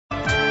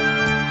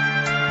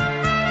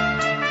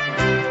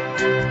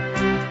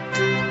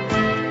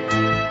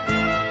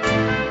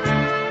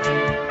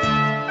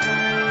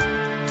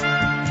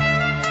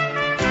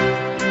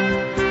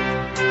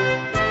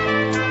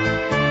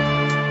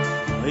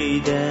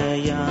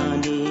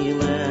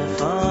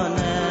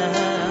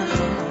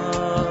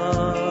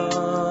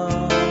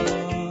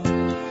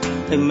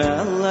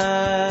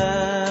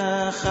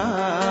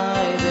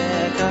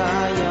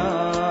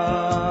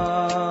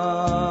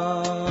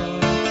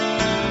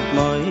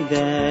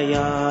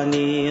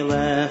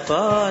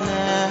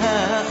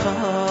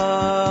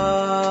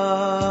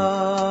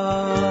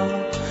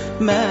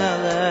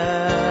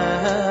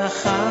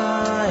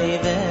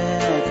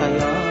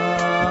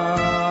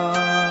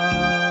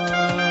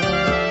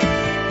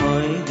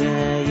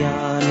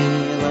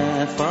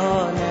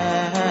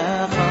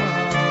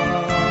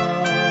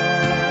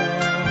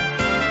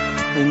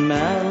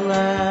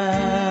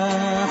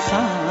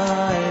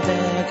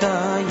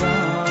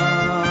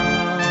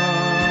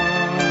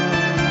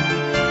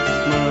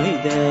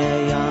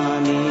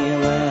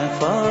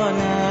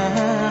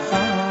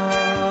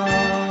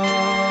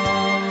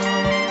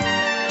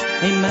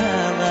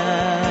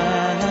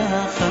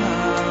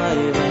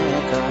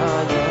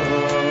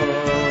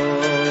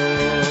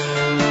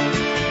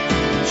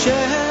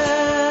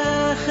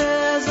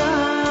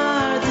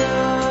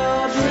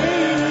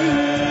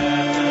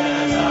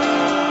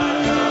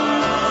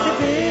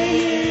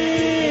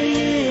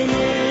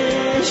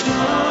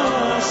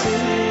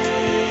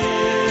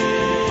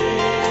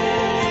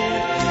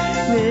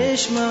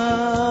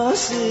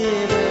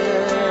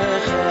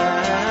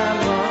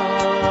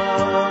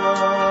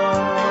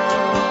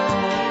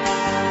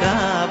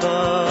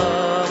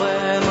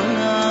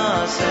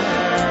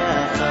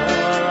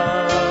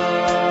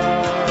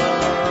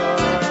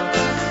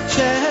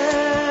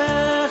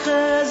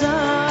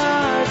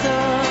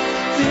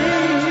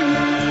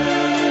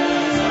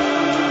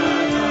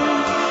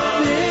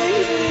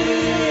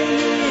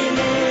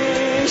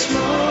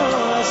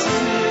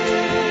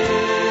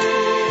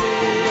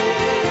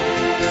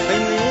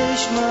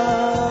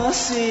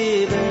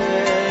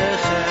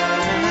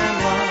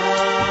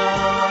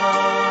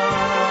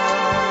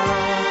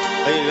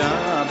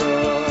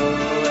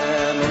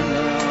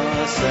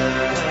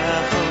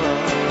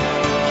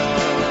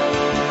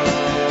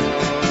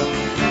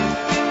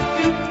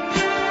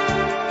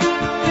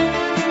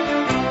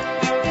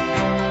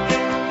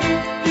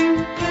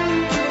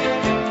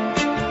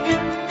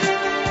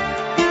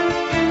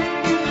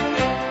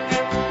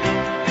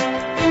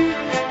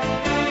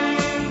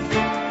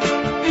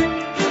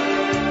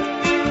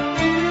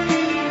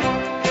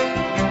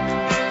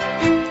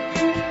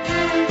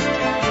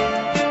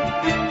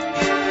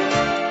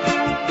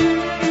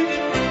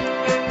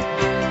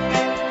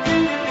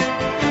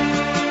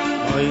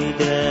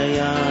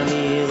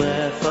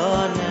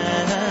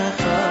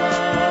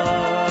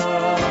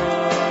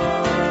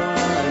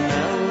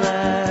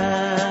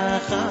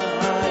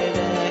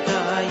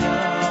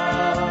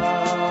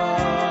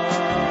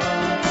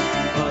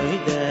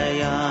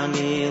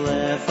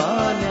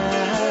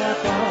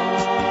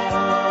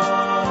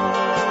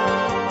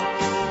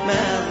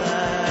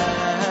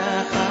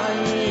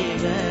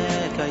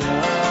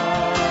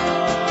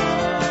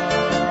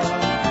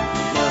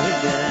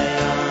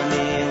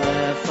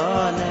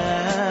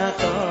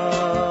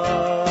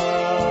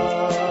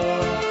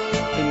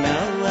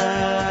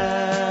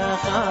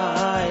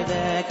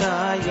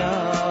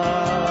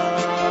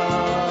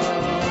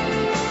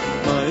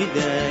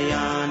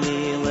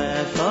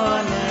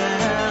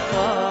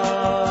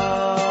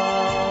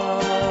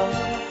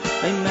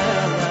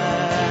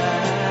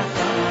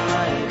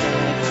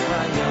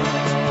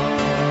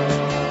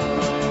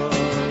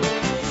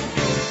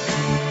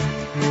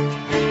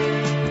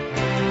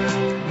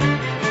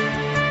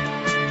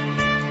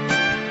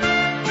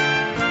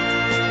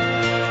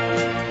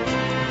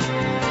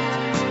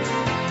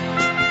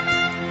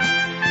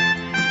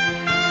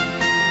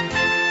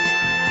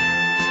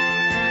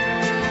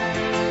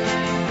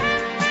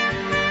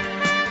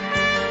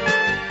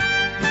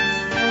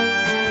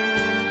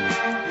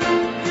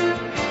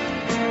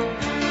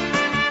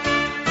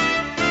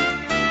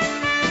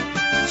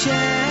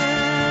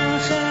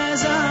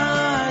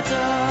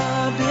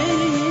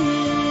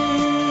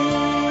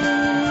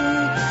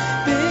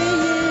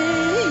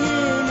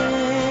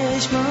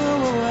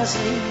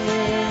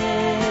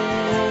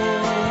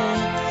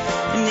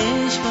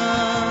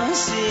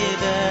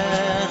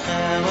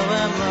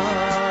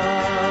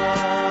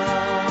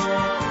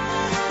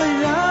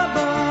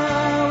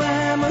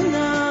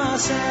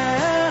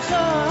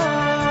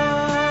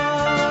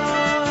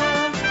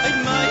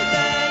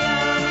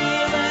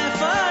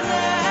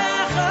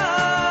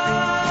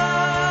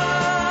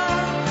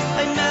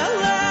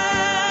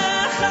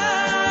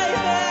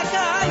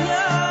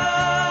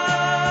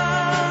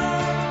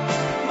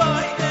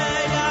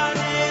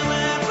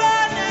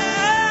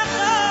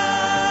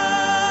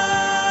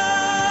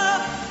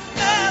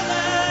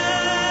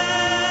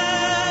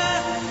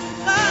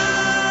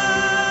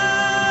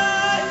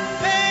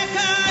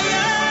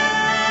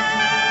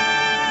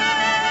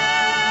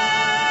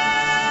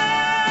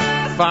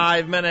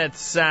5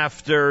 minutes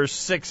after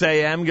 6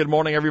 a.m. Good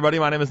morning, everybody.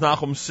 My name is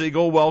Nachum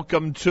Segal.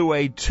 Welcome to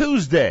a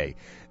Tuesday.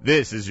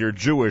 This is your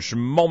Jewish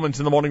Moments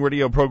in the Morning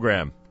radio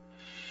program.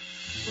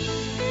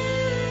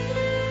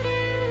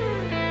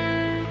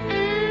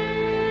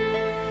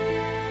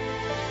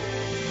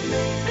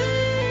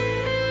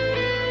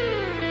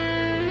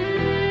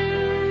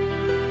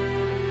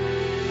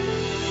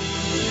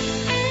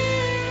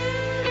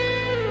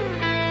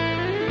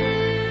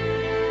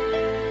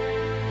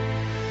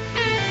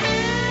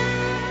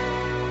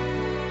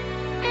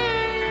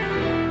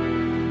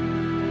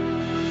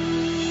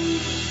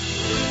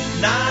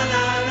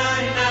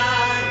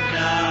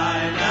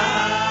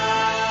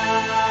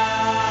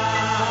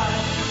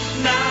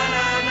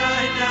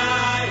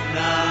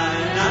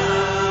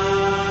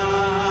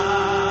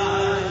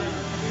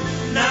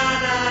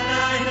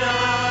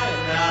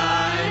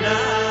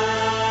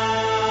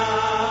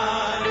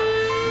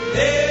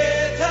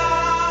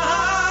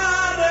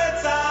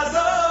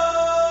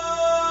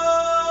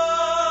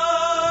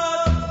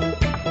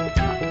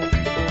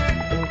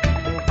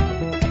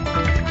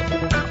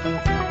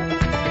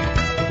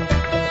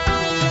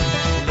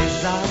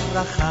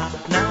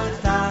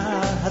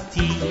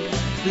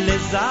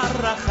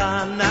 לזרעך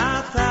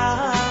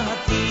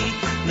נתתי,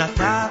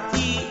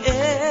 נתתי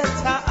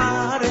את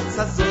הארץ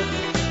הזאת,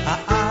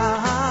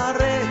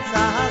 הארץ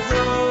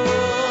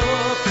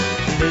הזאת.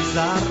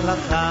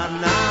 לזרעך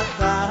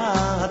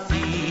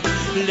נתתי,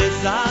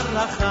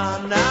 לזרעך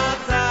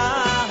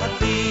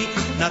נתתי,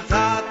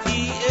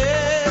 נתתי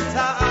את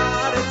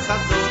הארץ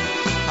הזאת,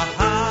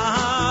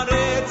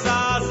 הארץ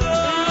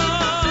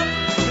הזאת.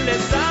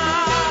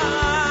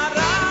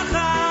 לזרעך,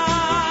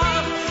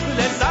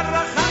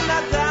 לזרעך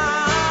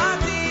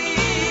נתתי,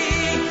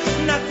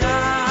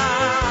 נתתי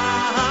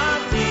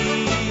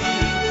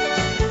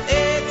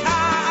את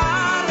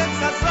הארץ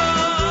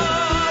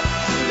הזאת.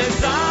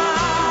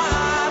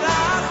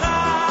 לזרעך,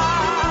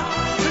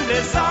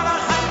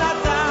 לזרעך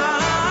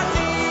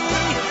נתתי,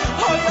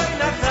 אוי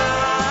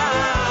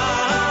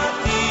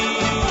נתתי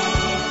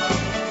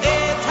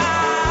את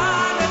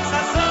הארץ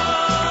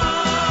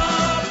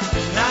הזאת.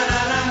 נה נה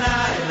נה נה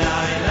נה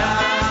נה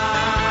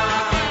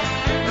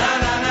נה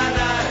נה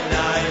נה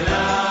נה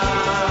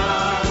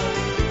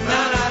נה נה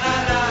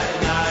נה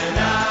נה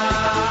נה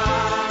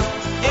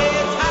את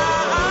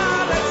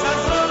הארץ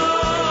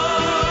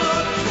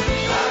הזאת.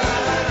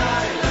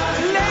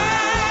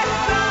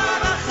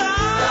 לזרעך,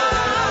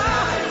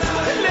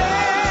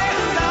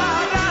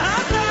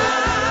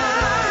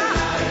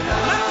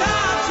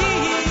 נתתי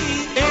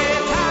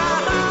את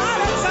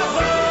הארץ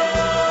הזאת.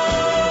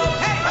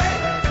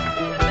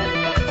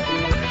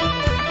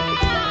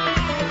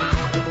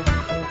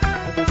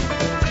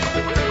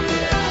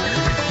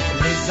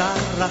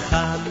 לזרעך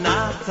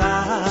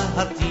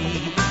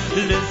נתתי,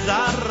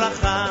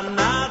 לזרעך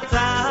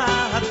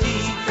נתתי,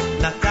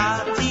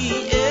 נתתי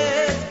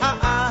את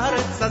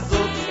הארץ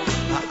הזאת,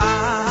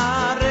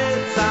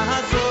 הארץ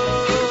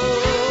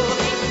הזאת.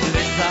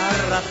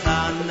 לזרעך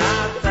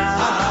נתתי,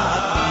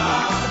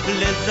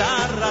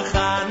 לזרעך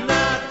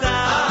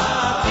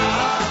נתתי,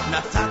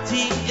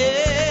 נתתי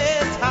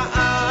את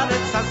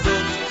הארץ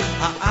הזאת,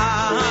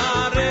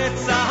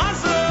 הארץ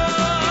הזאת.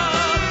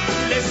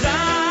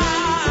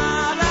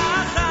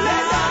 לזרעך,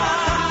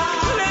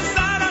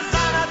 לזרעך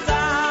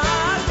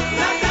נתתי,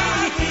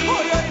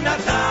 אוי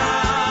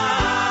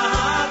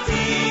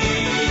נתתי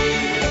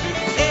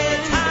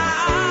את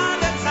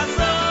הארץ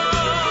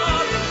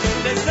הזאת.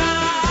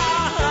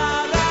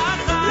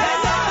 לזרעך,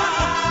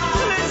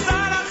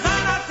 לזרעך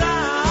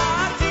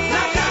נתתי,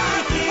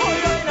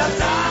 אוי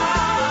נתתי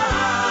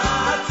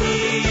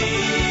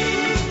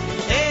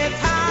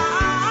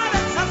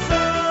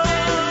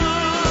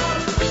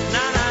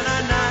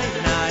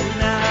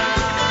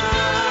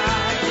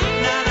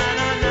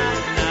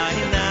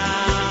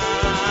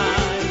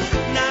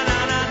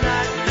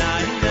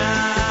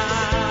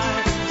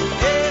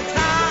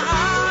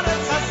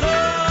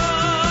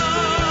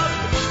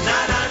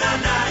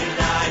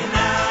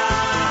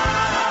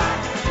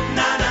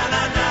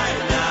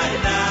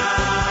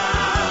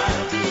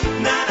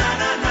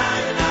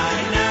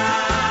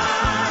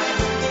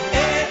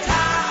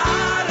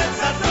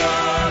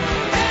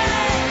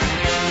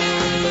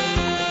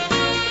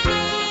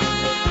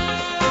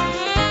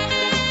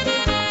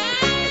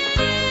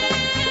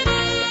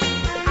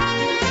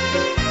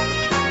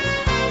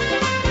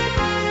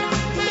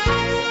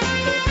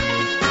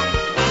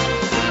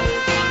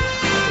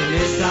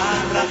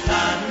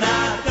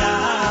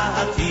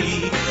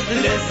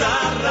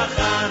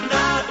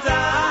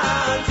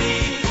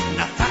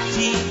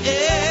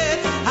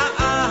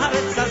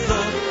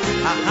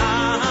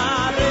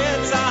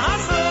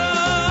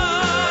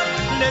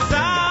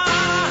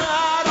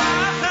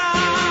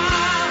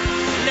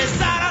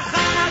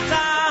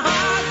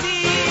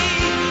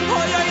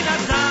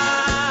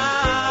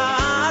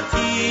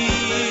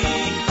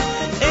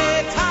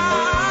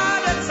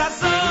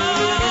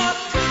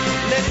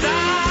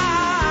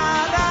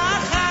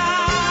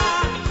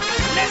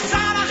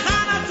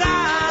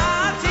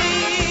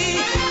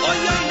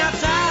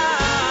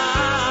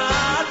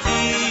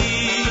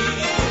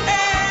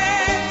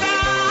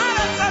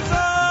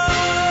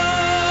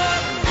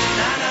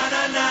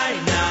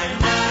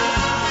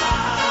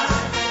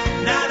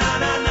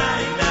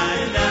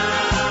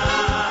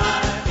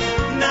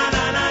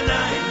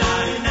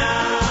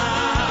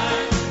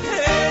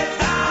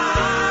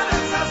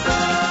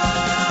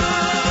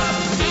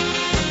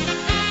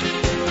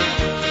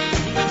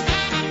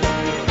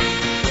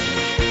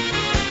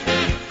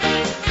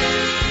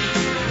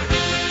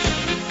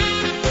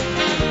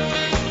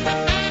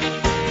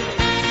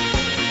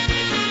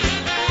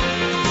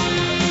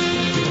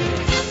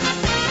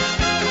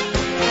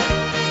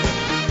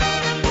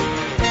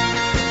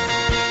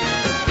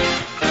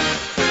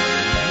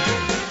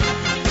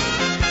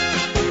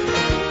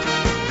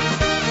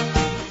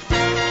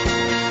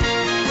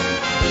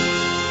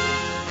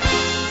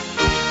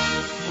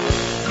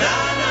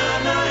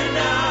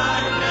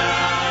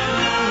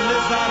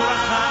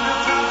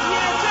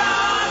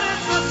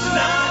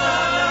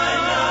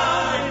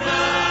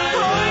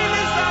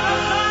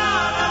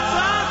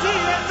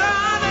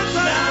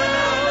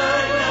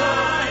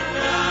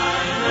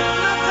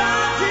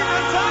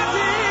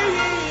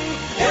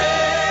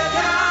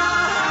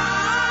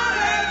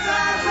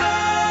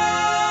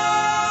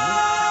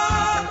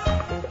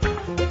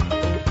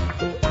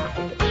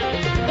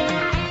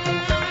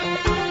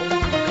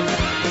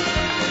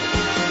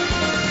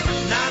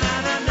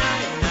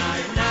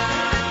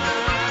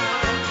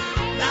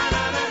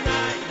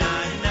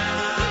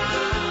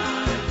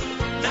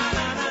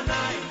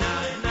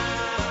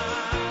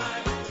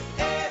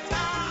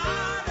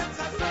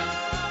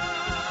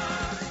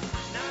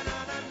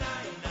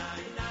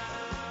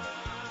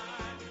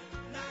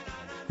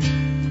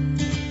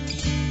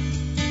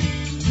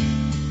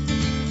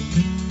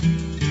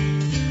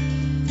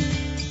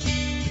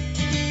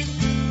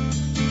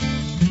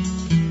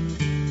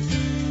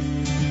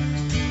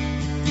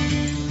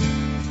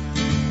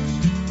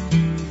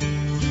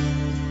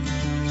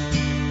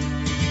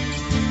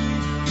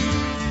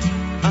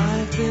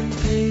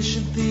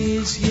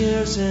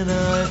years and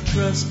I've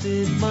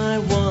trusted my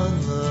one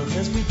love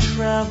as we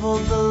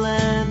traveled the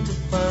land to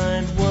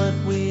find what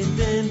we'd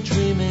been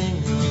dreaming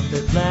of.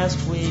 At last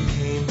we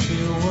came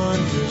to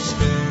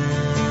understand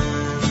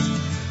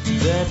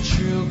that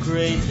true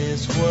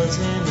greatness was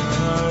in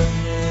our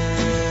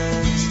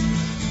hands.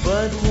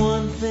 But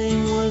one thing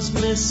was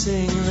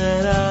missing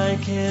that I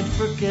can't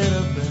forget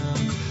about,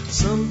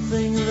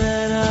 something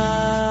that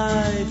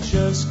I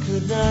just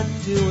could not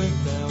do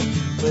without.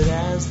 But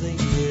as the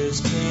years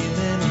came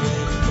and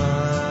went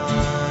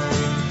by,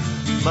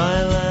 my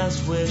last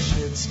wish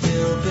had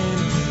still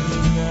been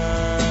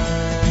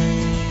denied.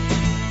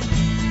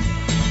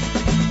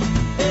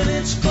 And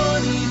it's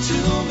funny to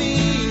me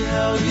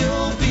how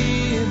you'll be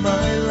in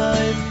my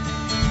life,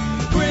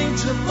 bring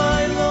to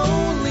my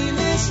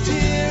loneliness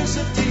tears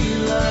of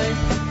delight.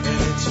 And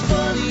it's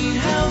funny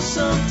how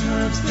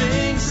sometimes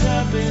things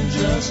happen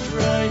just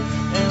right,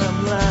 and I'm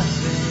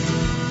laughing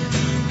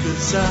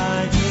 'cause I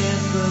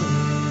can't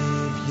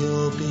believe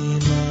you'll be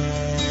mine.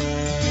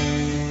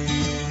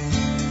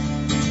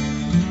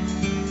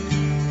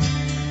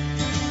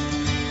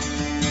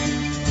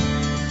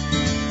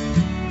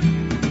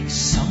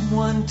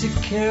 Someone to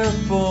care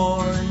for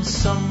and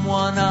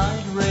someone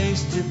I'd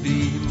raise to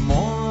be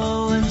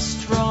moral and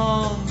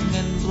strong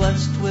and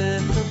blessed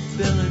with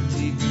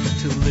ability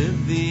to live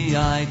the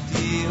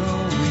ideal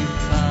we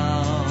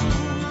found.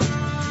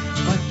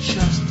 But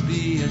just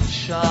be a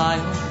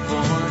child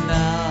for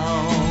now.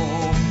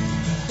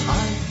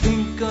 I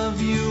think of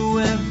you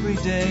every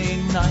day,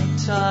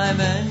 nighttime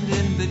and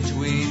in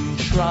between,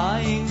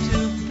 trying to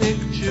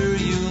picture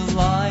you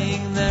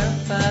lying there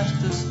fast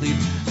asleep.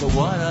 But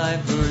what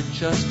I've heard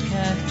just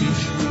can't be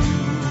true.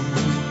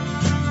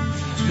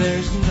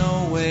 There's no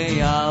way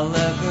I'll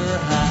ever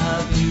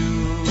have you.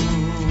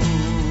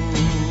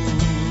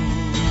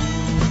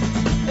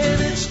 And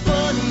it's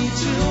funny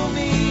to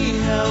me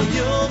how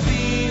you'll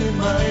be in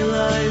my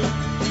life,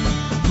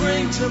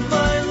 bring to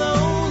my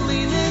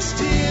loneliness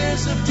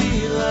tears of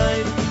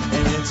delight.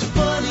 And it's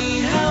funny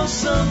how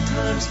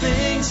sometimes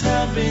things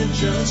happen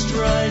just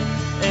right,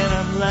 and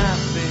I'm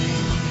laughing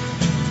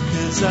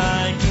 'cause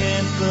I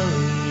can't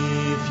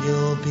believe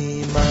you'll be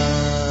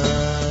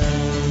mine.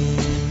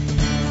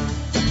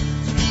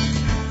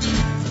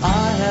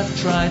 I have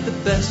tried the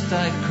best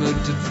I could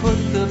to put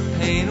the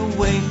pain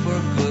away for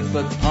good,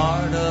 but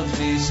part of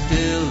me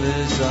still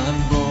is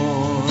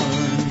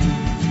unborn.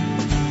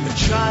 A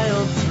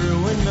child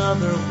through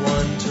another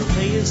one, to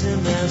raise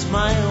him as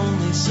my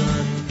only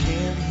son,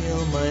 can't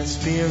heal my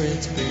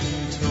spirit's been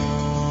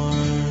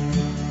torn.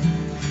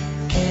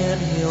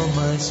 Can't heal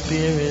my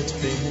spirit's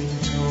been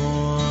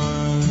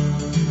torn.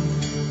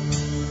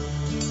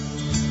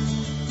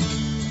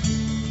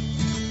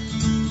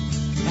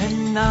 And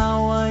now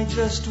I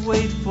just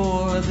wait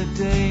for the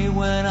day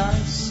when I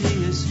see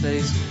his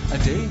face, a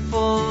day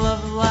full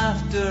of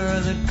laughter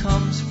that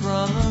comes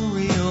from a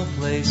real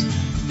place,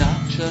 not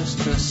just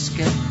a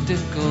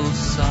skeptical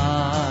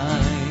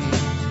sigh.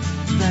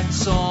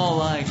 That's all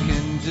I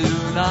can do,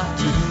 not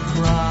to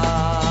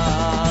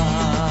cry.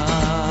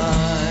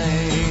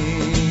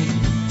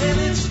 And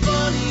it's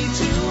funny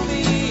to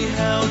me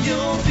how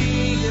you'll be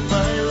in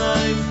my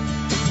life,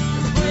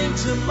 and bring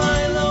to my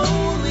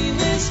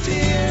loneliness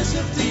tears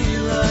of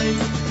delight.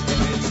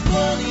 And it's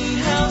funny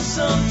how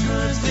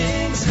sometimes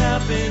things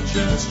happen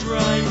just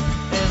right,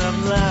 and I'm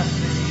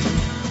laughing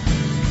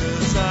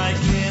 'cause I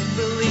can't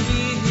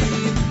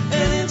believe.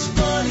 And it's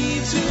funny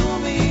to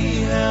me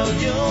how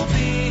you'll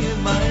be in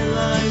my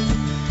life,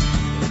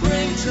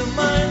 bring to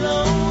my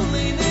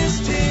loneliness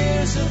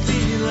tears of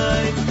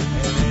delight.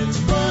 And it's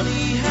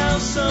funny how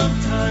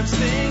sometimes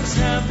things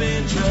happen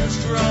just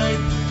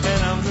right, and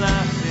I'm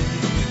laughing.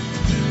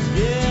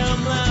 Yeah,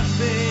 I'm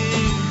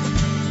laughing,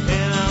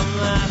 and I'm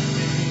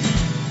laughing.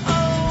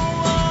 Oh,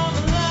 I'm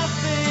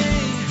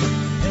laughing,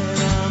 and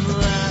I'm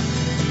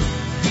laughing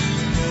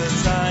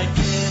 'cause I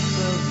can't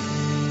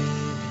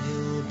believe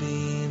you'll be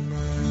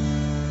mine.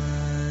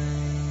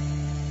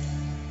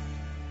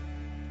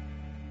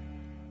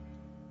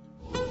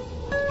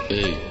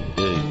 Hey,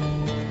 hey.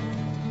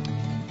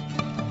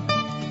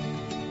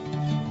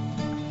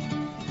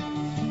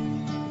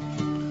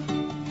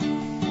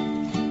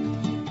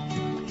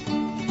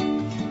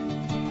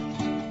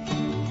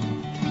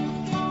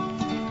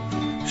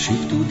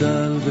 שבטו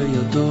דל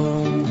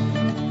ויתום,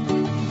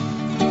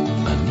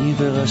 אני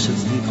ורשת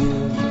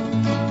צדיקות,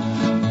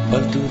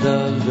 פלטו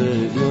דל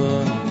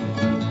ואביון,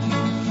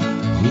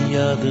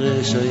 מיד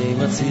רשעים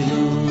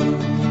הצילו.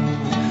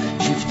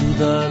 שבטו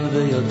דל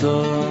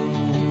ויתום,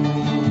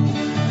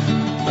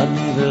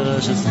 אני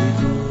ורשת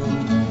צדיקות,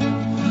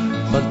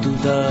 פלטו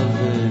דל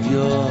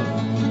ואביון,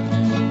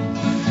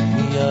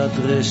 מיד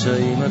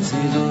רשעים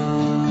הצילו.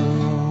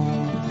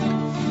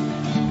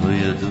 לא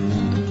ידעו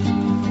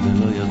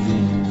ולא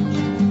יבינו,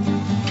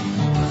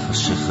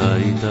 בחשיכה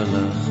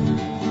התהלכו,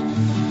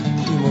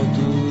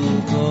 ימותו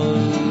כל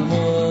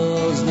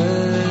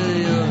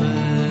מאזני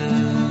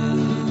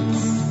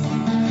ארץ.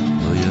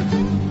 לא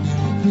ידעו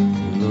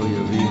ולא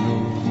יבינו,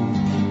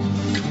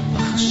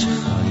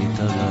 בחשיכה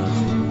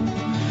התהלכו,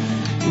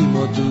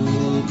 ימותו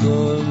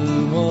כל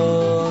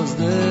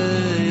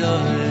מוסדי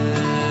הארץ.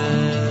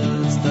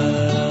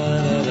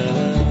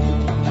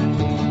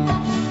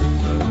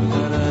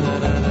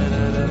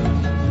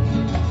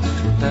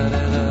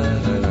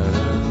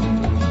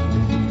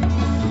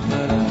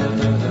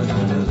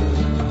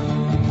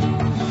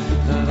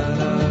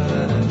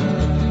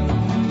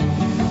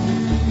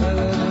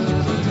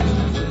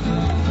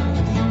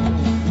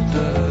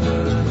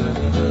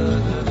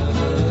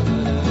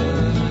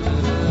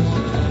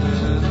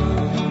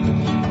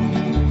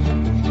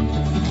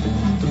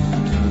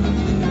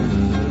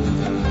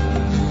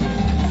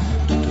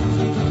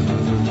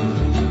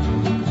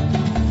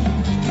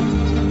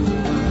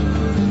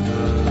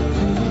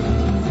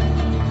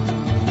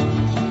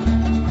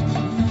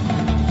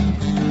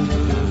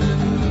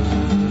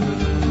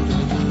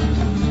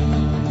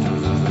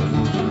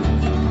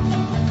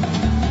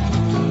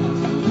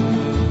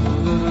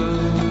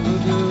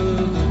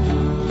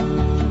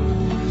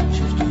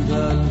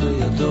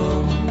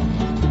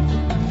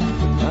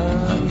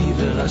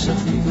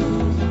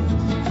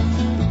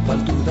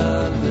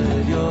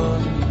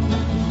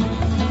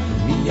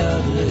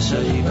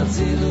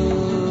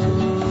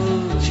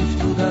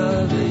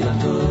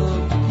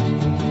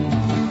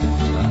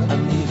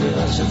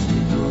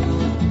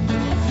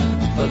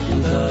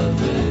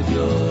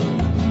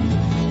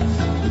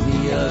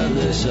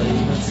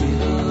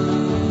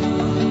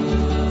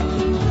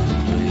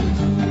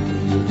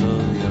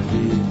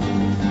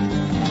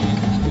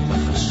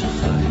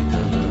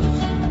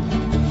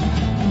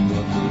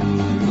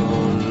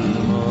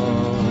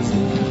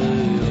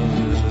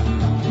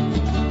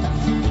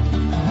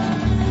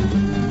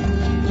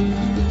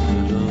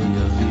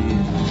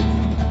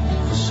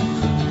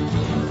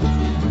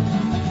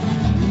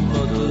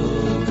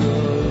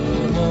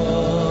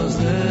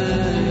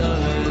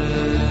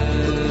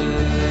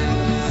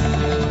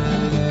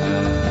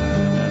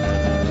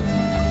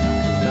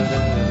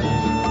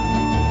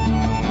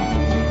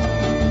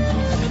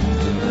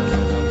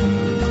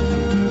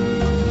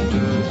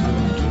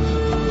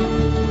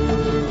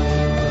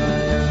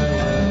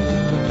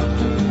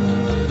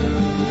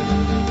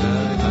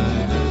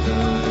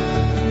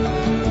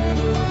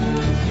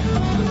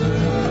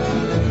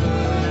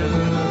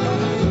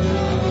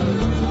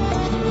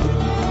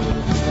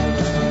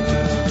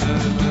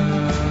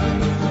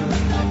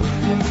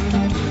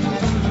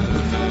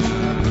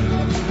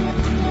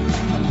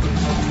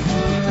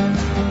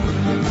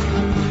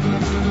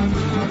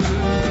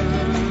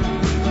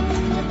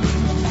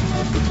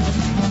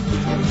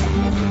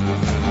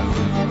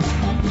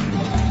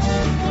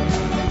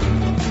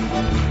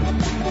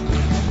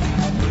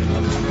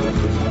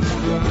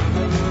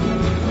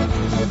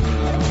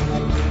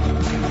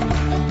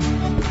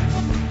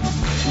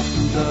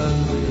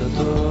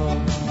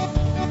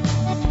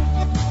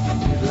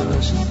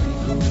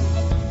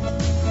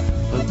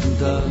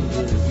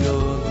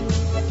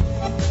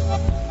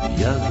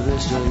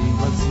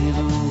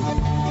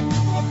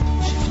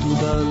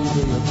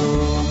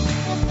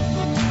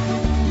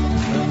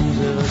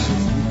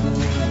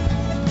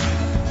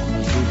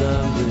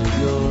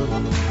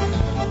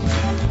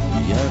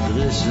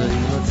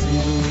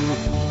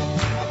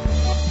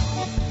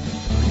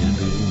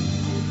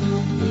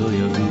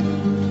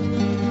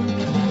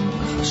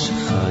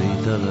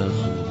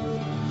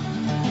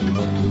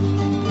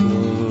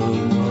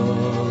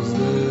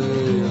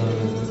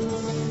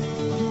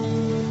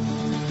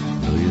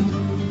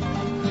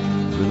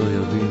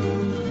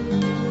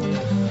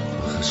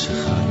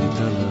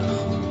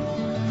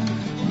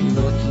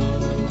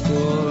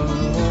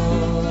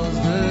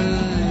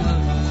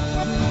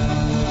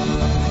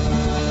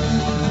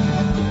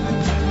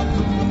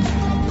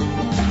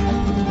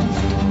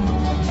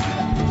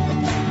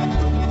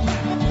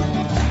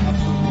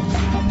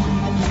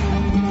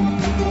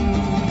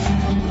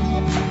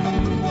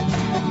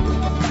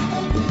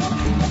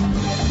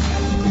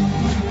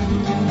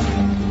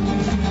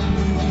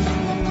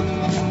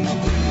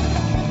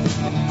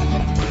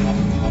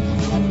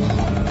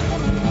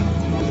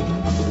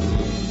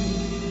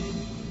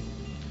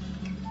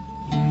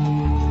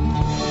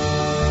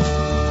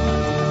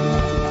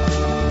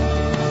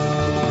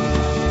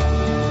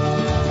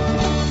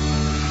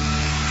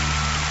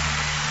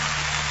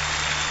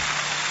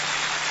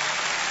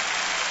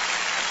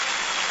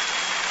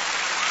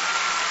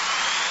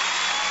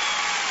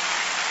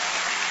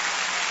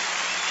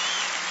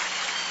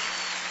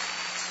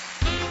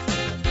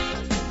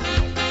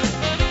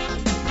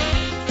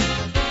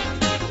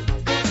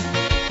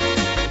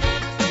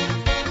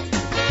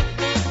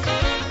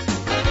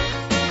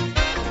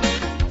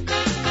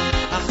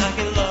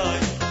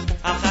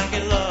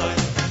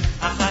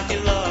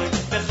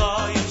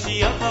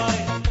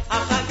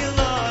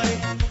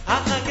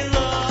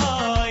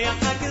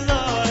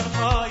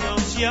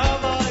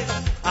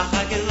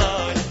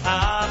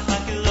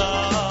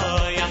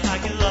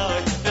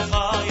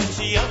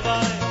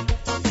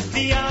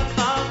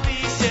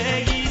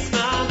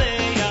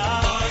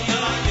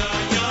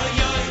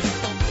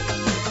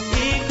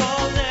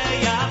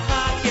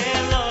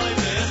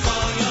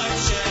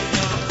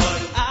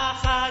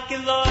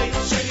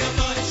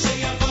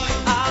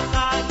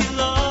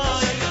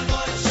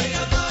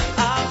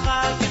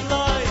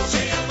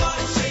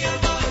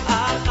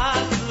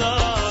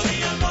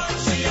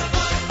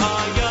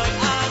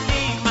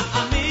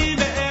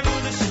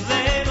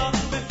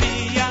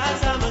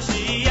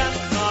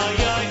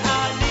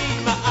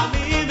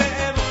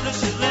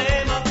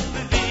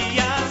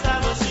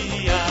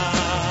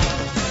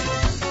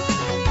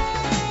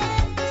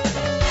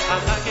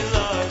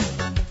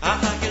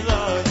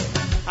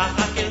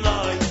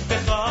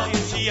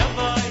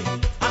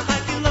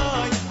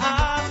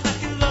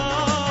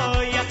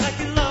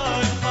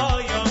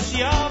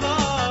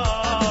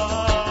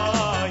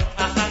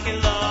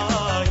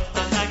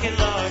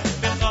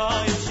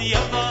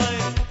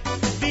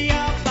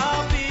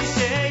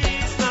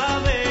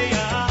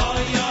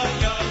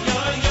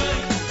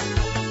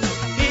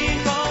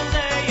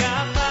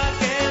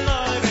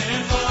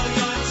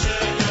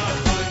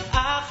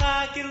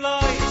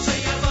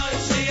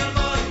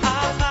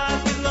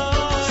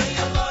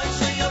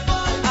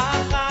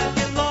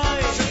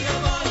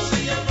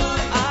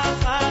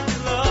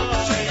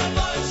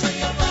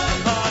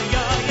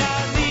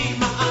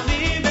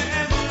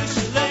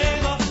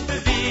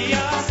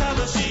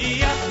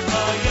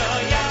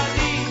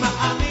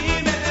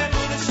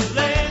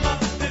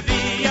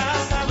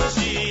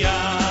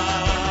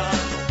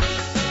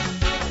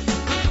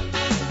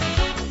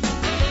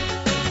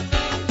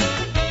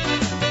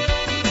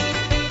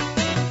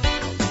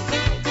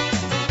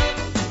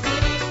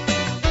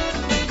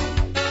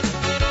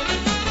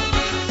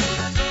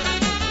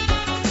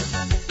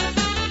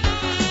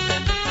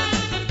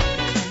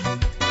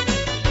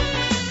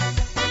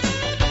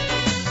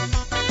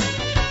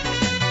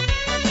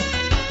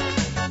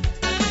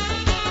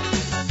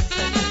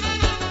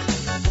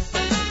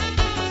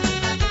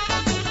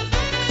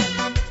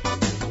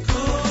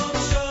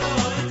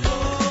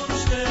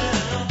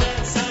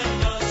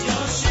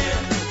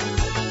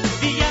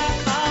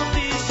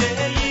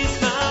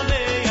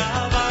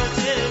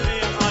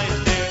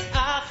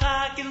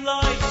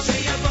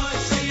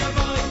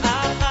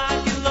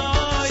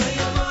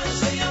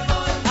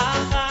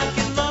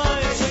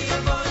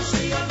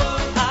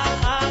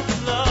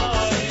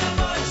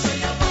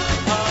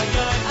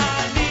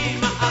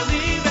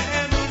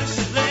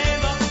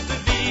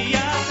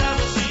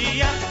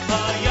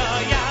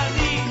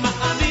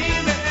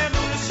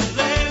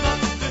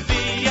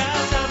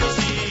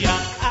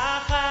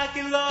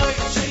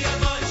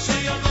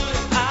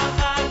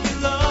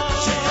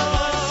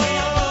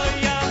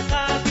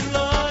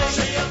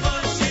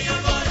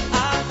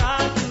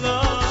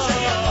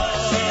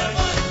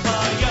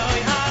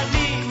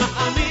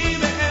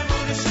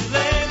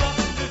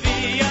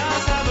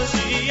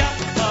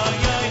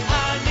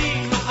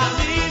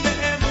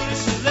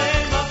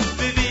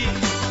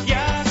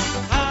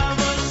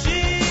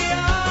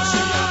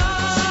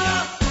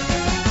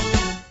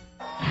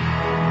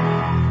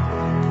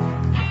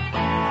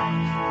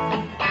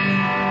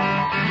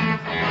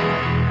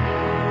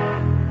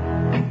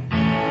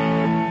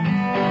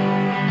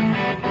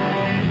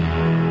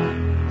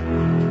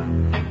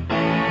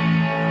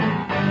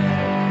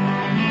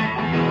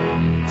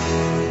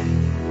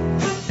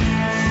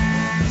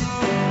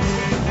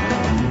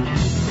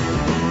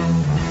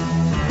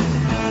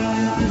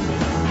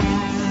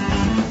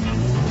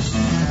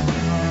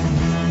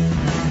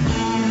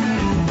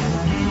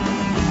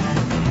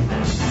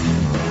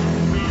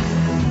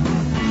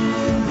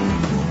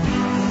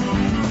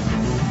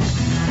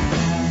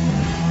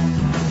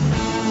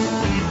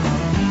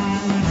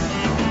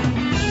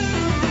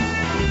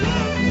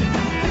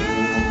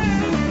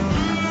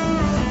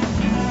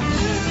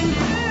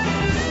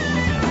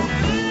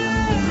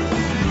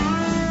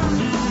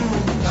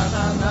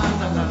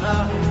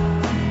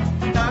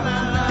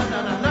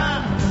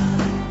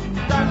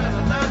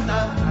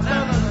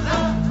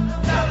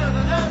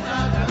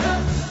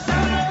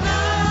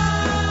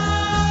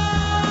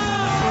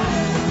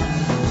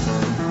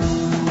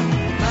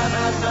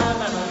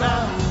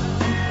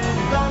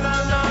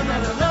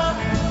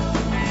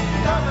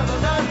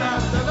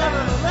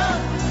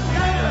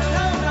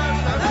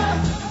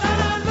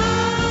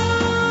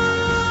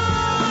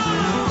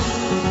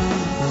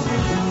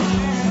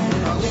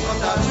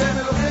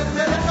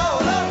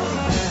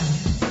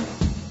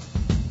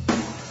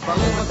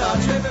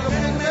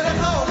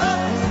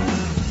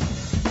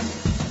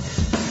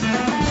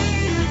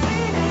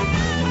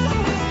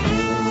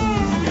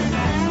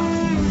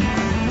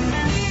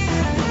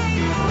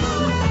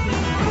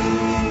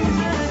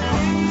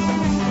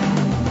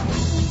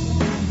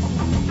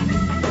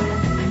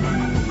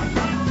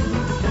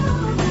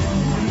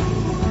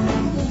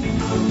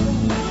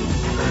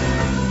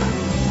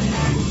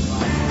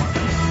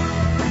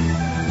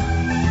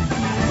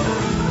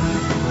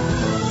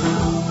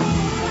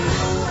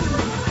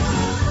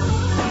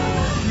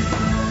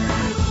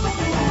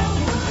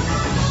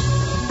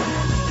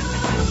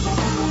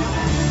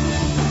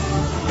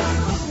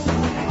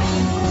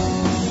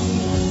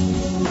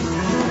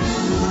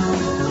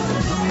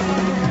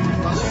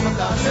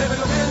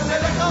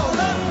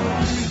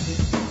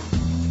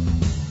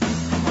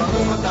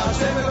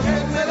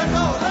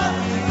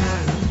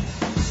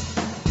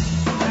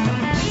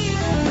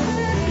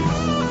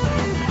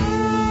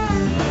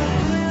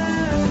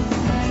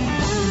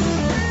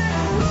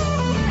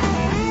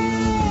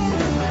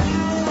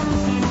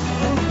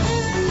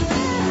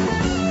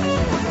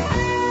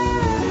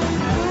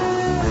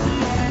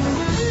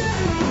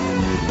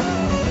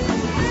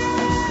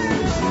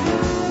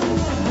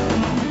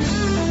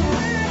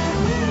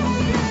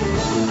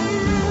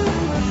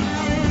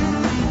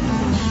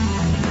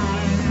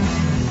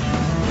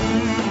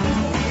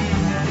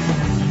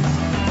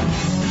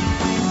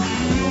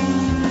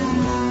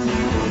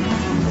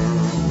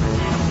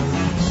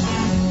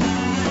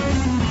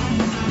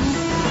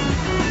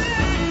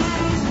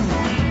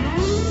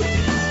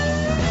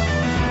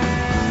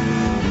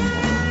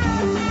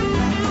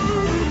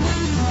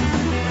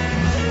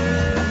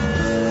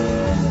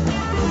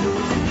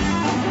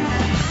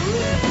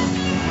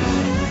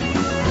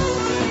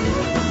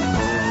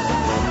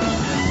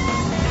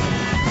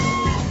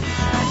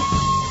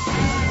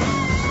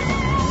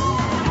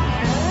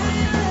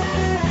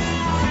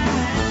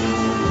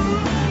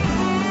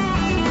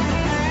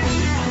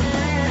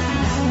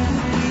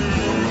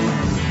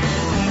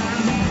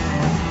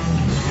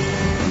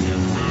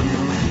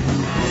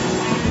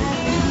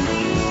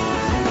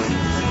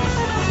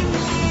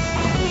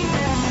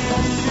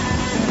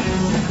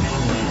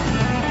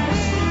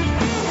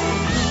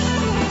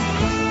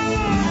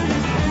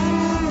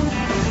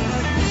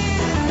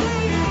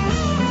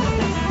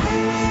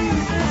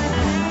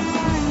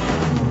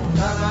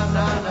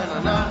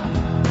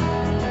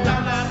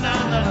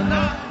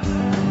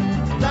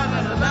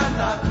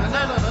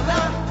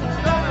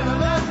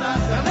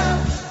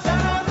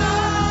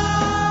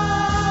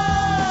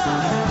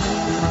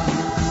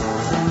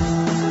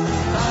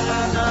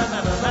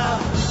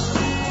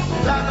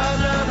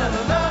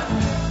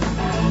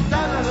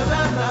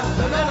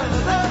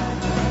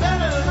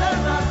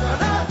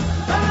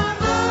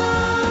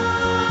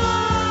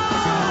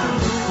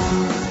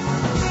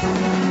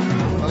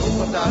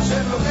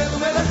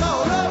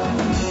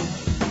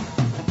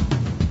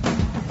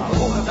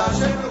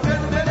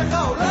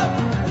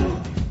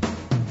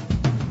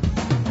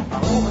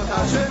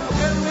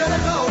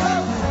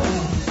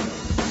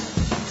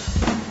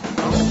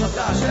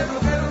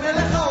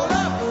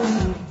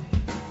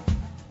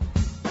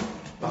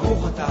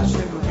 ברוך אתה השם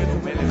אלוקינו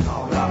מלך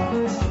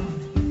העולם.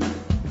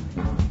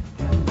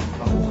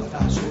 ברוך אתה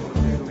השם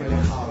אלוקינו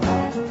מלך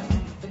העולם.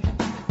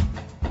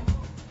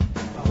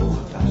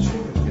 ברוך אתה השם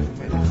אלוקינו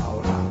מלך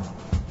העולם.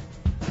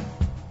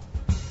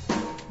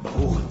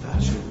 ברוך אתה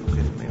השם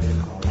אלוקינו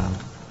מלך העולם.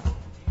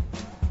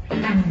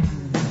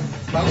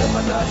 ברוך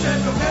אתה השם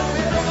אלוקינו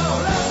מלך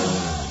העולם.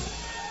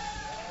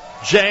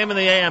 JM in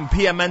the AM,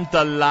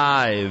 Piamenta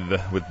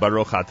Live with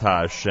Baruch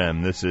Atah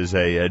Hashem. This is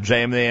a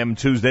JM in the AM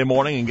Tuesday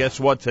morning, and guess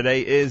what?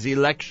 Today is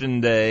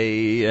Election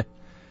Day.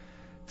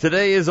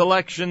 Today is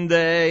Election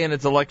Day, and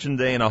it's Election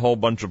Day in a whole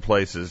bunch of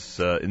places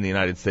in the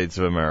United States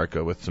of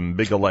America with some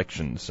big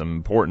elections, some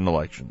important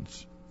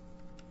elections.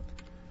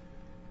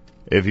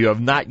 If you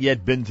have not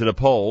yet been to the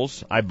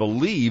polls, I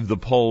believe the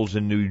polls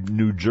in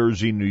New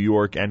Jersey, New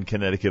York, and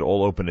Connecticut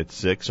all open at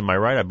 6. Am I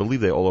right? I believe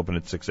they all open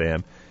at 6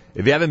 a.m.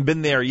 If you haven't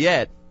been there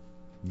yet,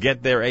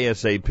 get there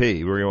ASAP.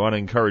 We want to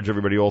encourage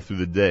everybody all through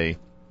the day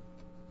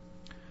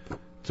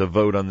to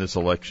vote on this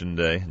election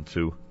day and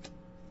to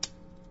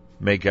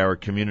make our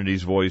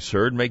community's voice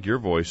heard, make your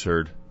voice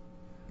heard in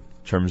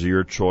terms of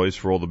your choice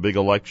for all the big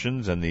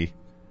elections and the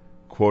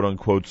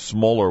quote-unquote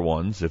smaller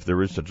ones, if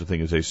there is such a thing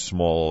as a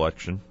small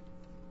election.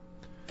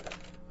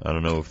 I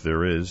don't know if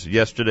there is.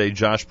 Yesterday,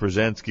 Josh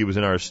Brzezinski was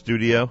in our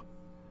studio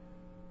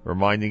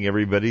reminding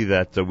everybody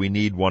that we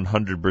need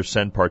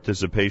 100%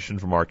 participation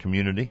from our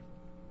community.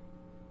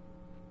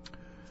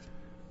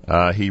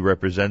 He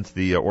represents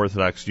the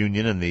Orthodox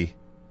Union and the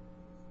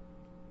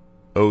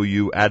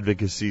OU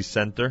Advocacy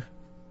Center.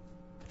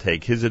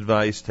 Take his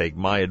advice, take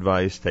my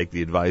advice, take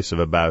the advice of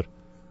about,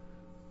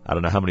 I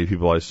don't know how many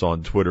people I saw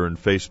on Twitter and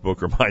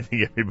Facebook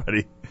reminding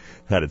everybody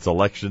that it's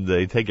election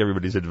day. Take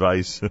everybody's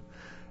advice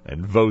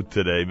and vote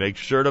today. Make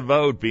sure to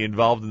vote. Be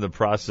involved in the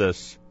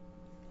process.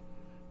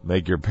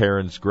 Make your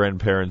parents,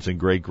 grandparents, and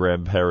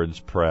great-grandparents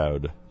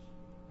proud.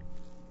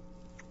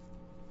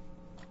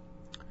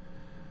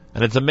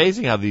 And it's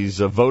amazing how these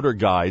voter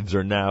guides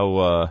are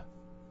now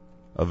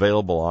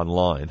available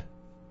online.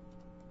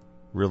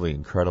 Really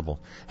incredible.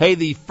 Hey,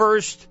 the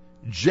first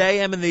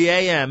JM in the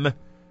AM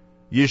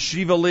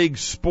Yeshiva League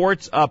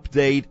Sports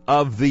update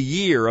of the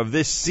year, of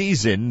this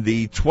season,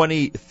 the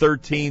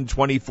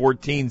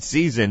 2013-2014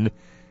 season,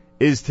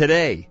 is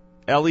today.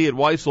 Elliot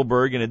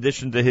Weiselberg, in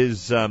addition to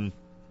his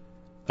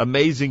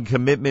amazing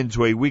commitment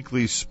to a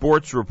weekly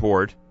sports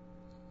report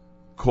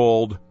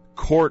called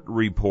Court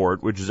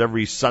Report, which is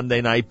every Sunday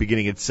night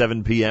beginning at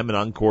 7 p.m. and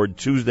encored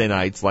Tuesday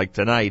nights like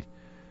tonight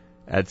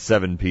at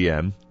 7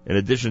 p.m. In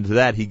addition to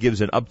that, he gives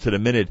an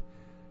up-to-the-minute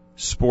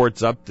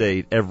sports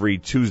update every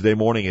Tuesday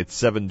morning at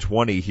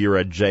 7:20 here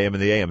at JM in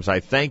the AM. So I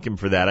thank him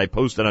for that. I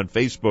posted on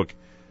Facebook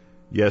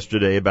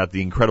yesterday about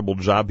the incredible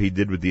job he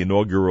did with the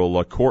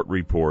inaugural Court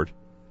Report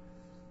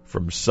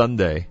from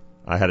Sunday.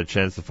 I had a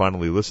chance to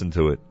finally listen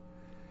to it.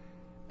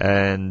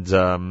 And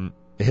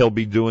he'll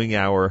be doing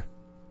our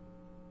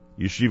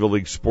Yeshiva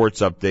League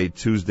Sports Update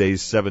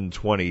Tuesdays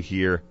 7:20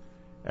 here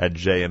at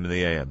JM in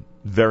the AM.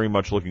 Very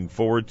much looking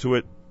forward to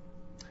it.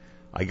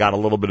 I got a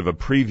little bit of a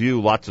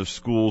preview. Lots of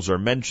schools are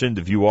mentioned.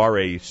 If you are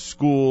a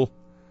school,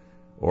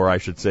 or I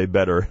should say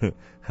better,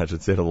 I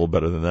should say it a little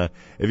better than that.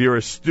 If you're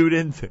a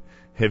student,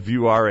 if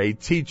you are a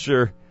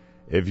teacher,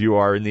 if you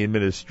are in the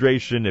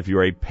administration, if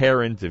you're a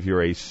parent, if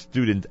you're a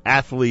student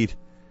athlete,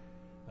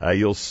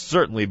 you'll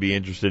certainly be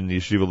interested in the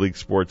Yeshiva League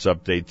Sports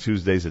Update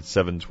Tuesdays at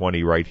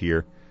 7:20 right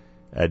here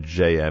at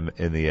JM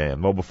in the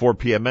AM. Well, before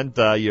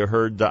Piamenta, you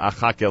heard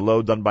Achak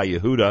Elo done by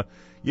Yehuda,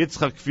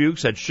 Yitzchak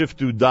Fuchs had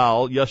Shiftu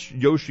Dal,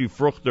 Yoshi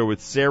Fruchter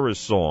with Sarah's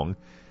song,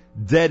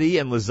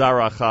 Dedi and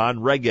Lazara Khan,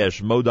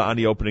 Regesh, Moda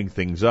Ani opening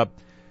things up.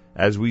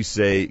 As we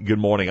say, good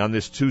morning. On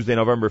this Tuesday,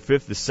 November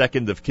 5th, the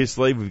 2nd of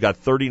Kislev, we've got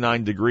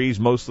 39 degrees,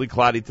 mostly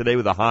cloudy today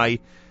with a high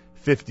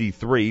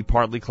 53,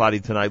 partly cloudy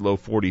tonight, low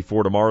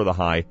 44. Tomorrow, the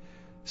high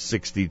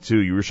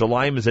 62.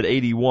 Yerushalayim is at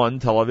 81,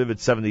 Tel Aviv at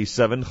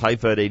 77,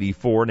 Haifa at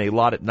 84, and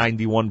Eilat at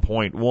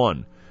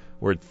 91.1.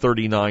 We're at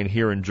 39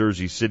 here in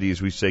Jersey City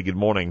as we say good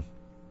morning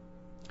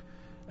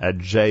at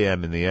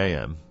JM in the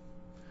AM.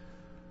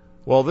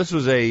 Well, this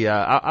was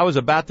I was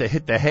about to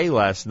hit the hay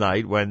last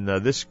night when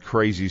this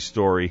crazy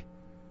story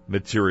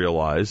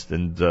materialized,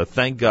 and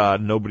thank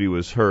God nobody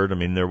was hurt. I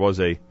mean, there was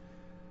a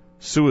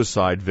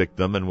suicide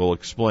victim, and we'll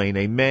explain.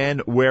 A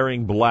man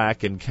wearing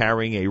black and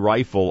carrying a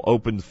rifle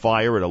opened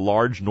fire at a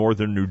large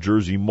northern New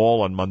Jersey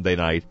mall on Monday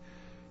night,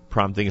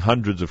 prompting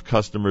hundreds of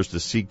customers to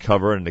seek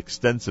cover and an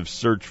extensive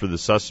search for the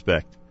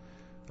suspect,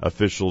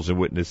 officials and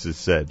witnesses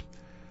said.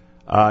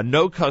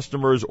 No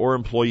customers or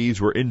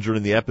employees were injured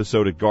in the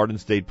episode at Garden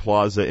State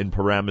Plaza in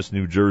Paramus,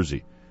 New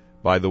Jersey.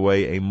 By the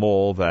way, a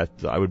mall that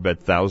I would bet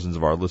thousands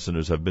of our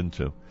listeners have been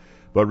to.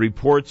 But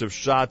reports of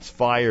shots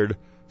fired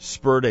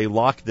spurred a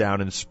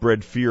lockdown and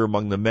spread fear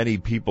among the many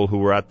people who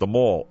were at the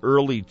mall.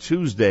 Early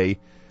Tuesday,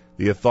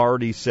 the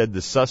authorities said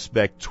the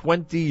suspect,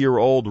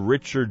 20-year-old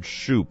Richard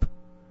Shoup,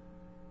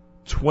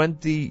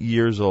 20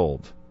 years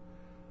old,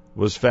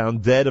 was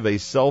found dead of a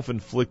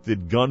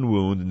self-inflicted gun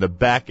wound in the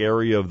back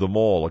area of the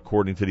mall,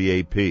 according to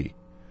the AP.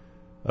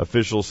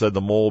 Officials said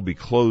the mall will be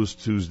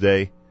closed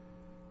Tuesday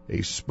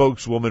A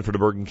spokeswoman for the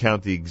Bergen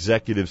County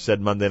Executive said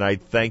Monday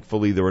night,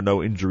 thankfully there were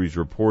no injuries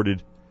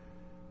reported.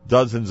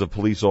 Dozens of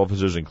police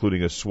officers,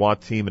 including a SWAT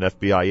team and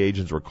FBI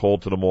agents, were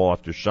called to the mall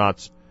after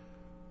shots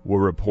were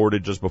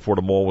reported just before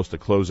the mall was to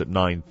close at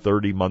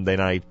 9:30 Monday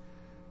night.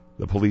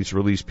 The police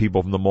released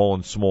people from the mall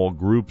in small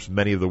groups.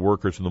 Many of the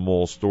workers from the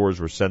mall stores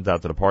were sent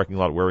out to the parking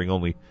lot wearing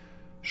only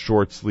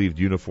short-sleeved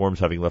uniforms,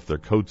 having left their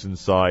coats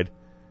inside.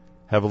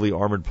 Heavily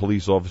armored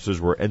police officers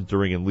were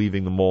entering and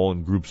leaving the mall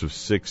in groups of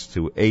 6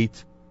 to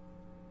 8.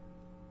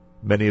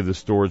 Many of the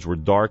stores were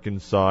dark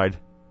inside.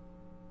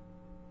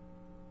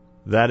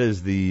 That's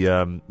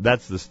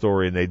the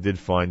story, and they did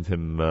find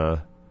him,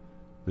 the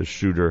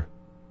shooter,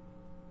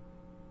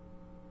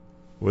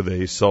 with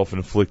a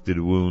self-inflicted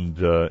wound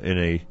in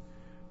a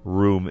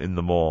room in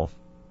the mall.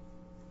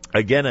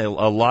 Again, a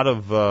lot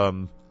of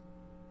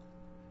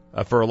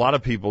for a lot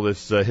of people,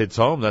 this hits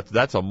home.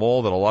 That's a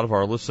mall that a lot of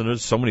our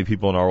listeners, so many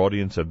people in our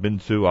audience, have been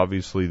to.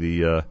 Obviously,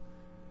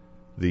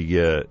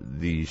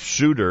 the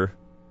shooter,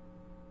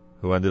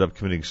 who ended up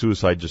committing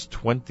suicide, just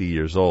 20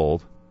 years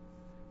old,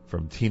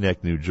 from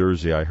Teaneck, New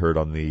Jersey. I heard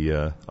on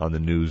the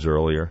news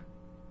earlier.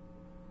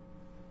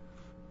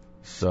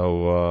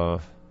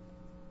 So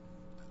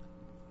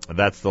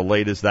that's the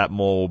latest. That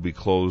mall will be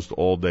closed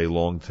all day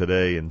long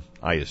today, and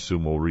I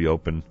assume will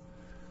reopen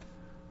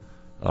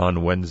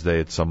on Wednesday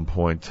at some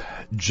point.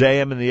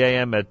 JM in the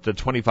AM at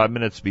 25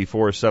 minutes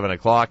before 7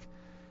 o'clock.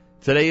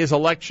 Today is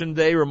Election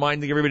Day,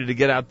 reminding everybody to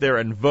get out there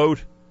and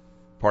vote.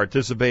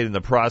 Participate in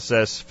the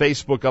process.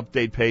 Facebook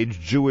update page,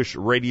 Jewish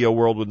Radio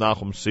World with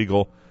Nachum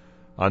Segal.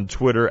 On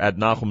Twitter, at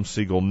Nachum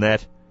Segal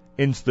Net.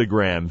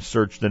 Instagram,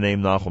 search the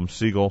name Nachum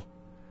Segal.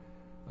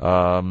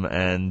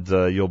 And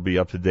you'll be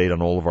up to date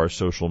on all of our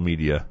social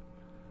media.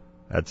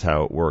 That's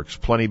how it works.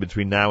 Plenty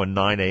between now and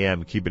 9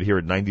 a.m. Keep it here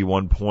at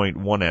 91.1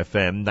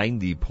 FM,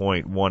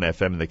 90.1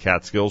 FM in the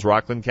Catskills,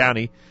 Rockland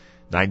County,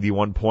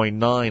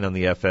 91.9 on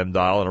the FM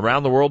dial, and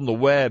around the world on the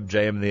web,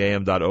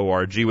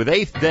 jmtheam.org, with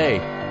 8th Day.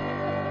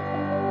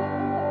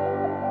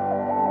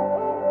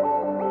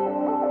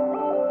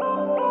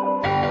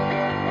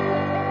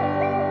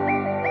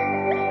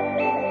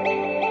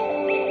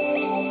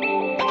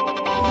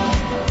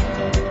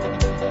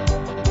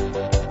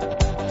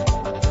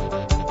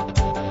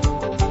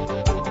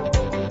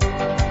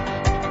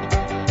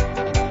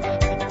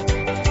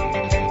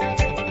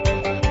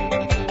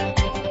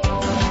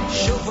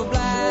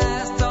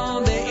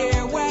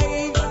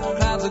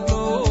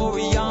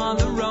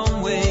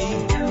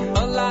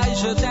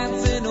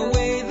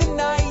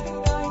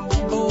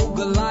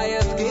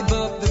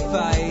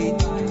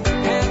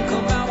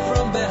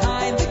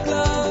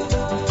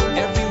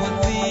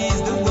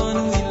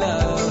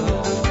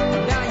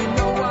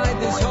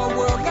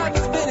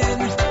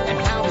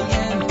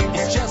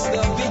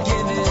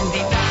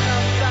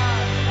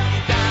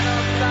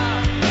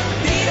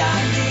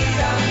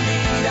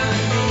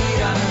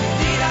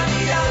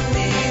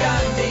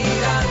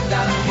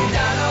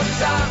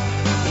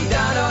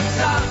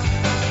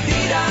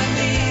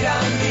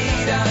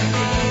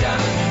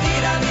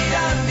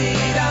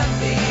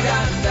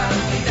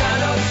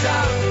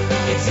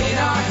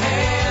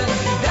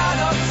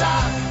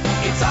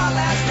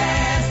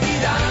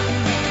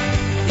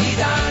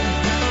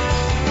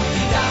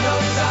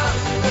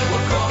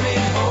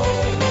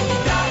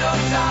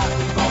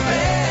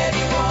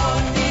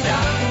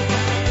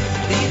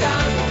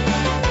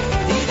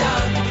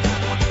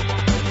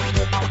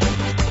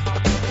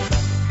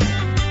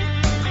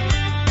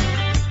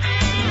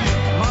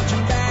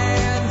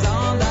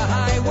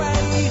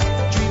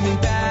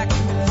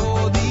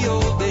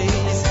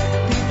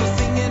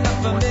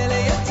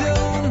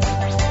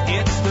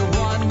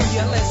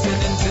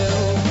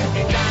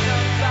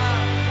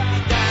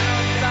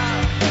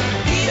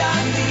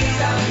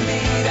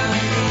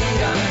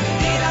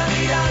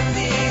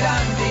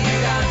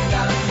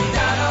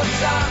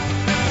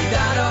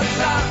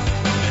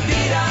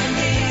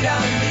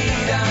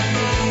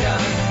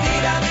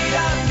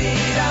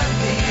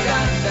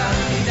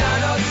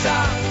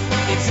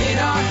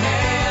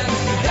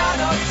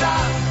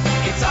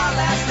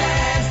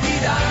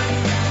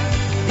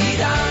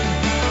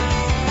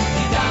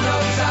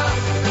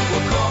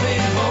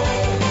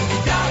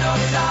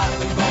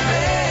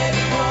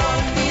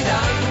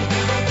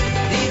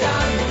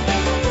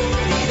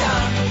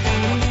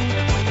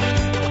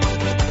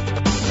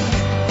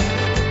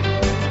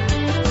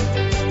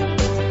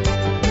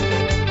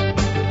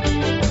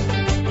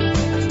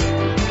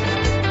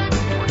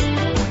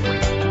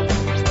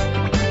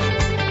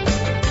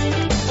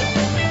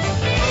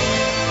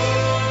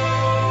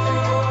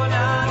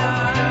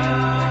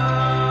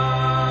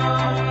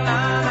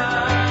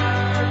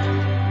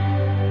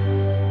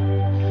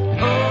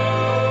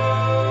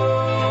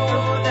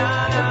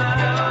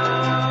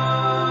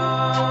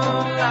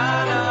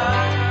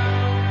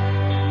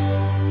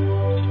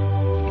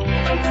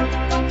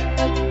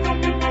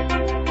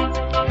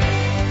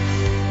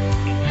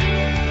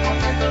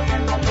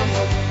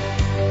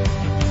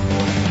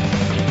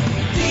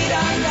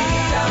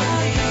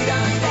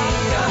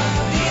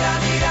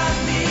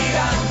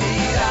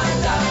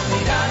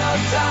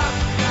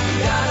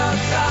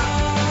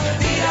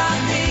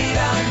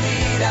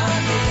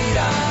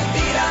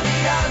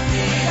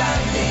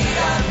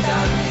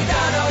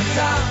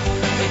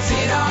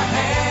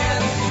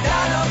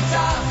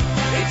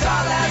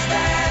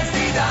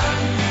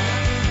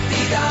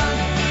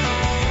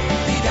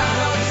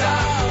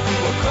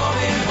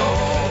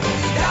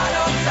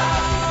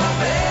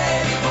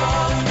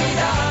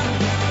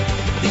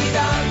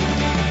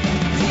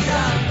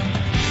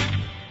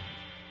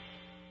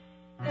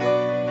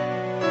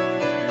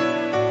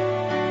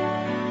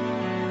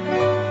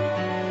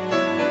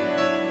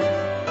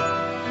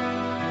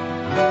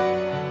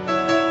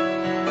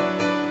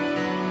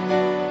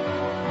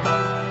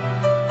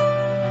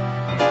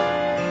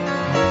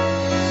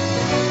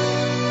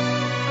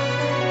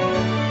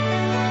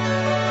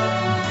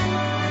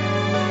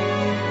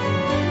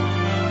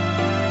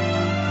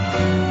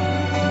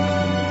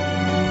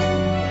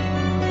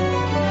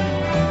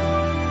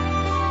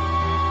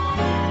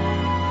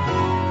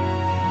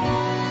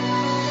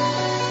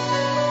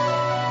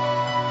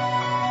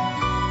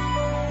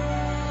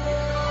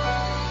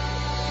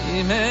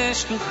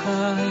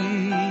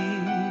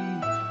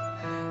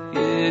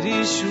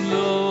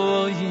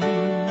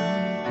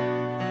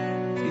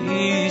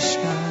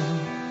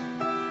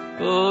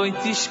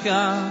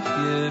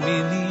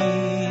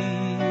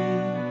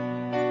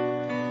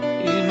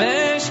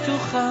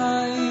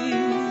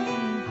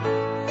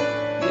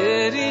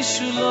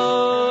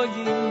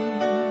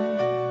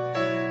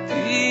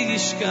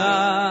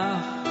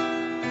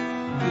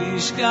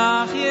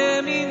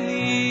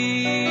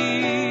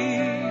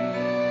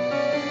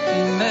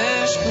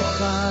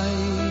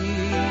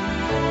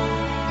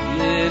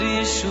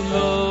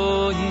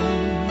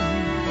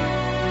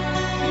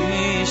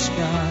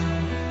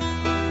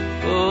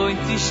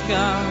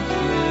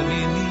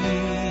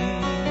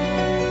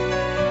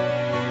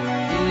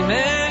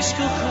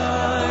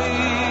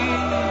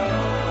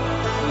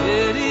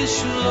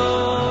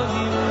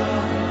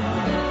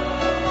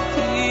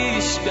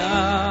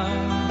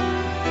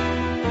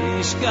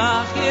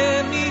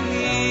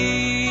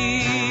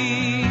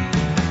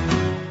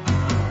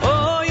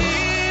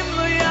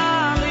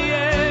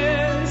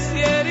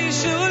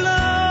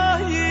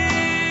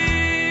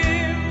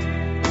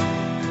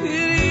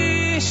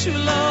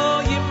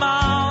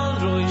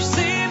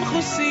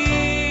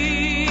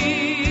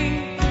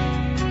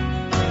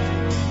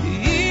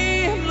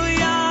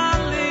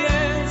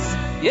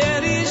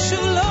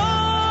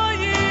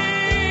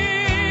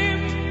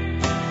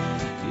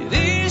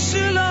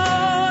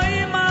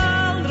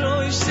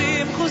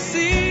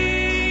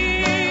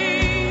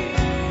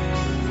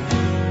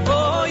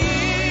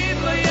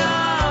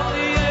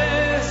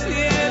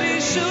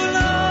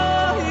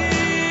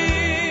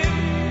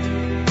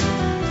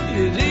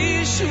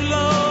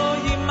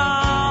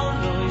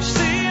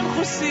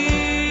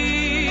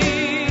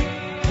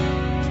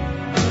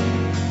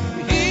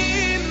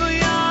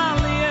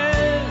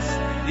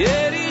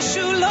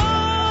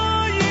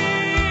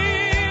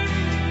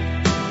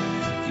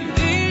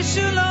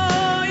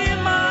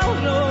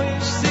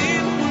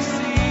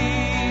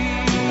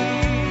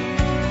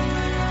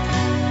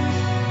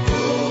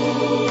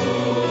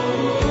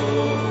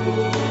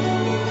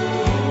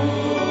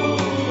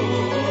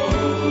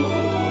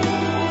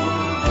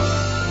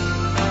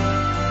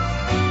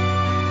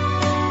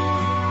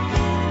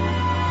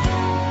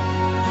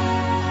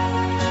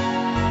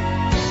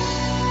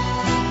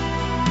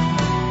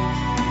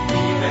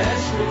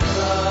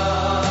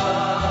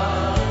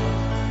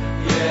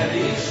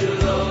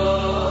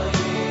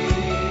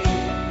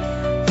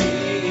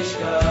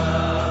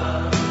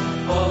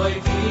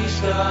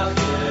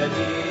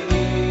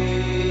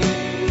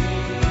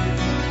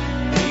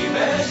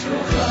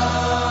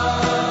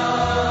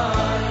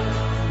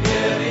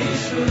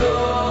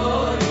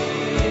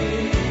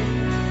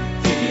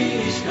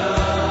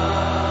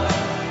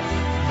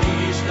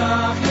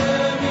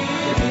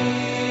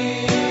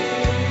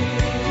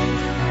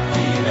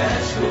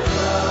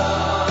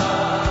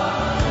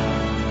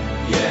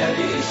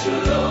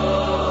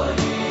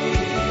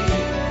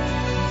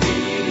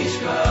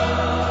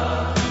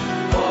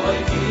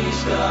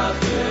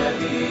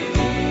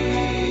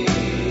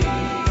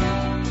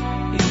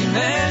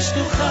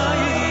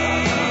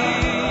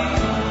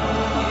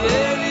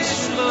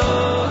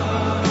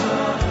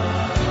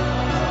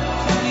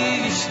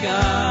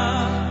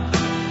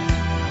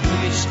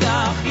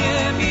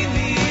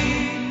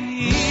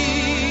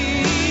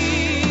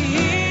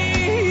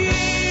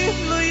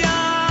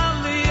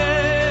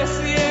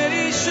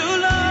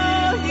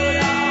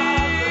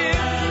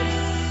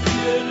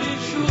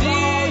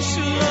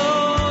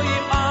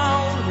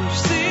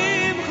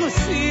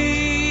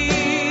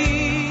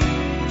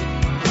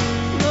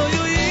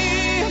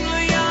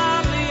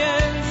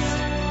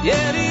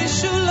 Yeri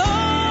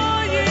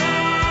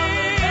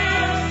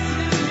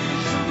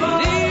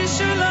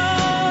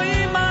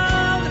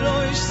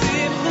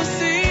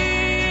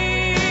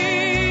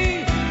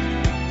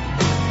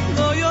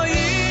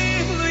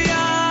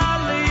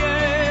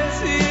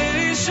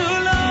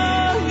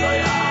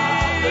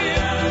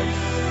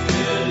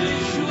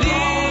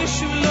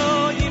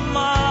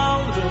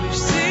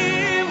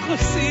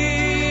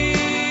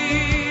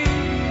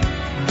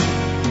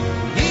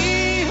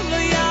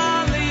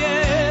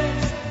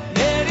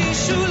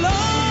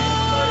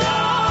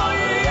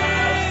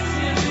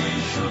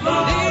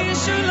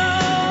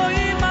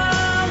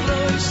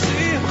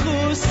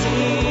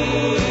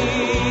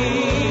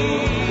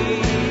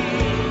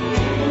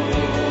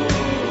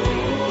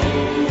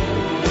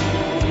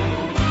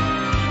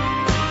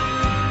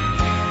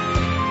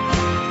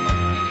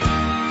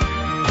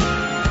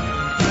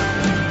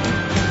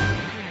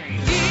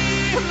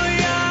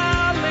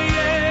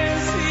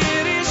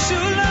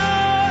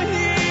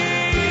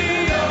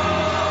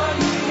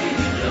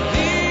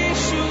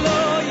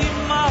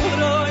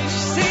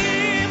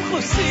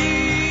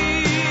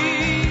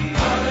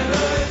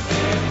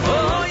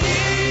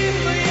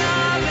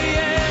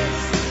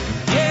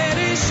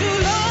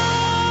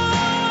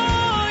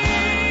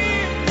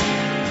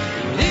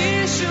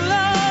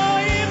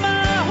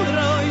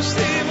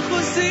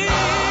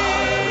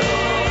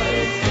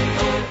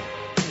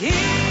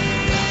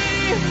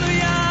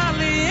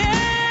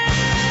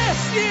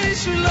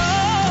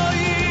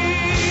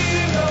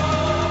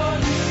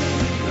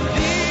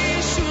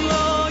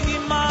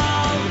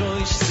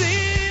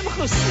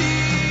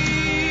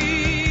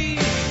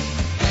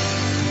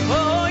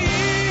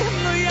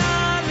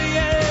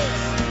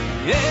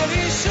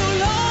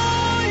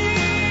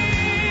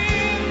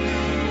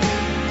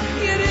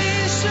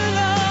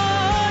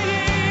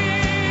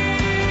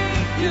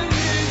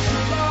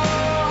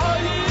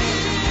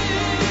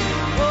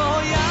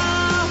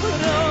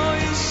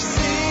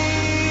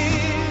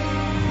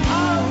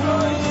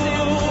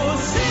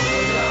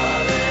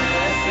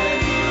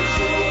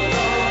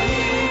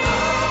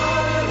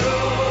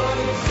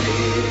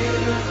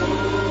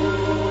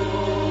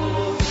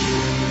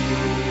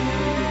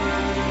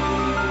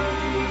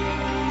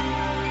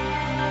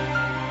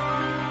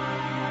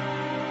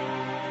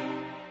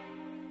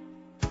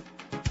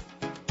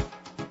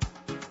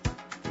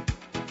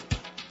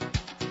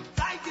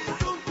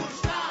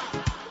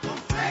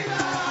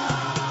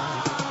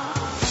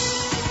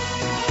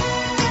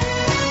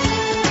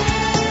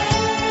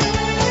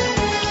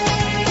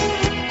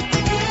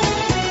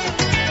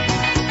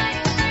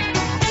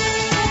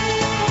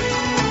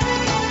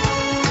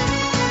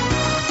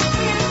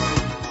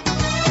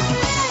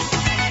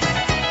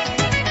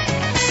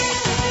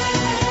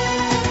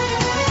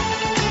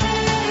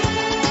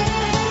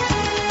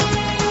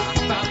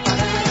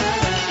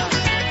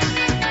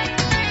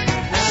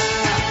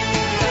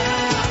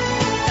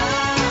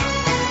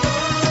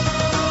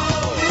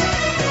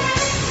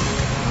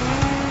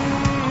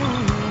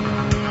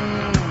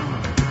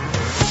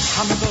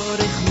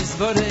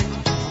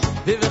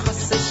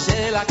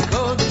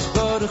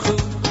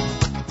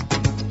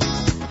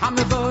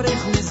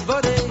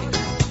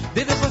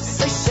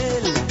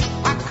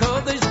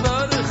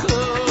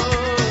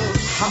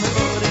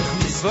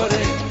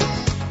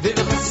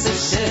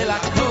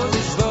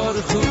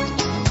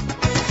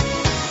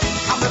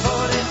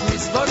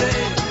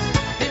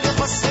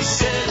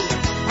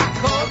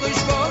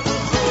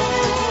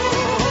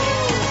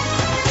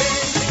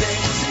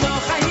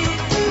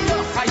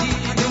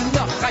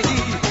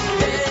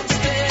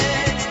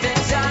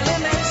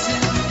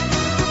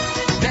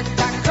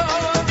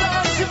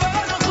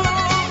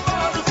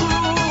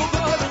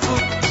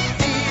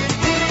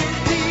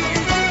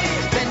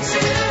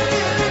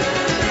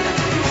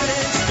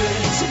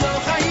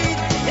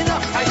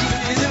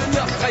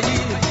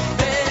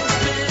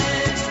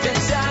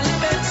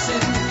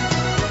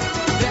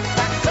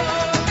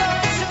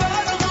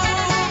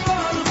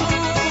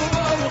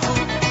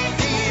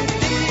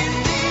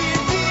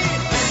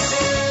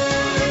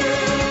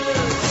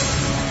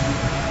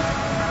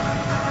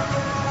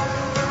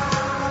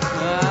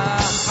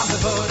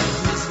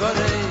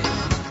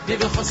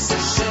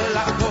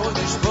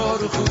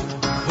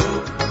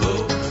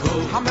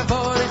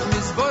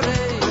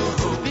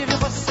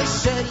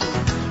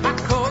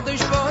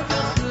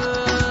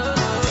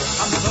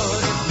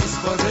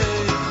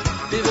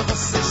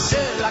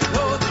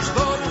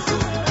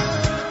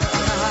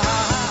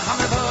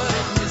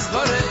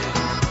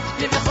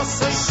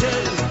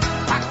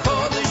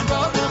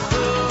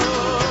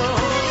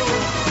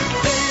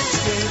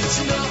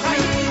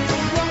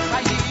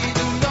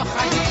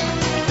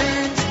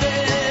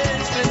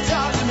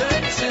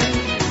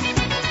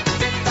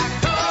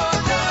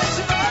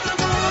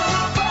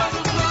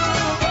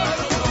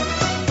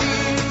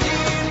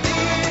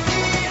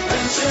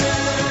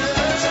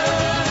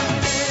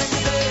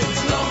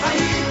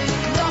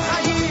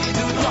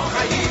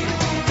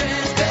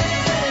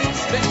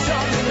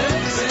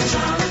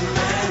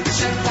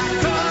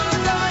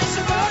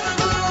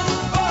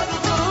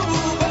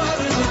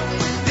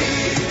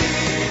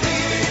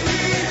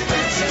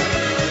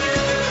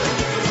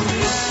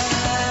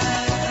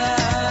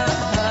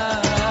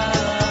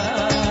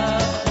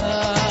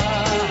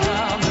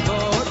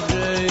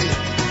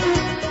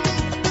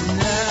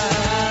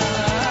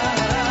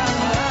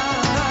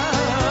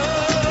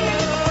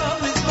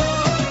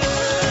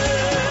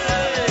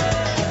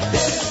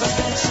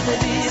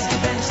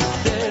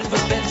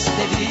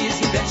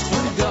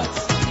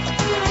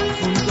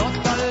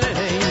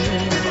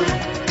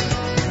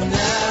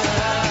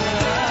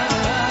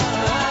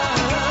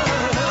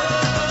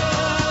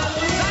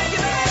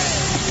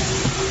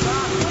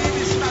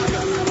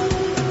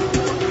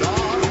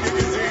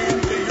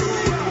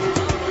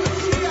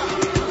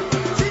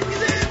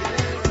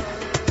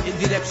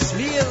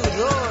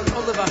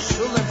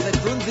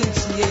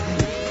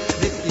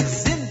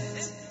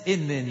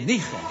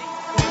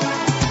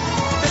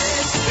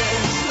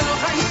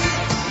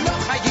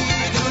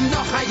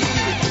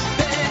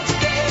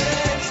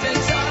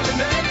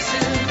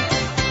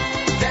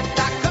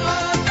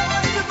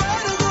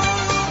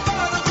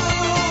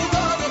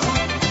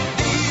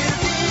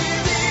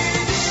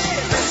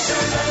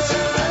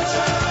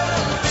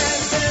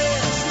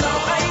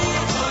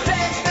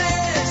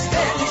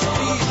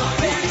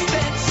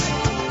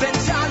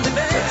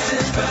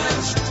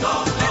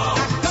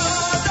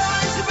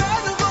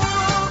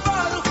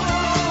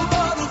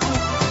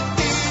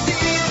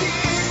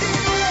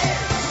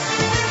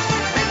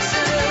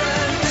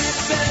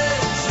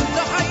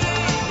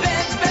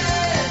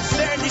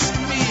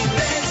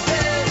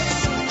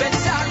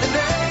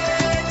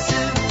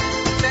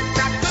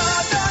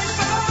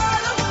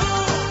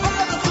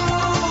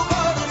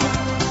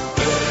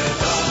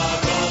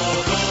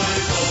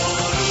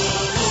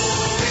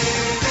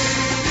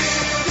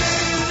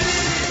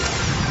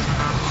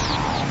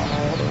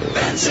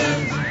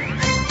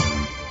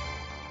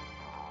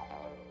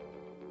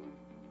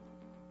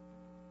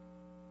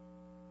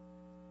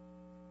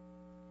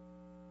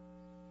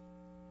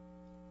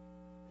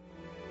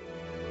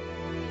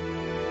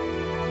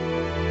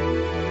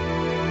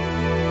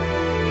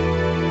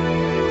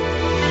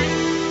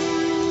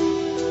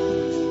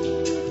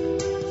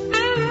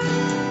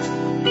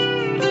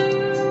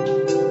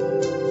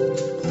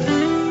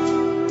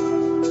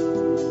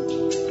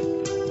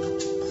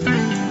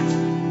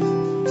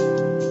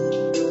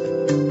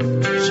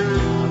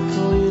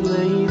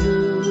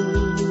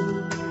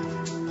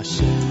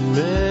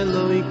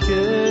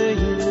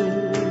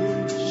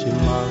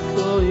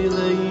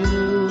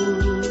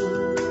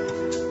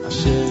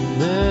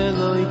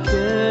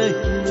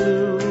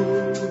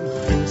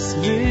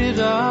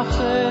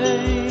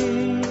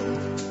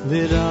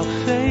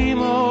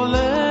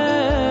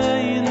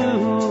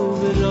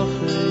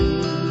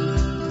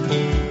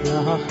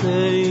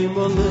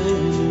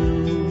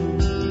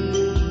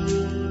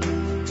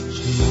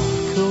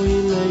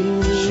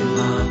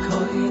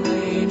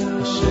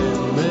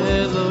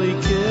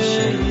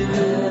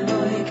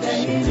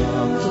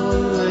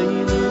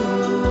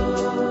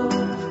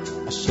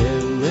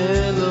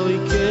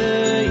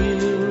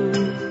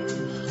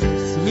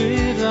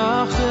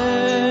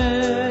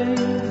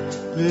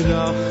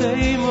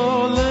Virachem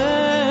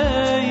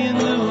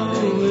oleinu,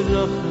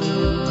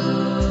 virachem.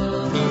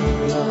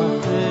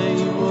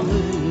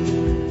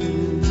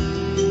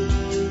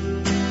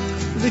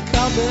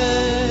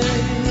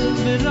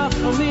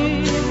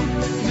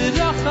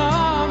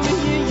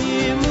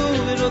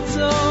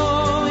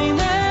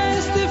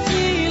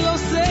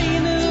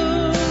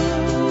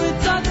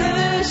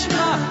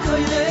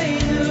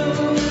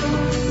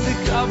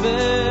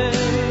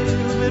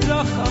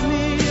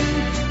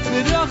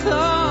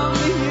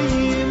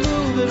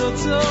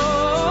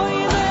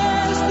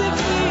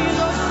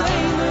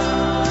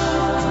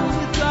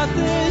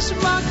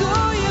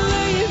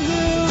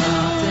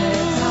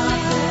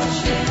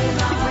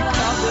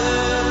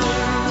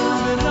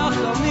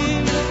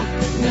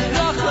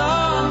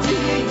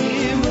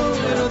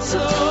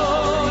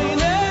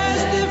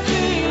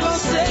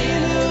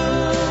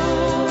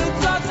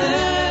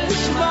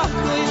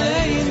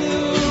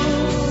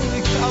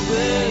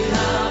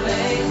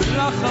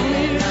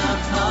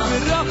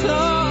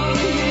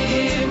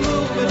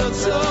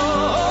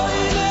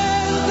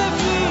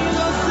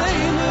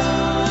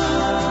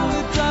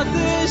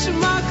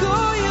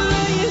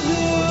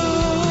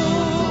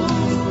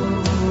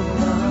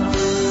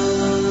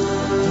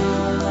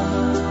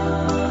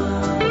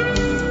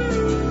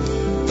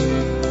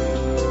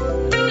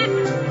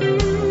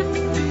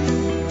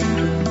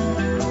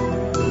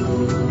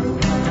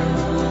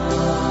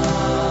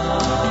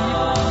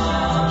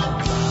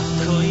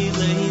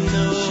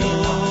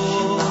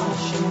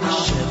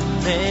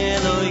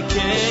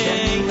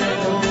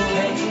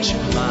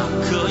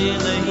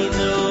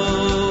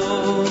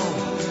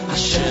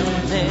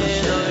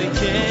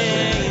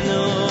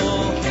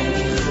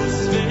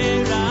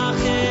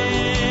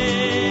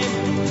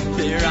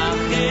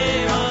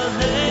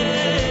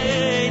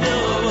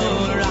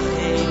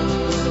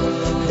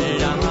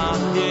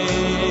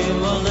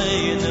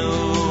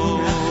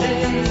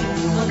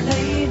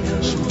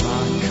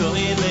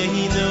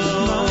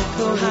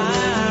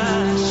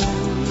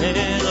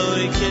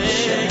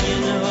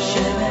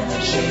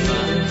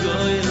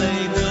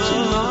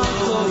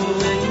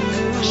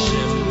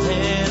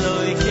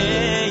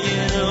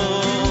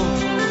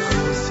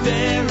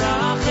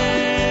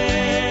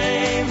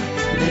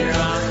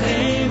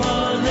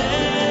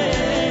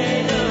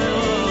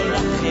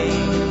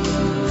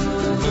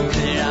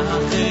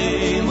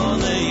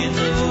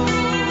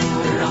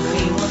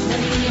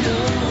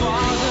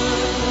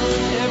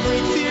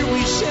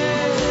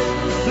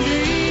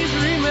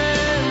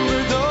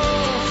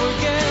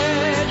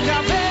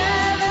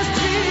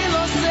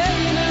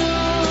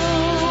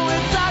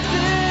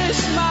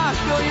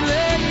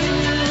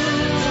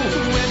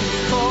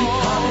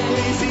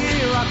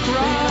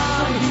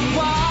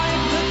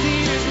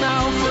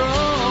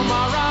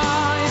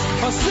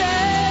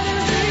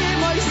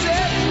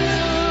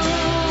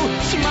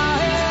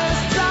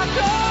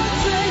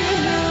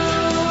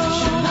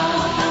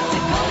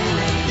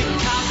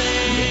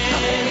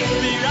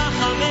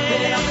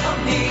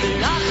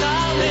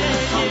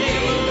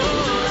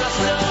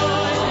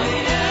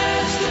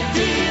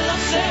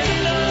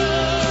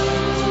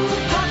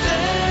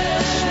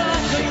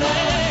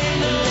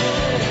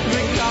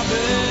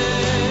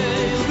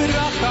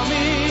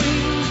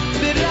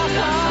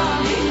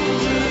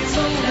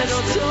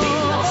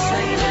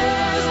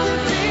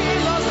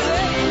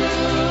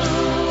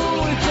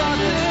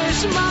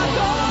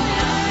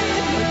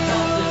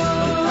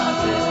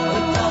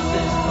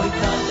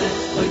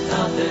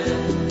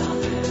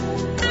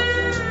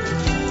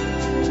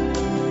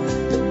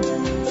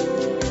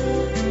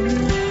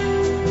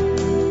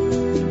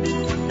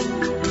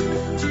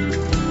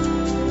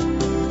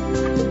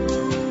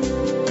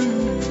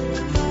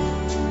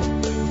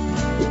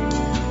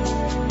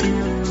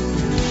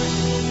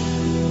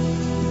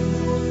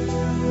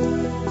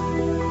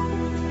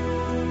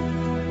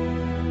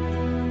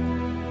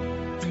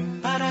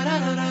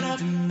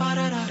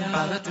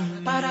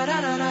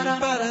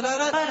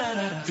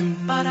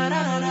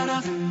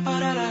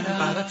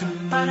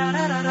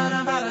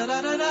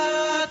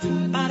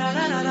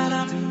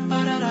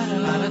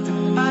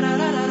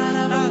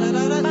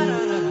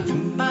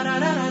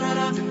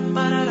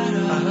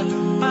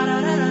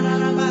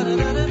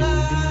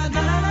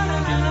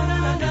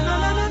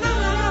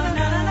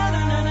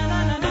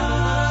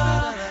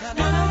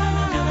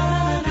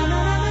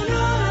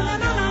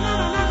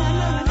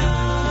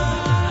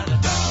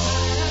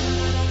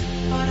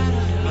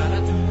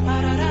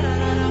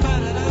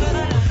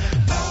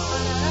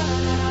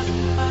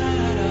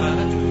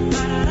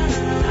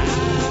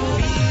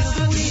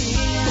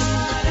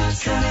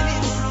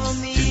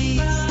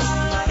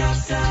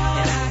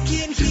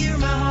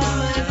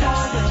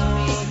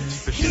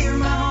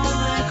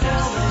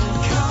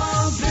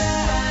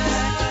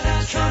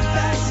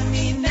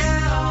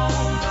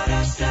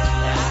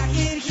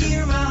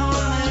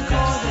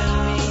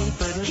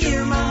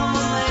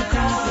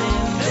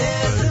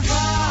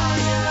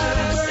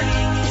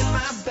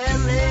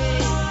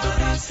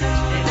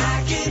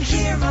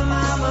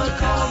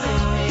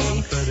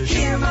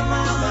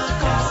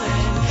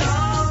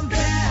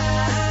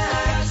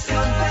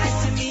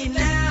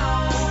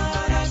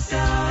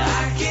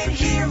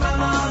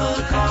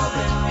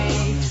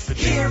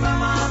 Hear my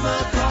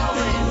mama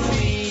calling me.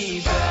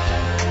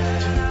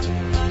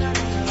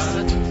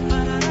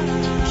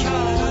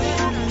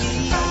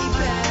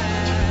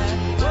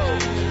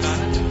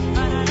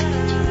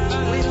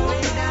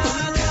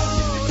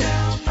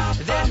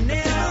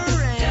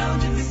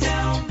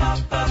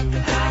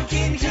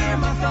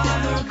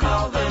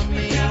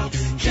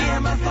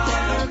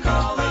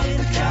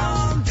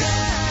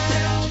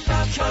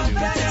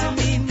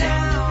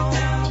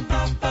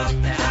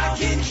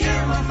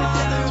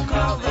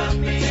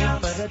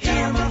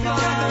 Hear my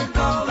father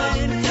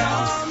calling,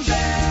 come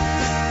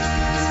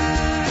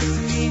back to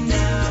me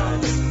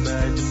now. Come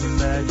back to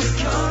me now.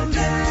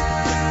 Come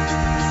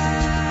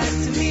back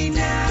to me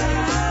now.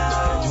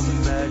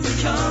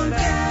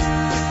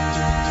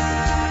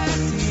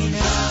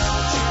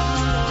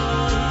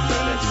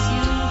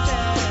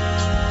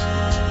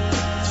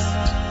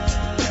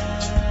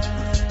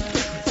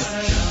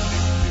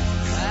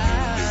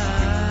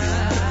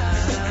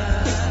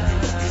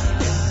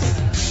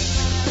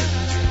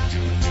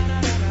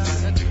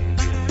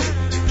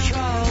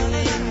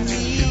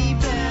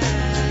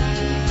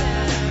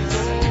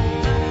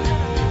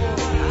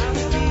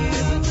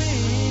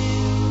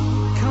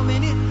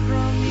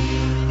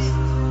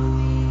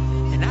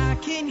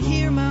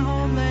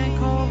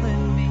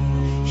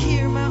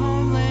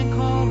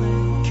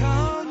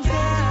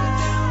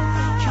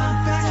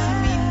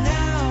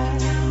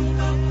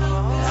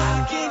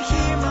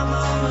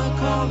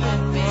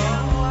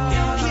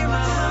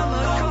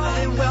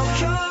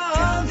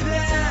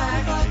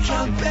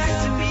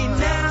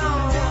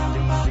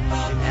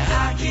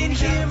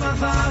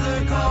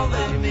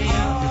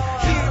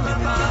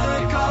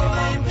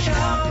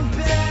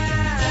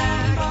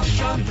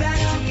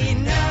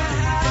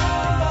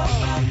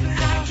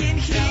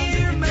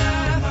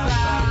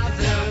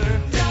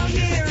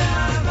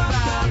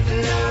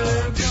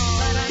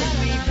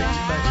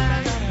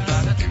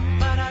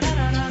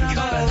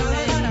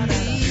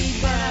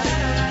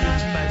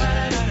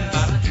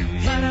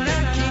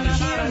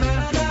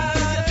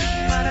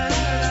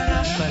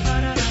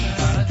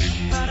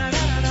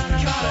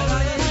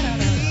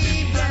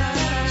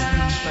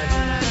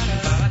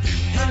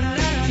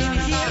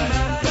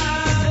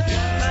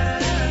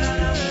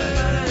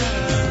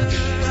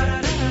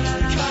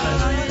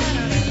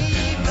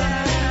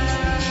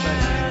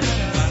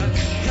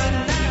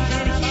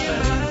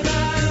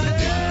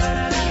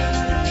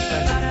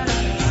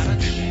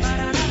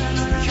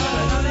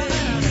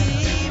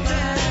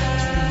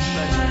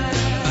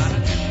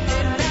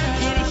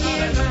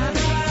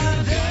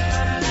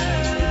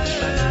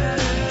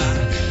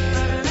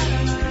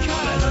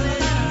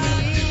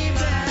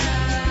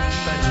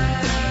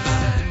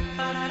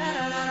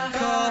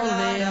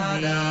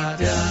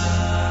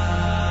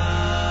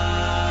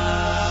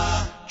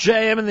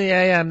 JM in the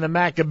AM, the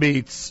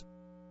Maccabeats,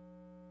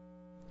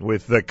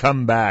 with the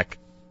comeback.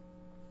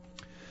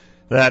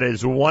 That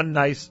is one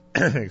nice,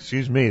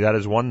 that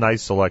is one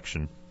nice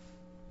selection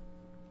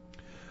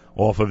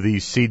off of the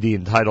CD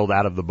entitled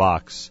Out of the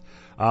Box.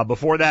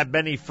 Before that,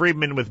 Benny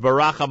Friedman with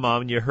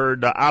Barachamam. You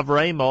heard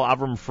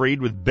Avram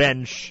Fried with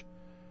Bench.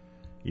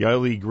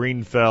 Yoeli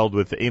Greenfeld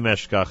with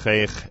Imesh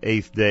Kachech,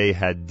 Eighth Day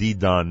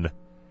Hadidon,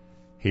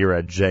 here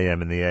at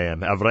JM in the AM.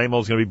 Avremel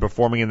is going to be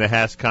performing in the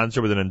Haas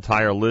concert with an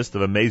entire list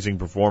of amazing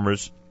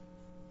performers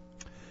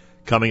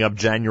coming up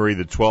January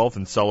the 12th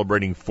and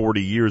celebrating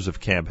 40 years of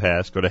Camp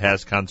Haas. Go to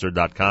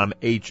HaasConcert.com,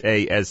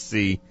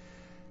 HASC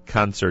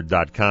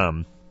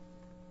concert.com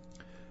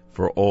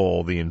for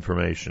all the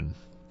information.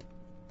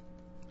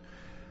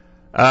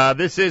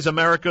 This is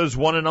America's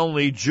one and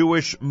only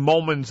Jewish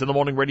Moments in the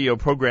Morning radio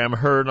program,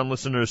 heard on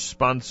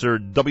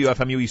listeners-sponsored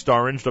WFMU East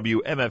Orange,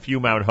 WMFU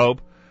Mount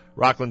Hope,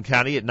 Rockland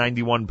County at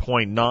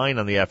 91.9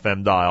 on the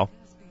FM dial.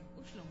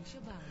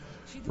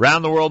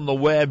 Around the world on the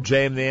web,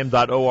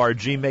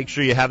 jmnam.org. Make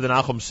sure you have the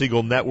Nachum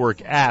Segal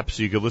Network app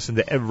so you can listen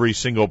to every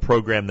single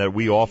program that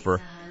we offer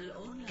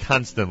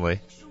constantly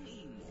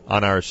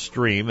on our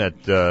stream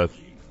at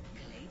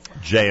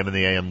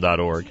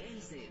jmnam.org.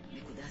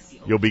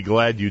 You'll be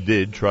glad you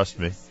did, trust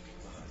me.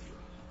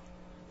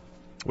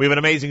 We have an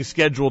amazing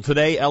schedule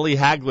today. Ellie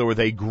Hagler with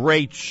a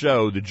great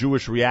show, the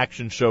Jewish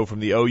Reaction Show from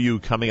the OU,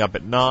 coming up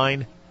at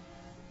 9.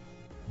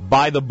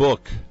 By the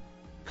Book,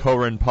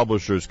 Koren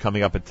Publishers,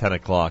 coming up at 10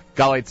 o'clock.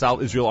 Gala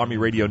Tzal, Israel Army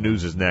Radio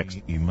News is next.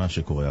 עם מה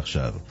שקורה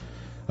עכשיו.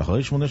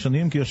 אחרי 8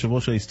 שנים כיושב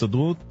ראש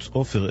ההסתדרות,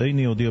 עופר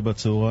עיני הודיע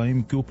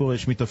בצהריים כי הוא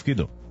פורש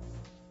מתפקידו.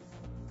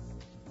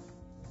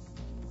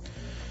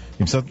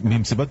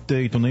 במסיבת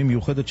עיתונאים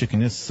מיוחדת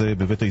שכינס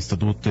בבית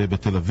ההסתדרות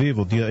בתל אביב,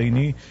 הודיע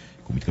עיני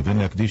הוא מתכוון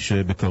להקדיש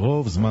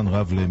בקרוב זמן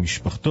רב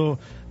למשפחתו,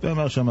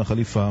 ואמר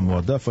שהמחליף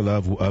המועדף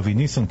עליו הוא אבי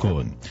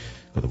ניסנקורן.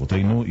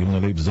 כתבותינו יונה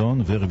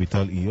לייבזון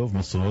ורויטל איוב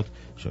מוסרות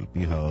שעל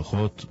פי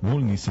הערכות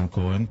מול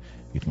ניסנקורן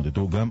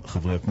התמודדו גם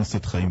חברי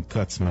הכנסת חיים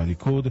כץ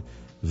מהליכוד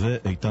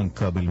ואיתן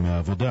כבל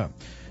מהעבודה.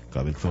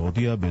 כבל כבר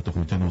הודיע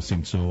בתוכניתנו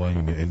עושים צהריים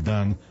עם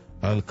אלדן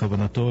על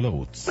כוונתו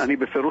לרוץ. אני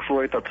בפירוש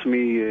רואה את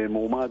עצמי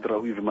מועמד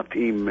ראוי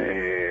ומתאים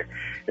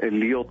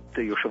להיות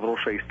יושב ראש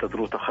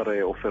ההסתדרות אחרי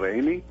עופר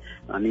עיני.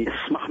 אני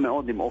אשמח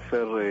מאוד אם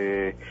עופר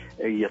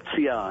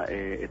יציע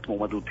את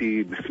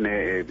מועמדותי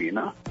בפני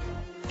בינה.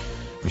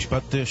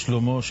 משפט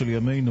שלמה של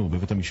ימינו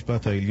בבית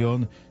המשפט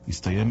העליון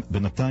הסתיים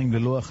בינתיים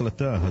ללא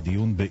החלטה.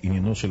 הדיון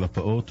בעניינו של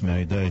הפעוט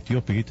מהעדה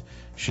האתיופית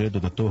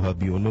שדודתו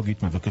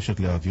הביולוגית מבקשת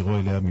להעבירו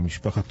אליה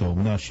ממשפחת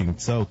האומנה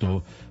שאימצה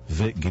אותו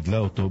וגידלה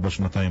אותו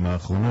בשנתיים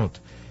האחרונות.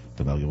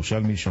 תמר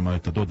ירושלמי שמע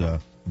את הדודה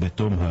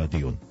בתום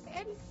הדיון.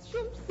 אין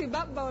שום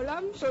סיבה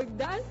בעולם שהוא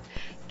יגדל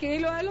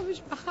כאילו אין לו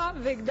משפחה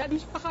ויגדל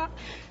משפחה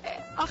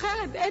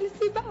אחרת, אין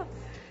סיבה.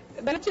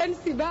 באמת שאין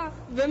סיבה.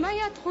 ומה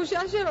היא התחושה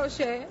שלו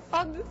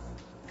שעוד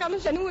כמה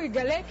שנים הוא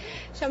יגלה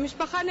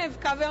שהמשפחה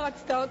נאבקה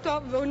ורצתה אותו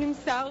והוא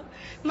נמסר?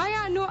 מה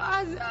יענו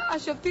אז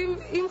השופטים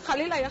אם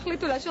חלילה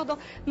יחליטו להשאיר אותו?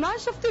 מה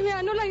השופטים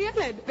יענו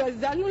לילד?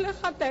 גזלנו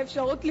לך את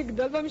האפשרות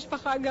לגדול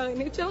במשפחה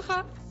הגרעינית שלך?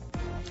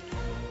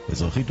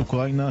 אזרחית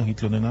אוקראינה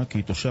התלוננה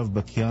כי תושב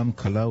בת ים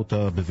קלה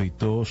אותה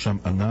בביתו, שם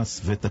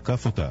אנס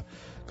ותקף אותה.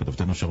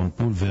 כתבתנו שרון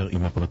פולבר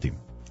עם הפרטים.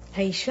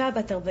 האישה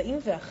בת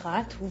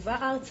 41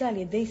 הובאה ארצה על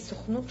ידי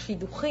סוכנות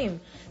שידוכים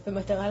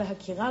במטרה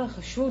להכירה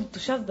לחשוד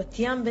תושב בת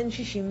ים בן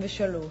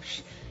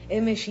 63.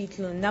 אמש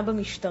התלוננה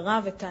במשטרה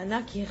וטענה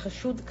כי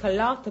החשוד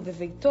קלה אותה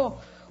בביתו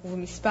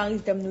ובמספר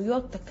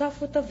הזדמנויות תקף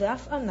אותה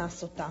ואף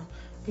אנס אותה.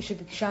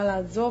 כשביקשה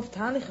לעזוב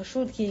טען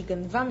החשוד כי היא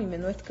גנבה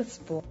ממנו את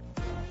כספו.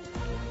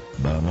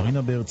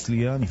 במרינה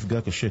בהרצליה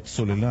נפגע קשה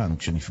צוללן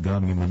כשנפגע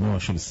ממנוע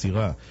של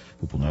סירה.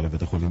 הוא פונה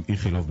לבית החולים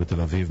איכילוב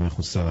בתל אביב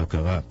מחוסר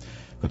הכרה.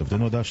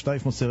 כתבתנו הודעה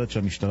שטייף מוסרת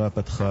שהמשטרה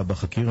פתחה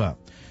בחקירה.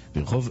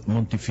 ברחוב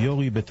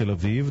מונטיפיורי בתל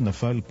אביב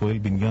נפל פועל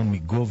בניין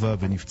מגובה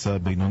ונפצע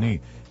בינוני.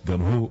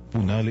 גם הוא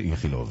פונה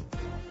לאיכילוב.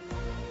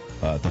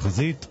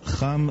 התחזית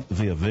חם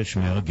ויבש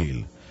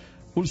מהרגיל.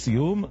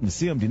 ולסיום,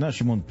 נשיא המדינה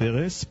שמעון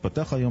פרס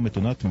פתח היום את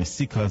עונת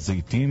מסיק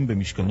הזיתים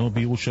במשכנו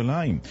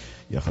בירושלים.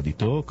 יחד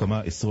איתו כמה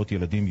עשרות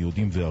ילדים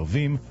יהודים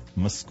וערבים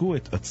מסקו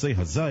את עצי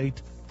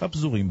הזית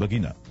הפזורים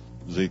בגינה.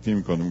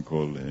 זיתים קודם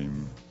כל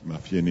הם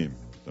מאפיינים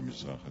את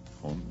המזרח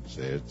התיכון.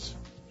 זה עץ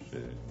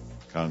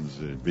שכאן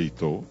זה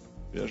ביתו,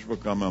 ויש בו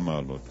כמה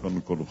מעלות.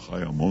 קודם כל הוא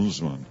חי המון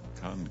זמן.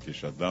 כאן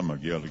כשאדם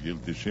מגיע לגיל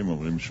 90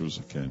 אומרים שהוא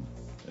זקן.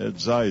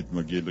 עץ זית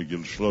מגיע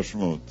לגיל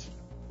 300,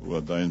 הוא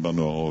עדיין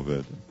בנוער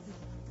עובד.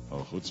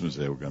 אבל חוץ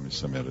מזה הוא גם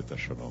יסמל את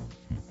השלום.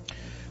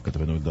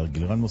 כתבנו אלדר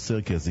גילרן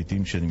מוסר כי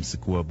הזיתים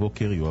שנמסקו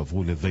הבוקר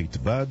יועברו לבית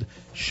בד,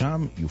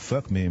 שם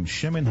יופק מהם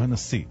שמן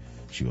הנשיא,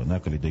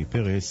 שיוענק על ידי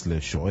פרס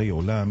לשועי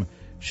עולם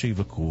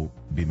שיבקרו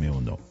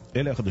במעונו.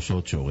 אלה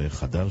החדשות שעורך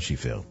חדר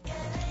שיפר.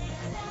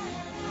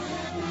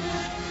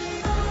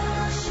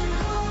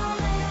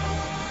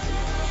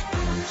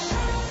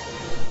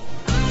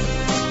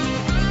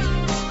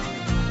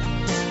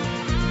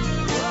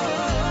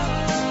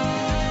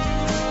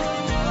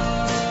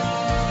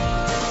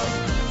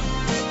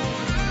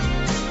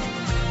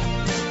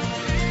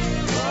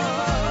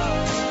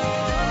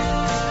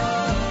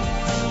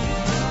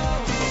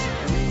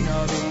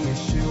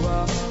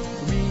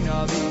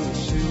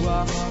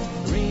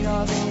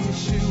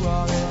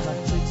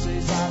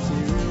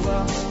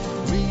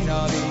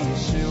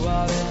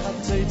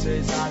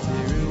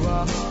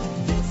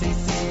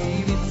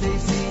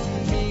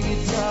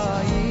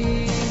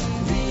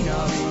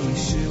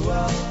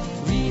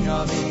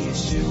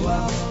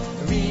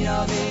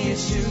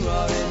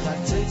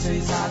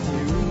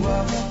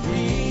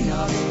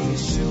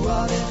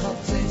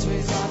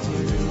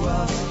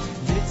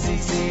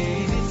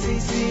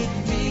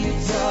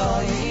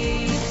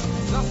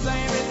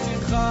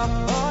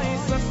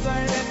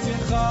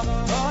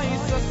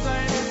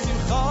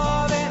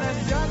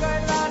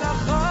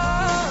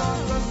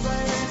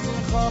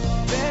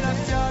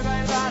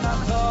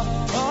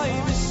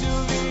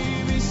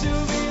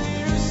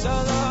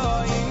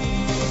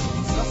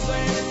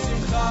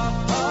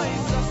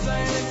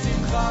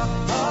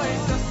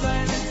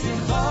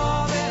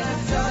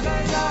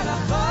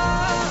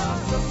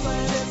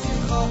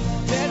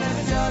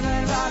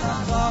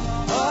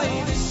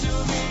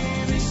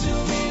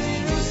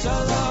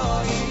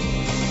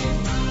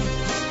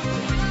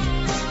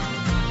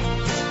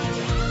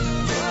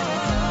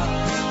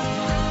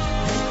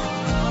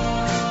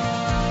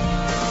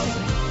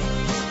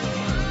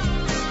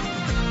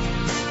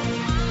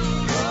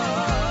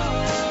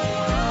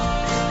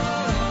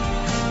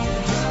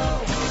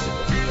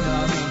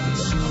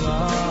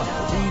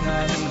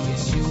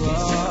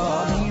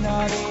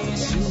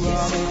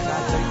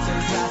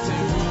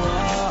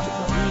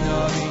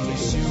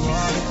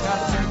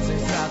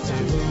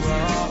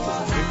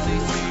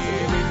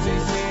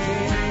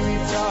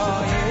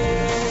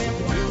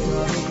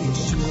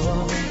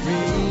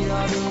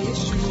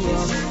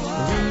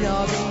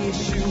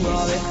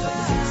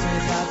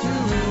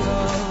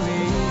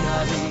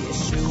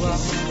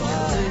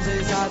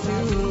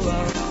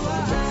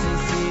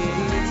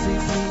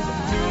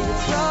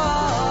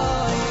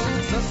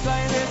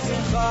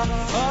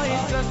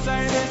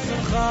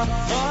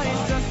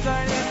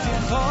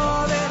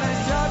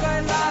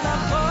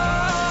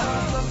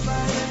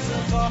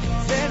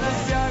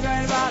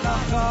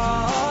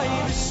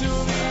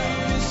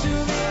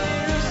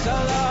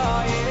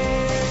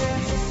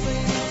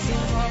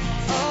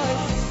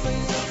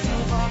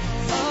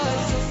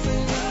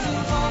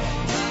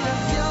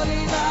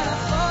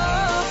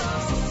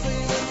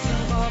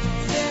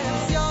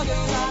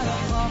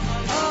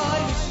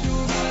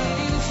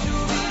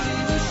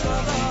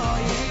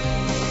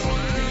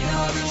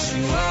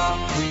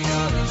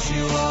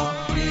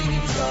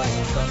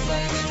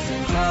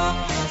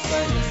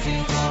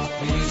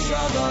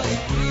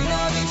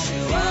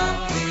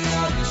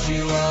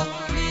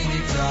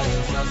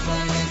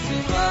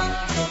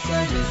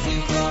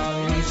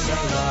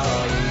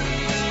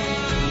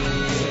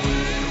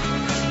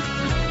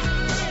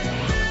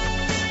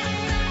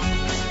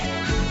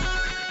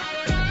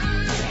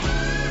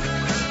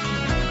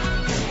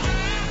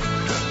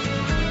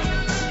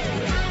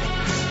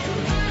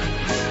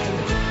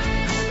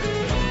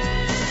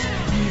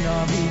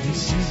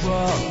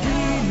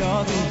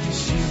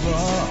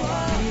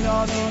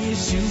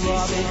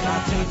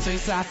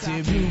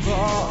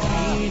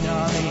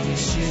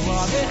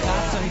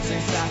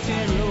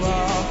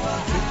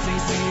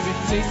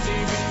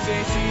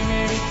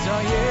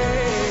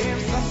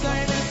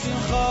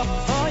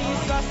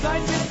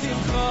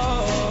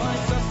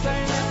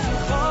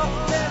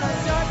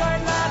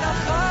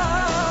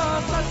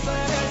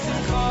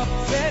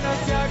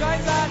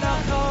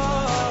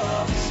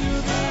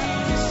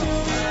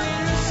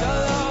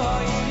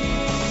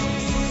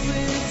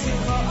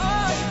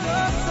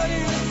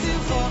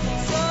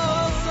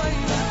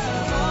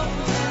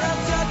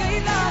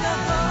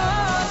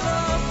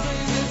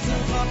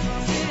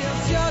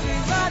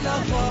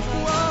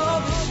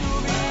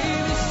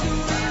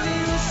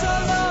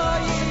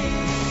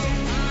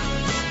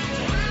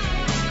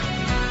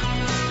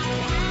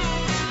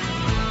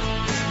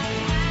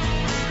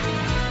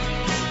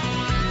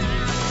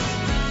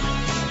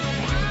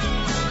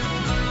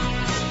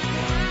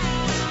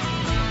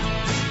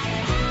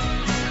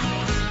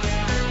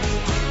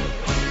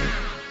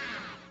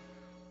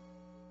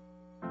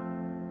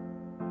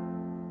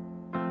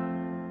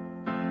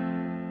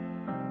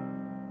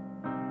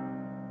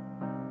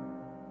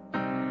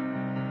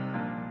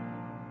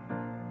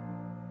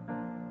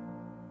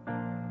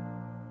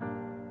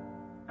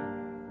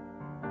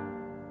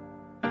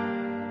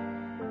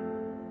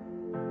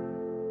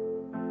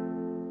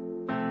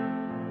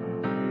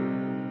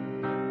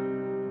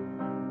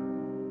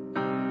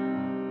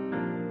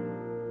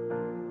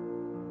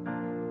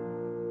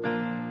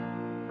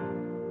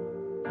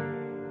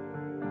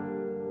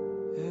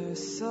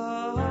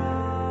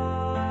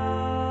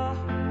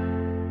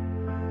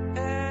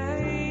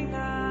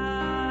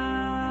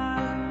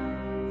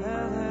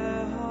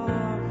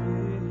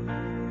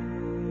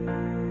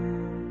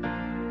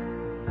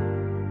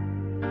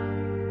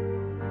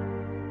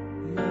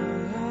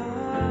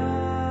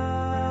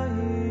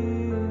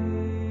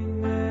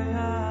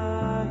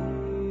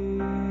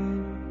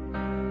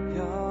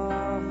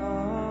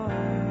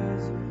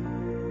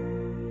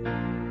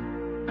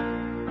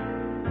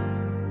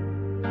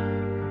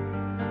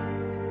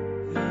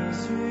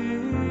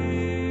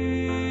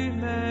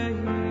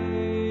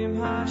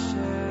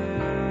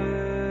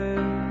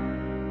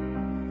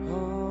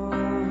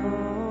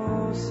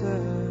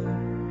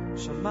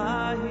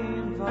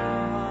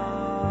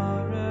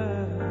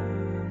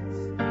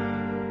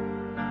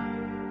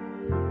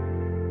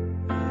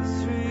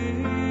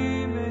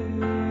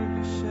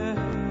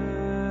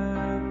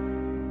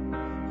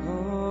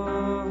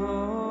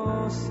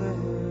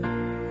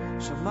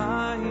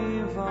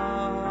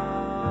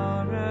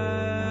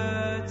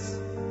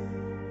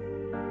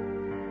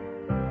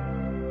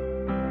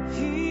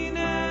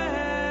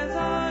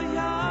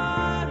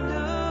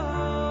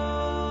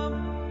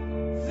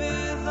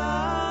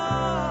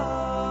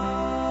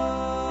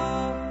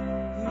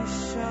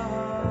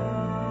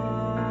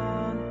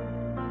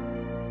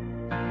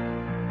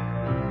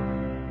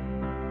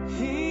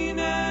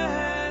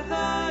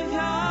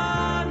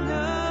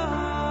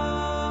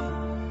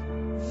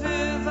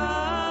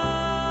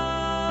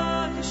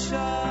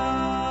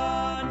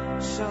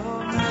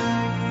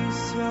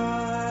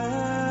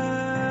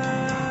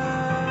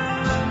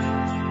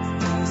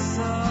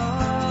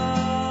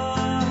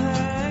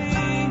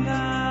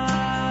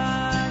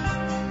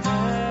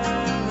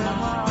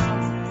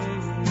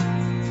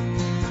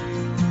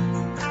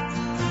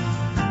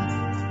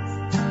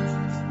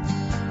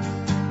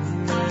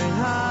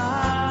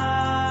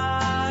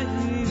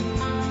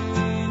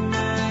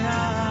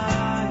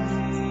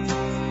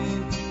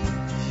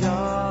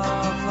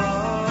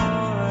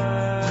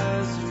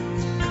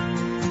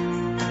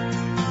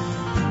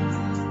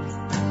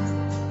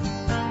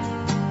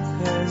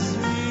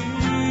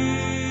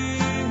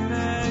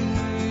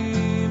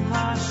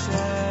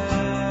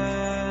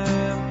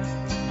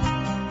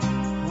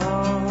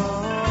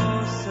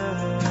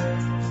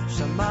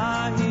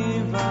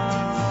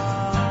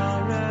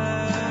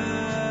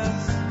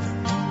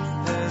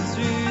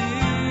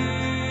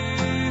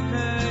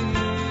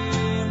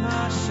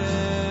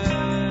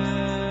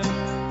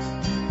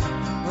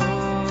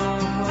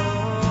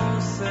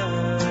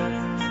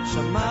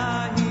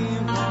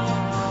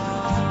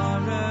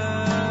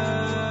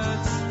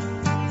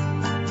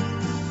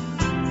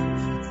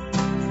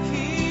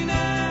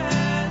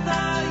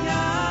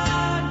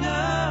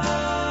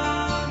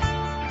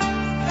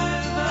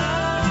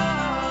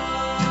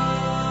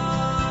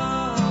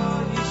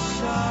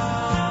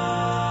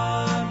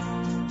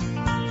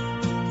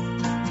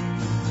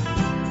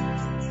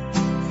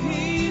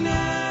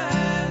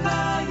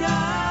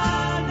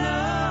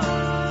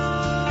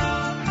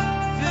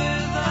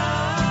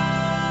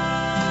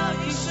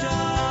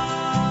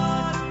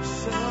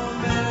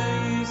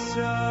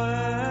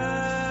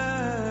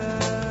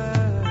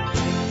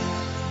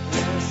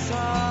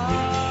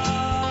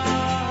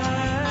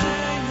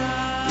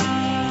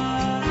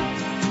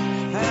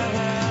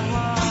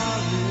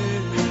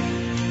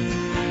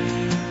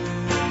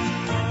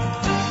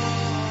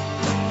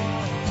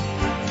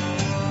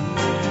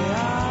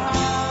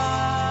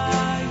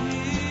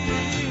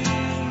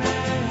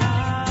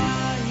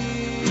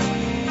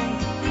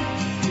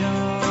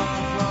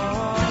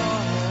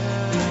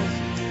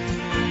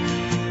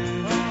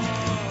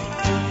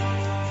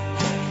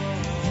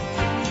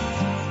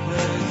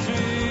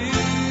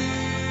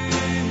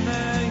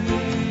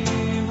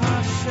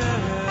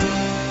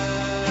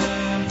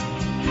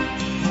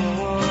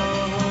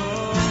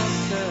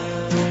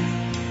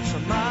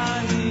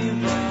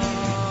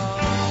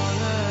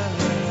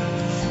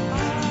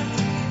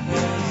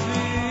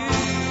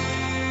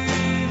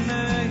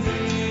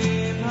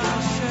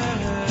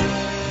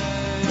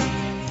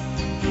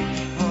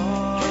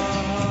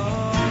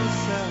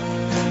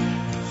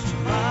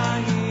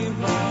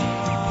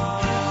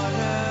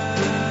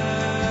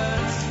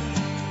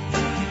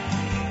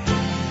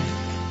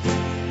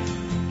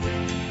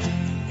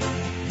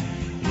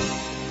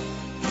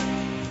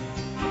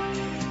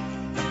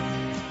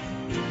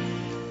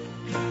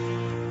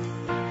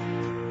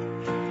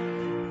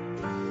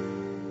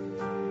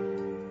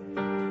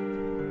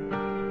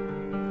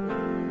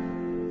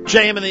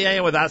 JM in the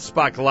AM with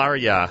Aspak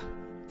Laria.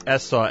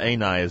 Esa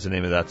Einai is the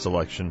name of that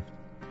selection.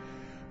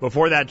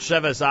 Before that,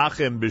 Sheves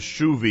Achim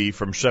Bishuvi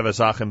from Sheves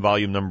Achim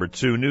Volume Number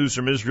 2. News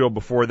from Israel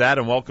before that,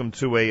 and welcome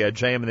to a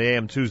JM in the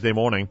AM Tuesday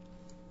morning.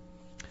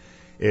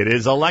 It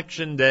is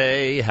Election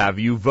Day. Have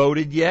you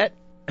voted yet?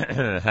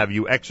 Have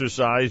you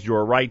exercised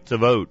your right to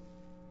vote?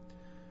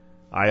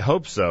 I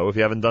hope so. If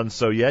you haven't done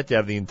so yet, you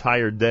have the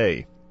entire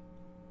day.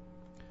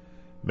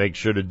 Make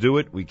sure to do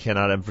it. We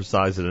cannot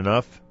emphasize it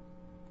enough.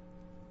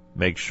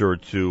 Make sure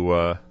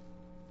to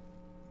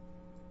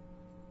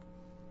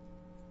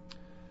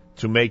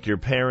make your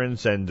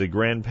parents and the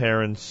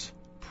grandparents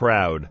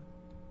proud.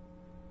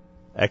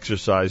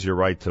 Exercise your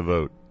right to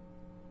vote.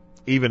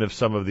 Even if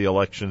some of the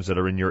elections that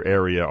are in your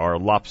area are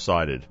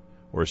lopsided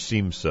or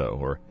seem so,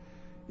 or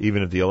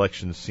even if the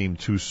elections seem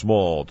too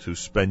small to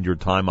spend your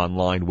time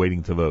online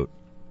waiting to vote.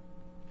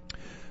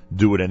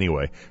 Do it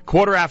anyway.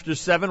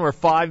 7:15, we're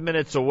 5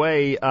 minutes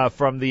away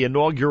from the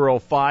inaugural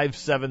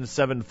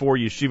 5774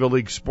 Yeshiva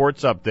League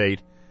Sports Update.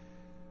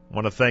 I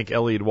want to thank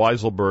Elliot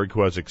Weiselberg,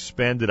 who has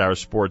expanded our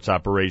sports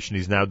operation.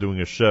 He's now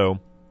doing a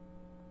show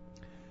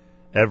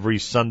every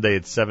Sunday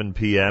at 7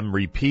 p.m.,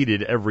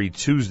 repeated every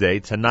Tuesday,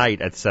 tonight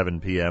at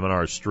 7 p.m. on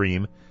our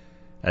stream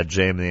at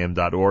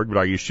jmam.org. But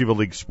our Yeshiva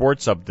League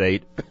Sports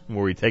Update,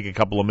 where we take a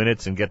couple of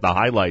minutes and get the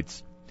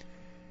highlights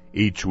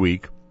each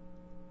week,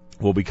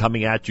 will be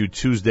coming at you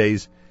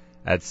Tuesdays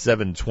at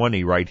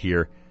 7:20 right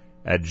here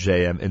at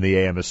JM in the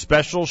AM. A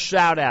special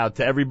shout out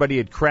to everybody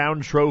at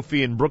Crown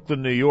Trophy in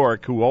Brooklyn, New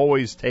York, who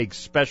always takes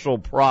special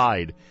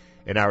pride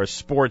in our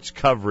sports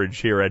coverage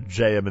here at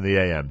JM in the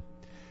AM.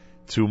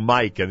 To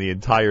Mike and the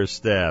entire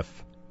staff.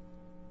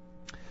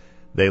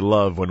 They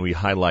love when we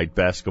highlight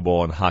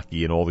basketball and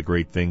hockey and all the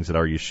great things that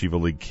our Yeshiva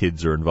League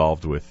kids are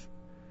involved with.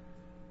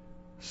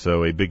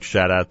 So a big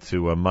shout out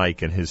to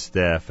Mike and his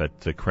staff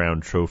at Crown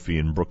Trophy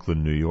in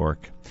Brooklyn, New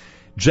York.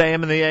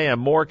 JM in the AM,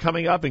 more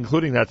coming up,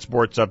 including that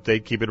sports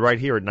update. Keep it right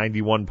here at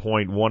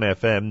 91.1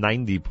 FM,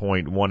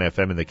 90.1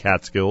 FM in the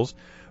Catskills,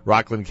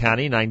 Rockland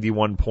County,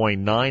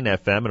 91.9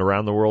 FM, and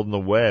around the world on the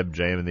web,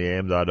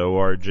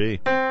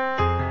 jmintheam.org.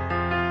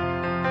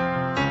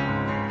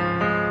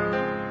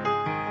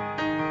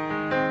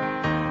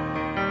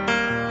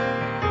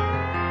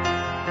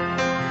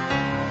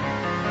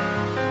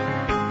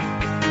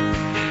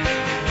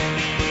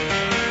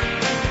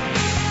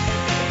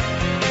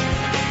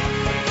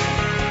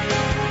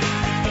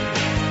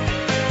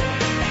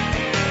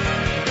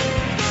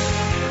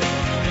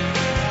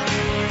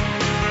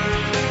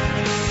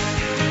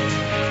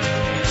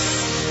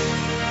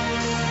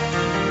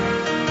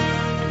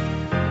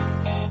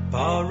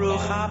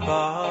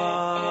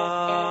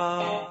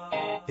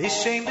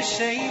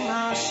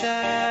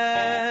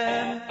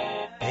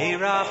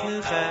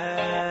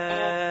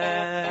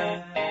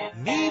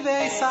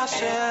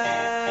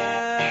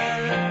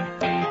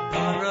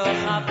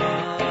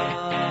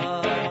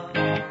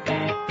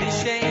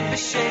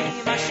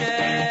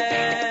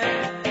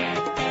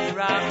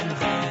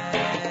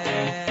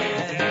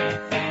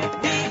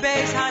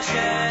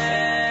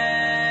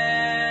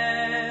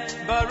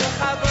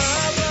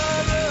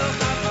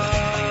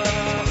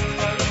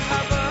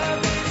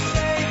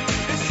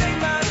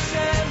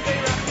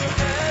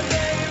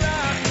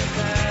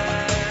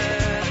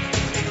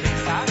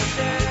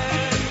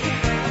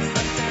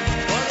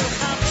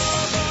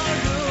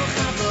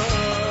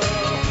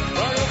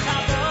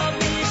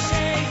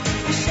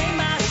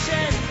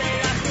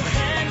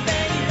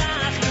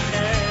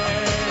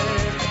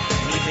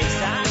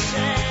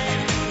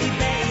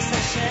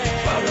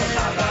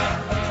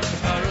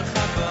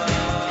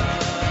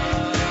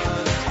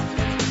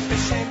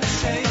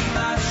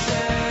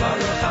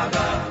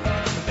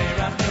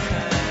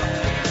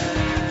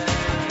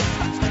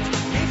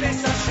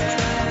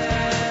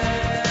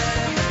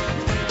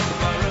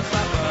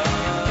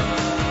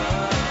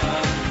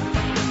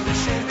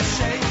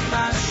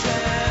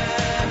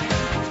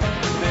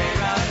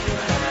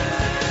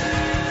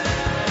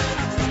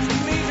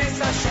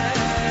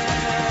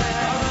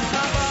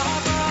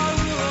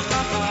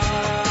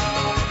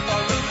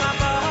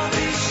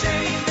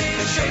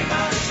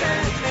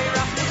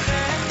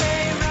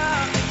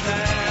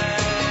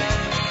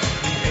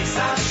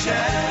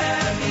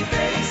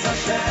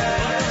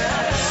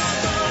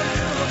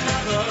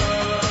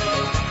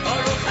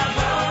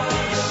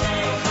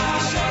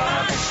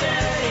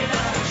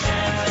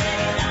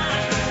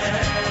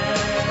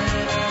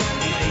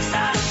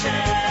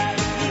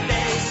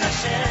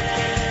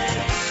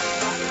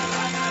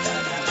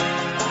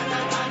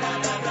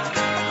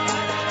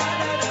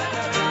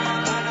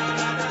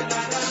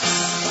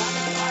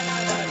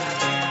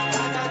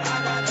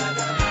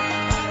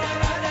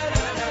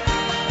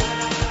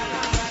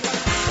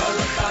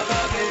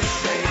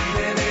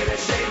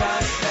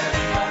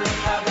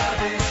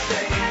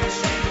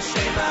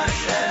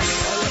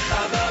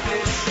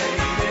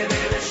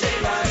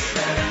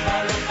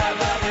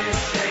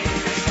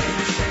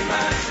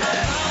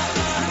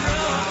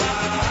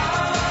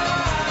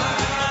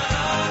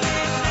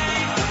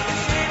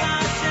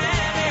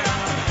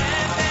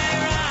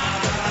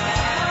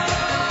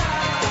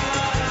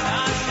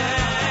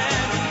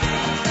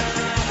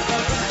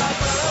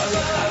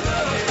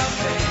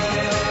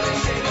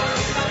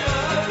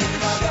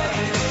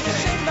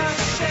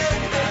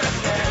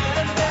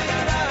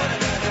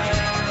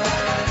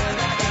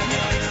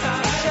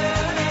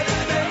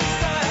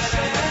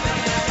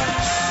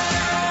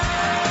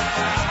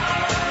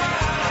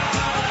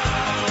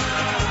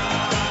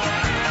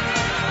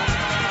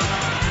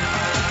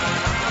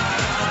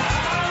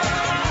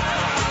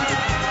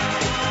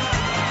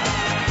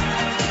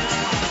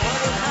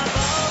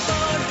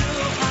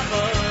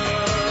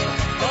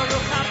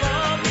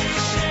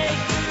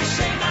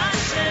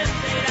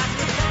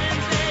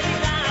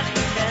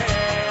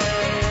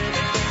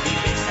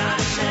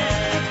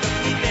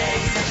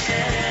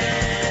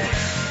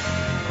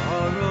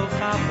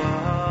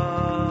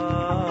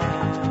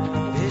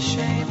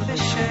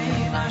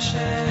 JM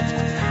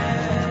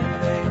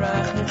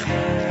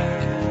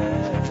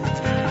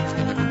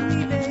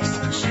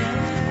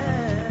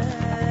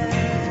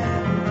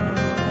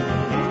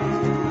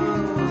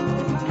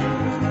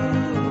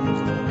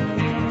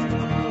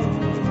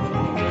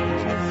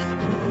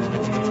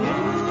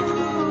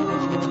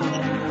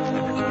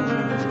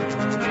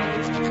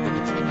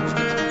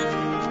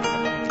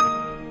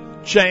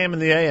in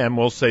the AM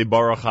will say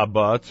Baruch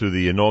Haba to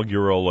the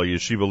inaugural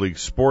Yeshiva League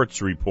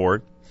Sports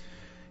report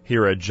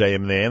here at JM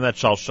in the AM.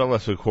 That's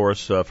Shalshelis, of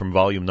course, from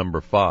volume number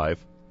 5.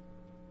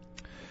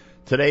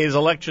 Today is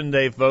election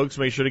day, folks.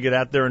 Make sure to get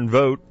out there and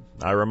vote.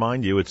 I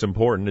remind you, it's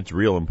important. It's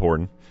real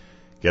important.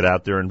 Get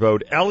out there and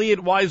vote. Elliot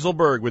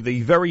Weiselberg with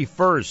the very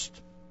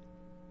first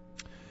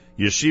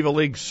Yeshiva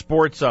League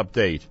Sports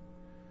update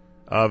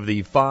of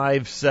the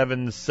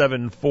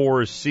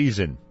 5-7-7-4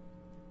 season.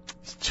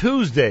 It's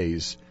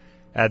Tuesdays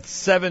at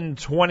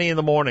 7:20 in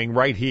the morning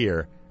right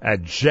here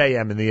at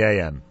JM in the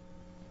AM.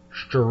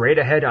 Straight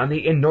ahead on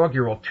the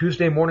inaugural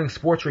Tuesday morning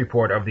sports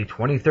report of the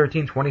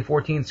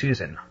 2013-2014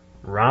 season.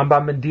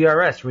 Rambam and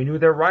DRS renew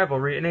their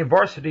rivalry in a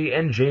varsity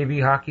and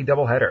JV hockey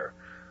doubleheader.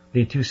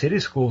 The two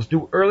city schools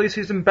do early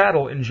season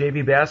battle in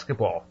JV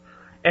basketball.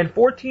 And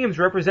 4 teams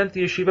represent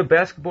the Yeshiva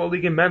Basketball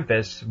League in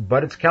Memphis,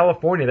 but it's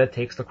California that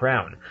takes the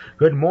crown.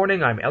 Good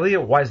morning, I'm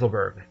Elliot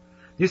Weiselberg.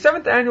 The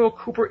 7th annual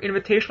Cooper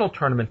Invitational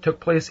Tournament took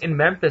place in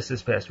Memphis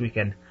this past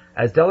weekend,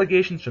 as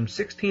delegations from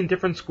 16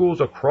 different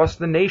schools across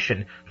the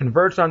nation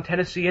converged on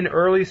Tennessee in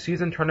early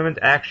season tournament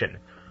action.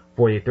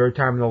 For the third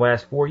time in the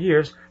last 4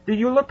 years,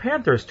 the Eula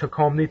Panthers took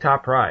home the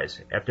top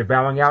prize. After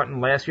bowing out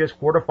in last year's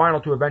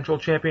quarterfinal to eventual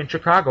champion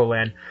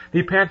Chicagoland,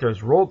 the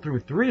Panthers rolled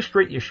through 3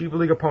 straight Yeshiva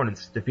League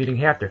opponents, defeating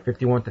Hafter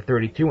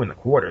 51-32 in the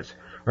quarters,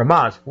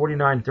 Ramaz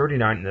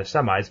 49-39 in the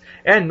semis,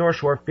 and North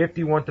Shore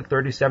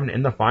 51-37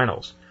 in the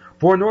finals.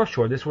 For North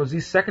Shore, this was the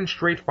second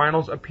straight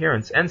finals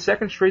appearance and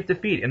second straight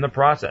defeat in the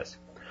process.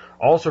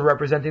 Also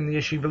representing the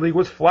Yeshiva League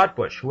was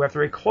Flatbush, who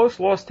after a close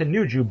loss to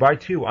Nuju by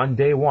 2 on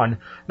day 1,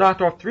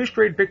 knocked off 3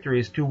 straight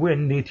victories to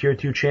win the Tier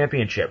 2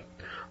 championship.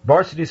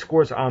 Varsity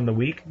scores on the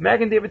week: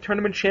 Magen David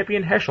tournament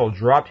champion Heschel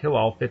dropped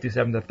Hillel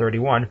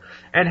 57-31,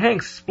 and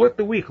Hanks split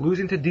the week,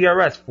 losing to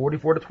DRS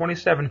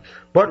 44-27,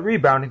 but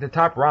rebounding to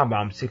top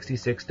Rambam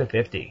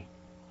 66-50.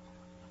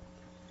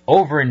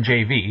 Over in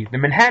JV, the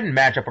Manhattan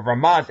matchup of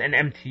Ramaz and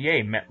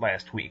MTA met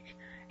last week.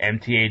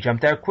 MTA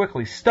jumped out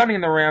quickly, stunning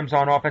the Rams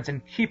on offense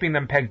and keeping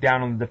them pegged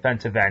down on the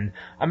defensive end,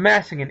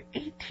 amassing an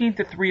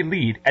 18-3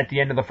 lead at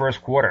the end of the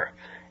first quarter.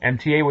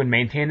 MTA would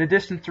maintain the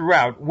distance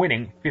throughout,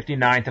 winning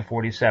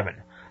 59-47.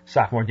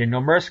 Sophomore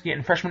Daniel Mirsky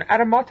and freshman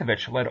Adam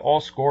Matovich led all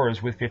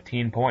scorers with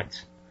 15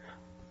 points.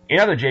 In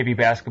other JV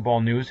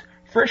basketball news,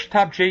 Frisch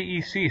topped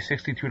JEC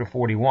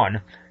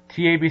 62-41,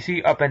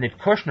 TABC upended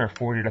Kushner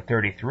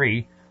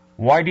 40-33,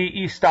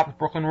 YDE stopped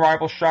Brooklyn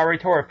rival Shari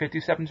Torah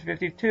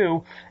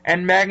 57-52,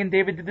 and Magen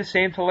David did the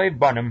same to Lev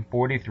Bunham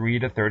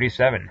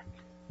 43-37.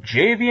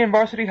 JV and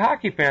varsity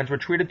hockey fans were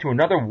treated to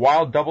another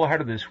wild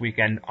doubleheader this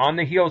weekend on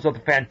the heels of the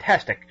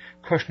fantastic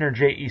Kushner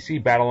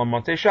JEC battle on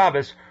Motzei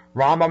Shabbos.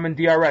 Rambam and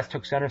DRS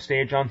took center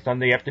stage on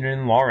Sunday afternoon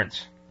in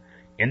Lawrence.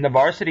 In the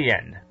varsity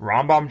end,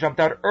 Rambam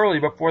jumped out early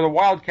before the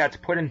Wildcats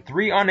put in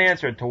 3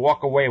 unanswered to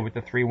walk away with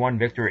the 3-1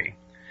 victory.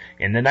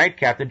 In the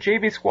nightcap, the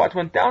JV squads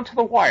went down to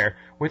the wire,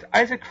 with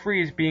Isaac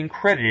Fries being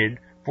credited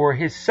for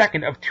his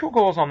second of 2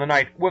 goals on the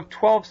night, with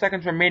 12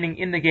 seconds remaining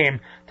in the game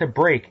to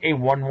break a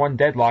 1-1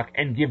 deadlock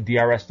and give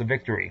DRS the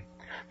victory.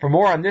 For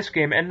more on this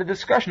game and the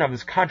discussion of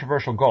this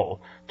controversial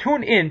goal,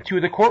 tune in to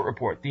The Court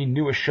Report, the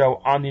newest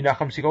show on the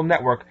Nachum Segal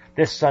Network,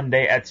 this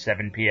Sunday at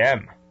 7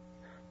 p.m.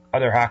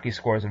 Other hockey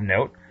scores of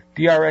note: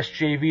 DRS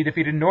JV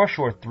defeated North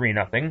Shore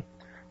 3-0.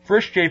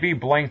 Frisch JV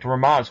blanked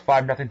Ramaz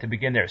 5-0 to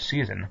begin their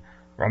season.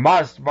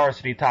 Ramaz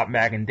varsity topped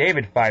Magen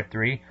David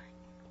 5-3.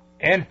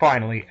 And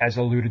finally, as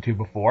alluded to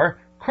before,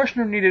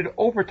 Kushner needed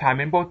overtime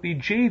in both the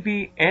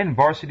JV and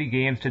varsity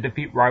games to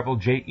defeat rival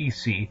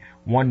JEC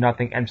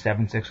 1-0 and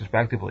 7-6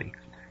 respectively.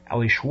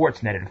 Eli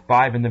Schwartz netted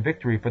 5 in the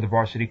victory for the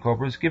varsity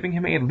Cobras, giving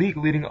him a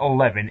league-leading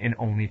 11 in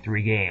only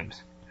 3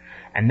 games.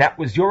 And that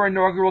was your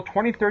inaugural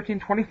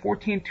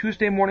 2013-2014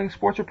 Tuesday morning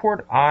sports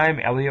report. I'm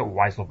Elliot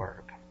Weiselberg.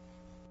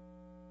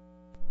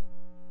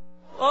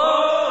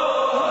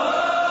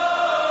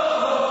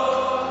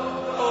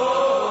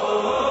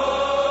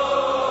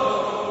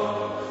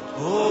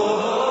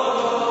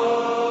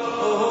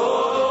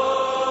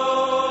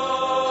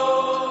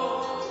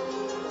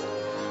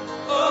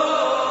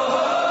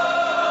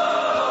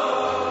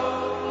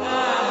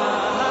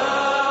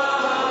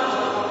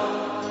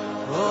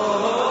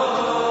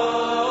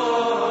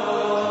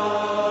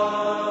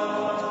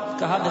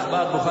 קהל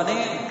נכבד,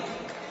 מוכנים?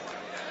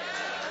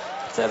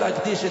 רוצה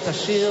להקדיש את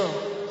השיר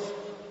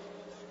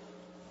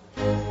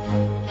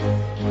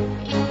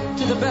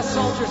To the best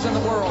soldiers in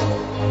the world,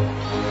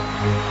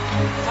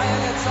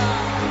 חיילי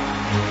צה"ל.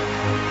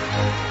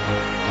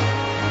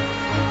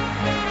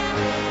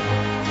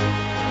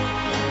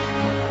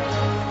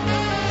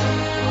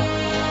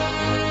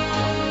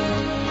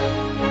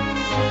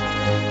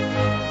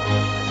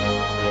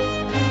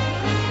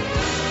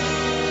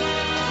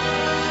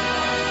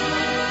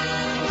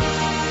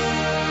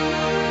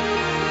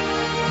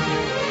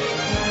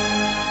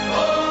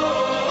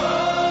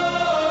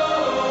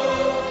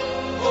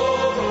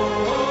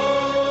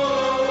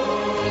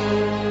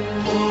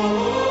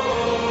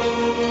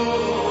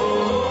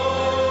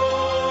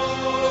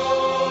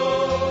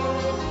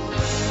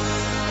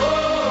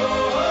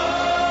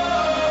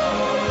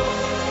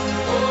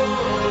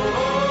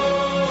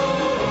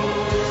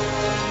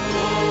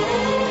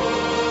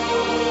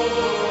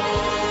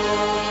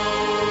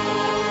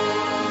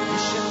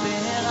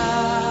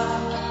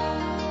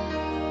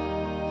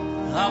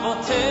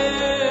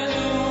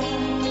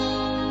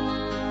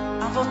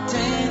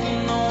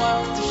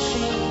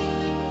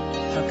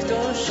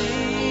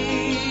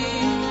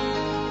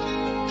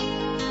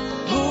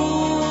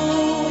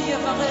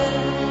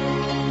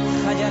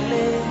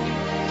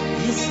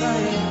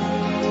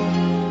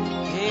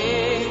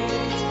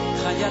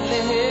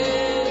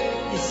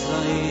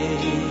 ישראל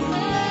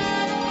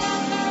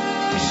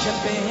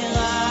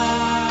משפרה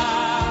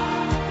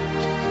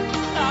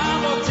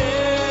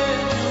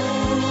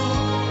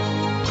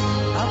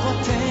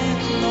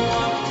אבותינו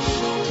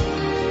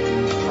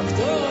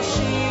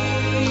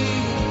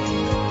הקדושים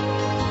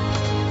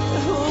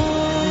הוא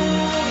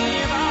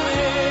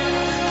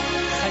יברך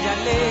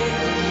חיילי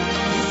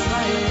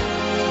ישראל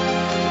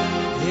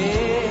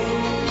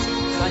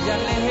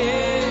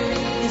חיילי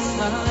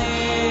ישראל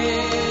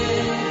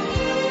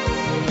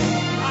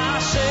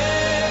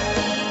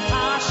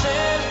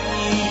אשר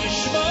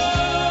ישמור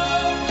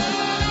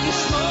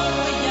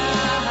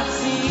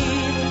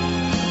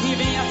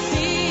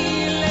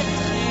ויציל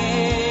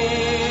אתכם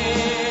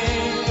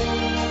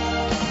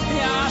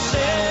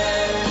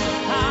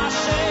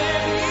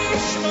אשר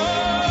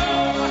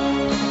ישמור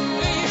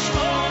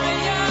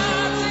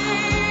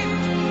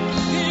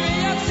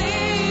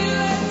ויציל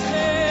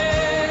אתכם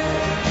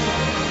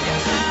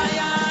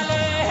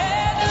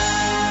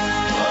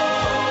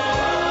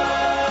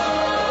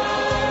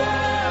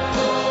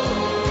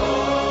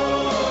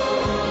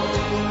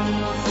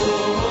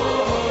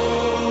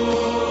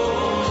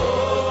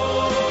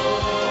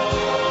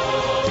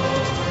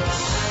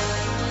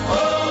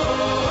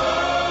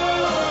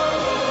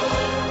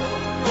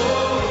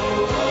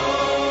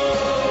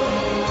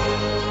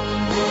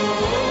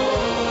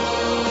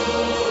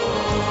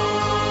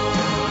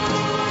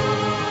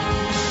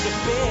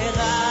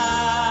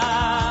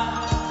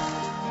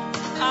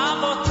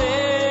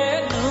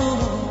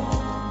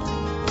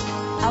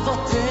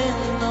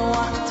אבותינו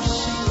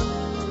הקדושים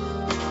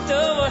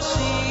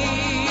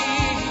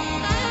דורשים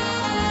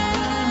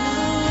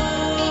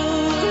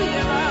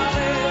יברך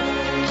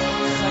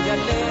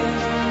חיילי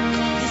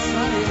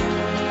ישראל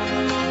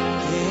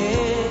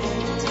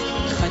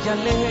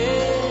חיילי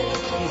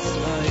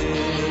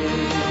ישראל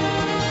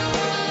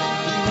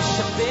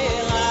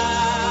משפרה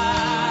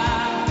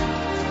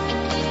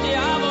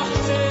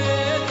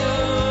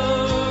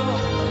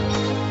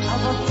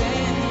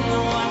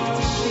אבותינו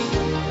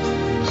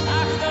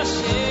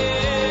הקדושים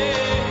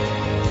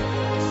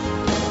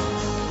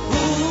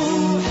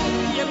הוא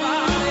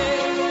יברך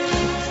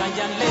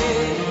חיילי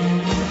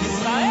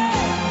ישראל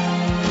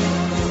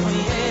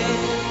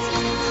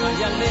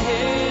חיילי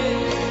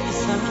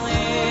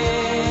ישראל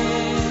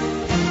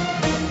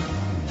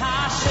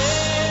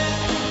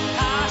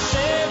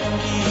השם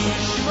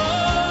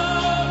ישמור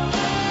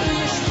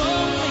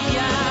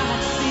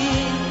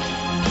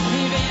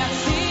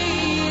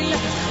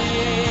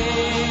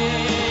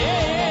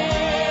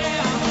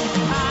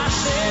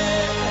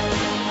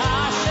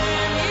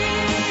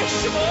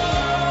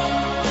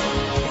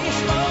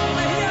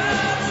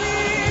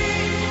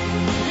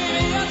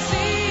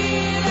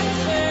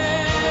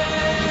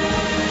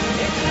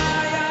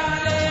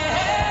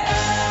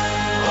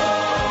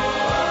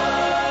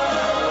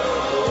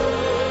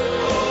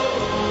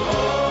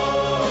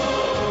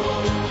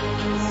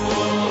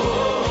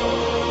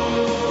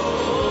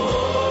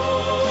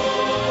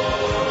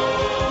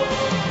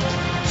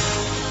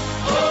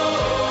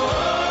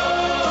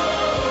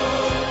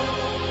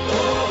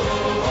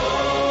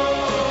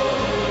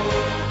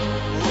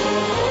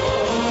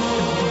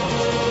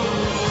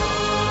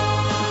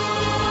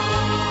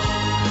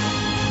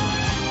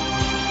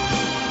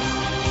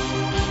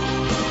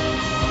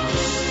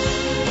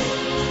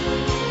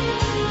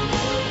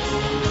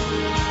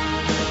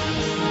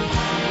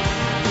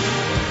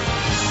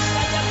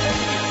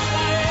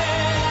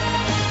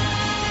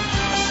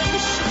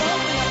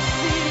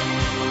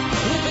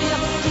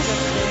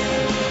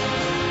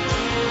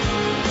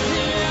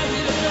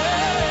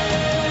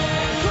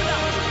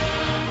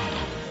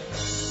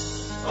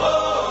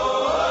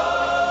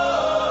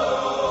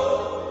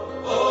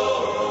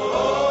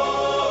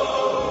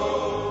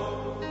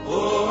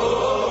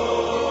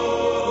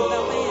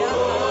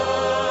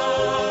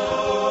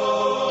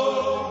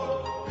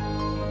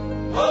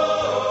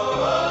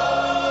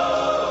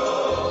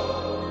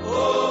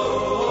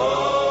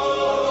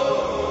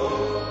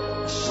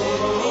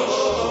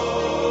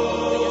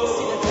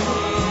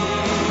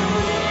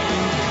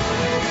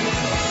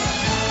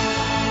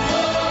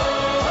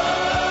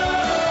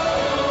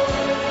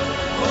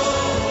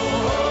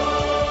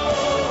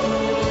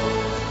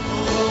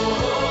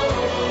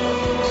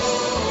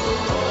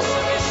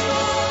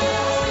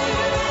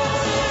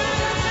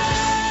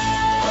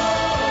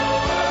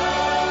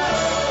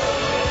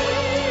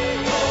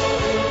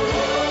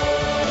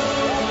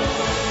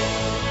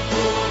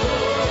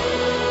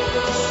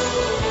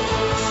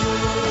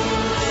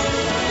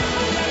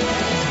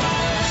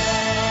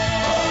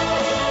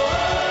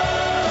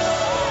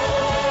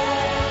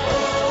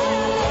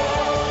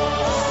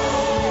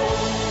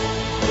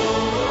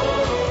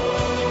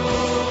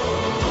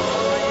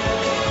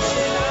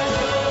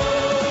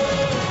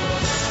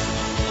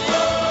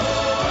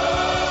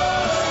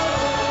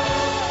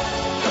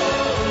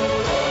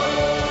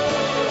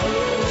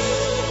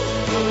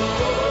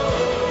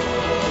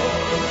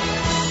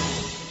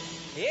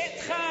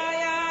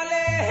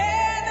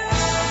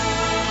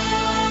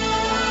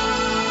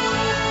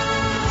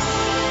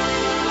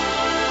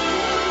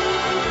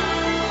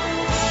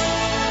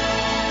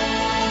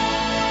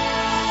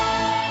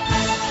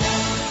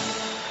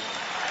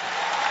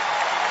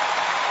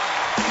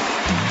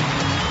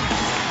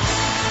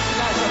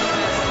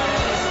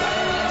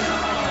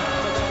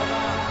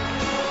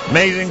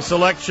Amazing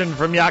selection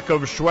from Yaakov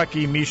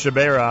Shweki, Misha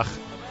Berach.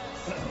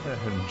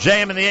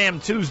 JM in the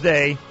AM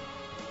Tuesday.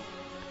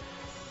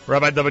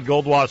 Rabbi David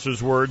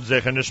Goldwasser's words,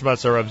 Zecher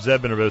Nishmas Rav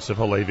Zeb ben Yosef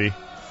Halevi.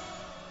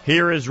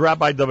 Here is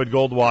Rabbi David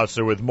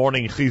Goldwasser with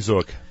Morning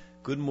Chizuk.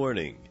 Good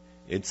morning.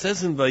 It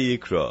says in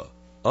Vayikra,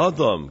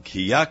 Adam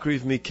ki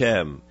yakriv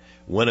mikem,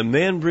 when a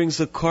man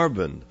brings a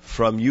korban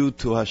from you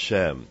to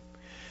Hashem.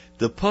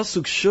 The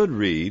pasuk should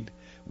read,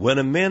 when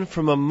a man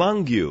from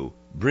among you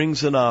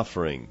brings an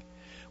offering.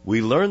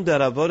 We learned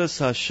that Avodas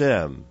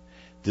Hashem,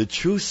 the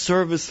true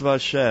service of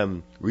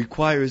Hashem,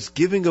 requires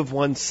giving of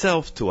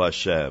oneself to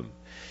Hashem.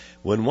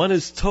 When one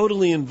is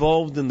totally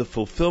involved in the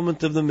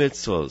fulfillment of the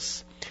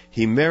mitzvos,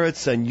 he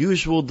merits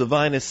unusual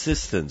divine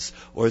assistance,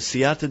 or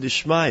siyata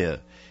dishmaya,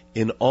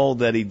 in all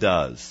that he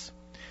does.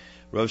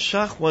 Rav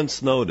Shach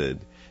once noted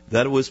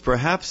that it was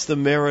perhaps the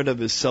merit of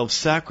his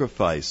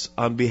self-sacrifice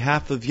on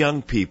behalf of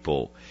young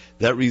people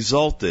that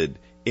resulted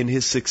in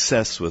his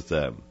success with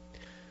them.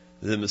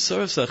 The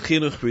Mesoras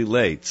HaChinuch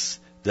relates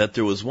that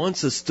there was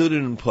once a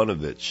student in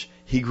Ponevezh.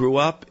 He grew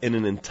up in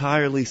an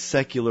entirely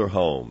secular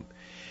home.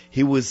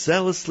 He was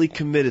zealously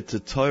committed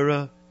to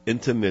Torah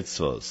and to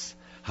mitzvos.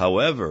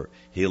 However,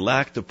 he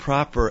lacked a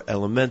proper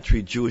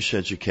elementary Jewish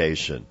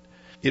education.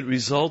 It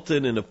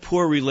resulted in a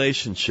poor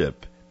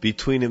relationship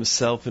between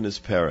himself and his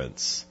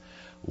parents.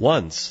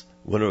 Once,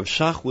 when Rav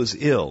Shach was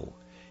ill,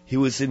 he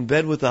was in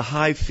bed with a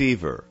high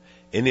fever,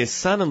 and his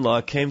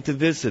son-in-law came to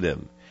visit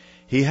him.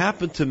 He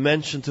happened to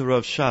mention to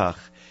Rav Shach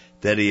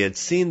that he had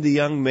seen the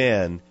young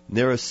man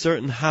near a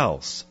certain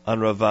house on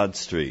Ravad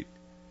Street.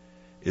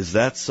 Is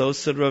that so?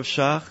 Said Rav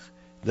Shach.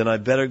 Then I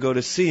better go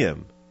to see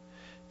him.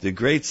 The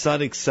great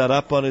tzaddik sat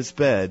up on his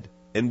bed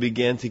and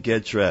began to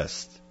get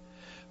dressed.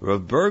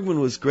 Rav Bergman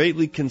was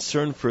greatly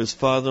concerned for his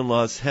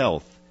father-in-law's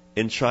health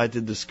and tried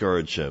to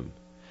discourage him.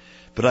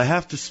 But I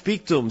have to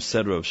speak to him,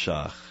 said Rav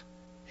Shach.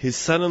 His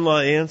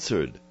son-in-law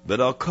answered,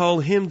 but I'll call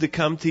him to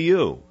come to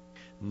you.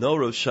 No,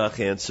 Rav Shach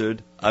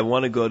answered, I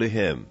want to go to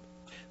him.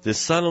 The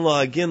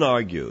son-in-law again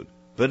argued,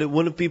 but it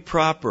wouldn't be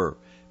proper.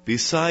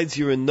 Besides,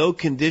 you're in no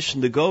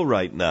condition to go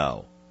right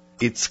now.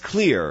 It's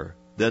clear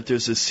that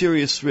there's a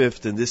serious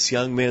rift in this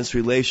young man's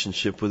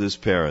relationship with his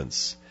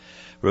parents.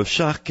 Rav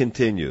Shach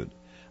continued,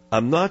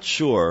 I'm not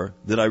sure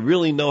that I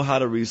really know how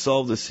to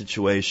resolve the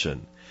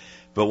situation,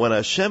 but when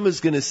Hashem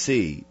is going to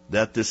see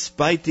that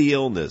despite the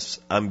illness,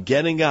 I'm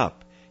getting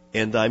up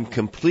and I'm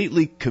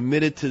completely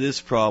committed to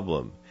this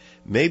problem,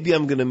 maybe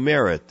I'm going to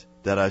merit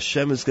that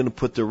Hashem is going to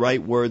put the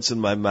right words in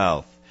my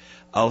mouth.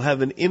 I'll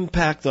have an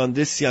impact on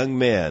this young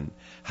man,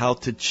 how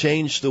to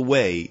change the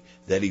way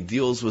that he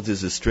deals with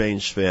his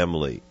estranged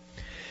family.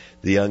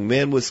 The young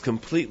man was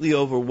completely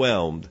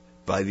overwhelmed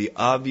by the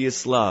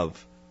obvious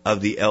love of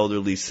the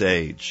elderly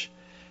sage.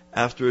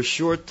 After a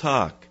short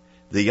talk,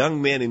 the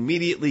young man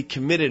immediately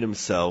committed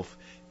himself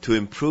to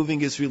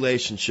improving his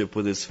relationship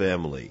with his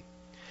family.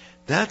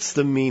 That's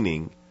the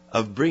meaning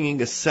of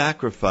bringing a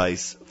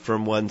sacrifice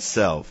from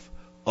oneself.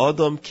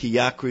 Adam ki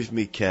yakriv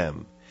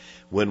mikem.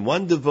 When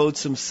one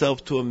devotes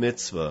himself to a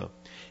mitzvah,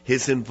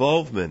 his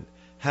involvement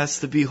has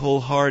to be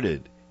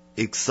wholehearted,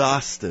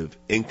 exhaustive,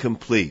 and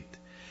complete.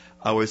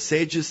 Our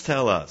sages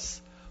tell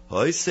us,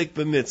 Hoisek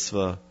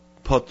b'mitzvah,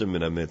 poter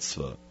min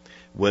ha-mitzvah.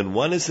 When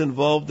one is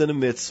involved in a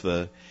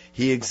mitzvah,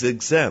 he is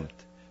exempt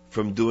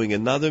from doing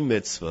another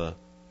mitzvah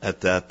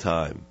at that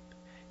time.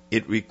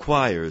 It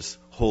requires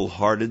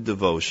wholehearted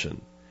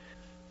devotion.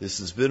 This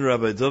has been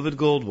Rabbi David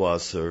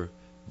Goldwasser,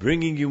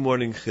 bringing you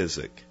Morning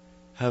Chizuk.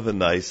 Have a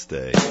nice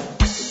day.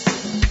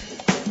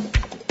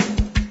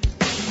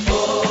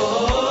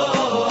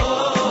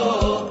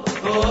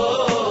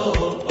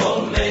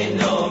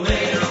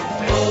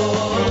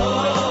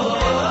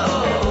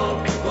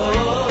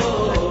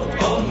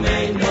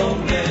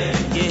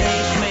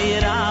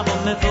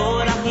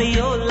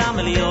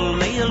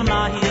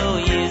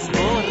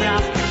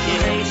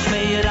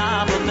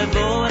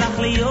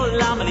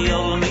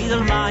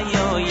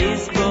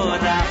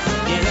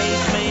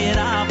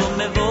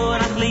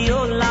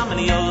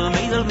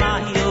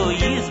 Mayo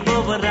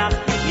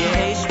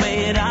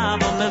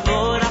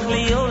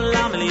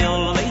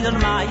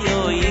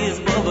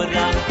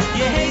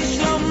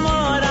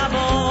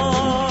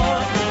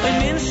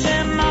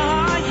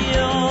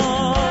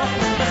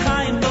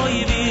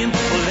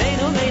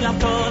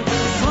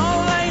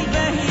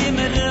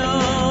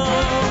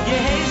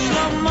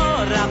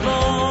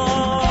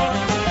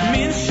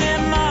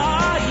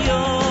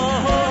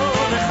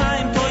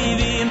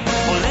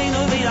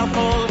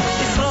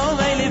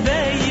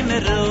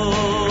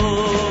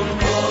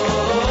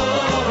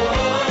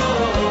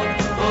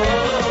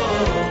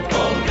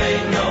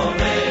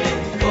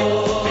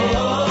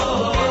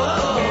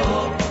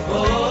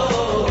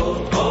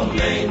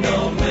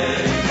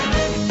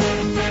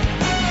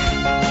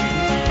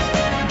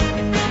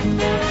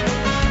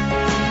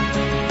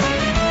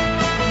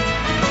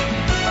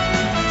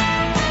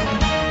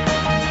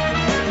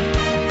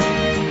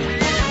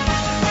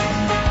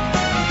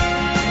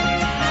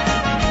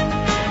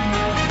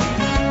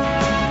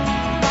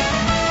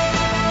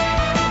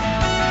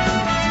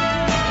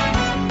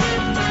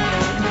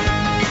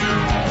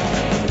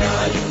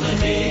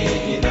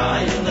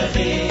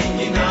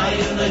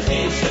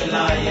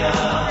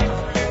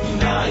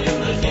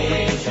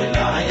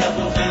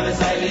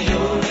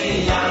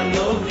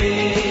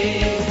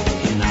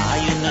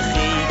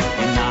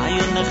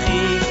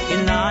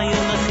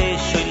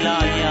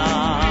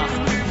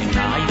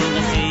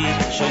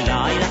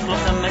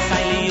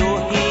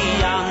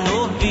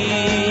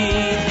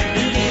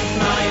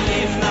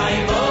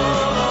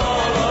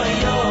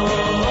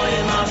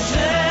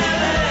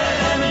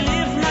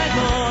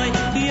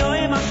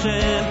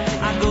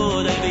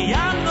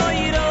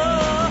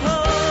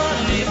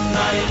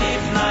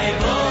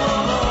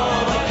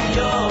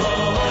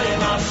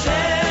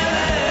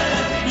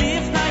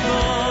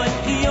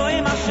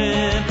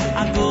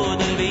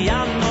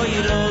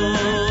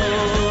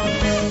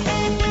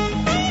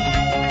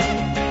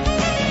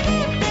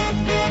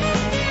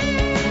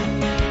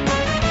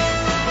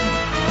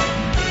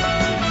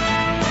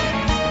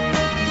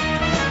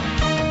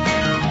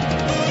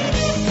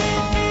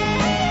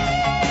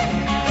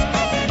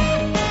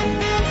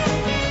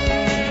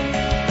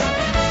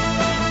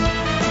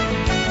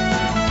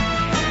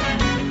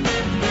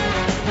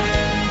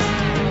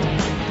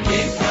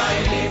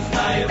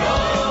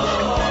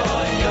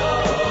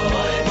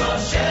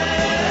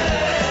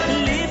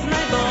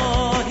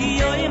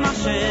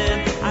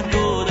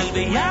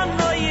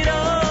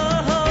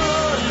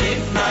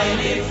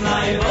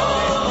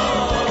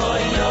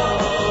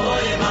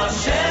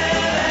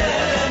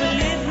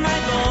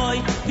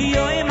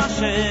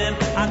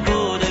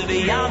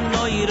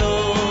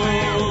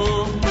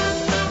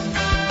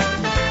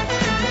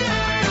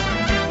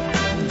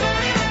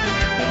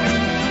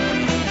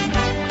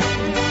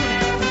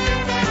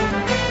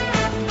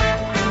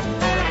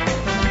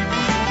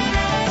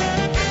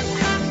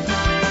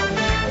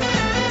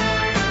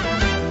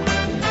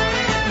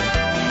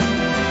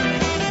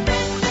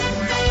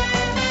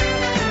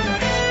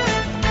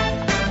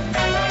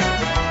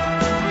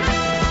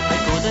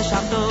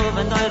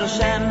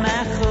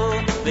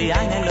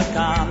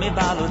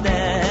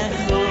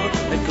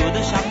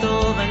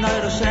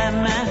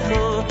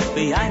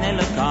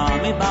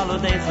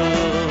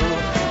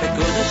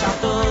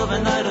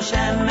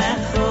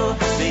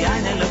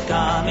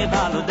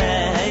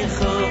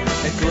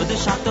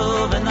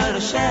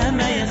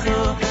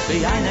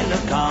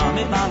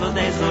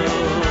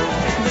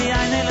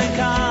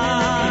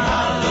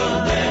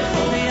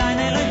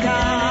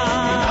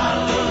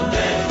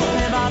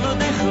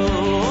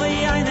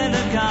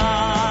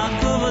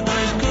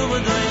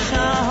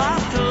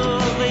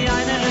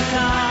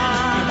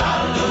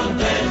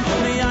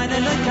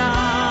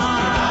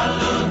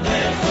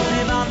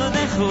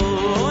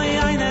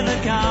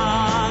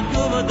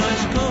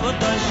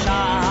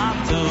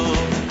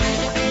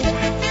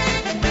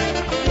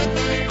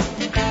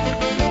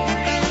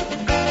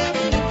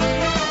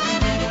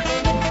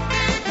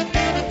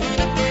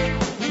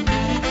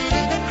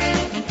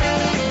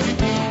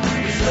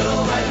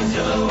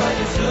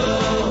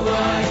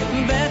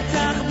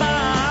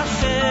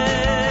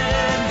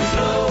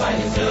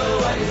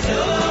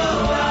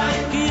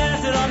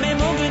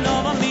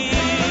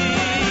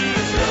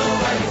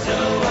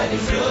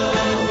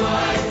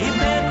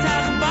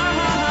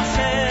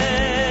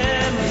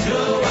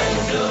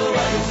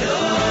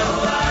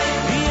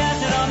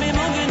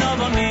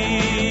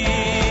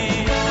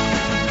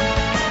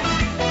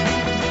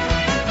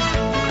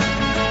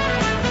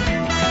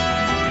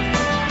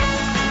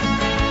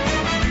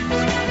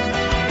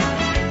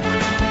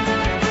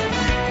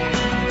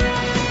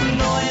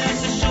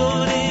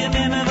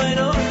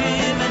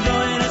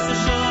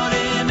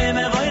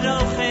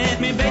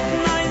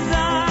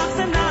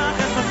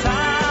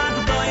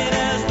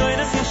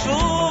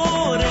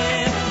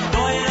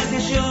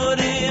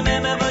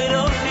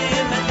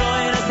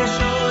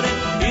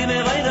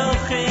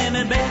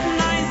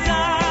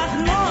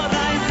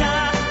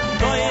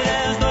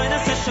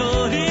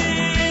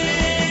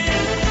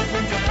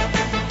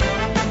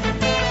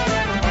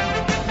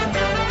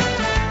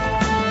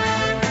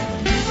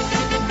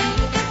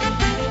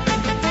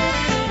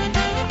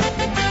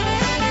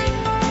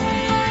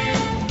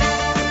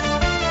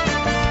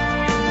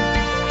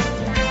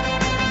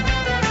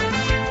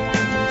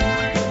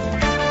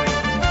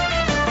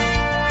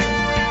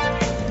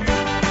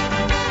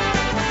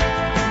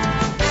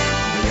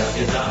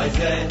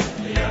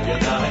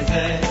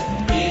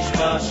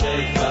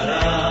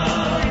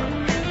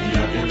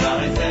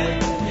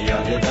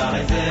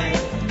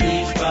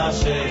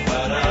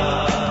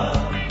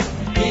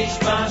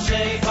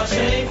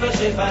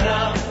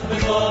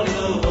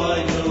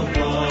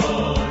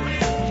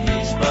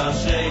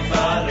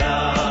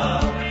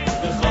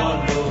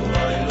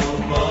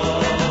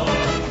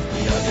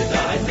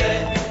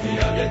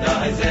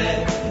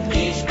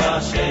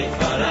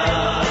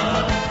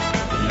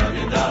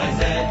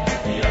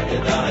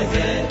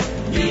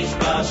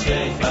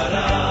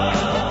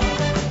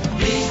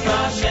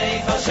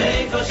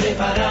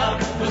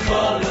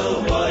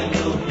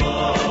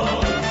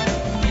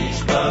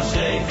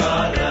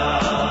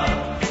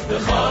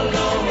Before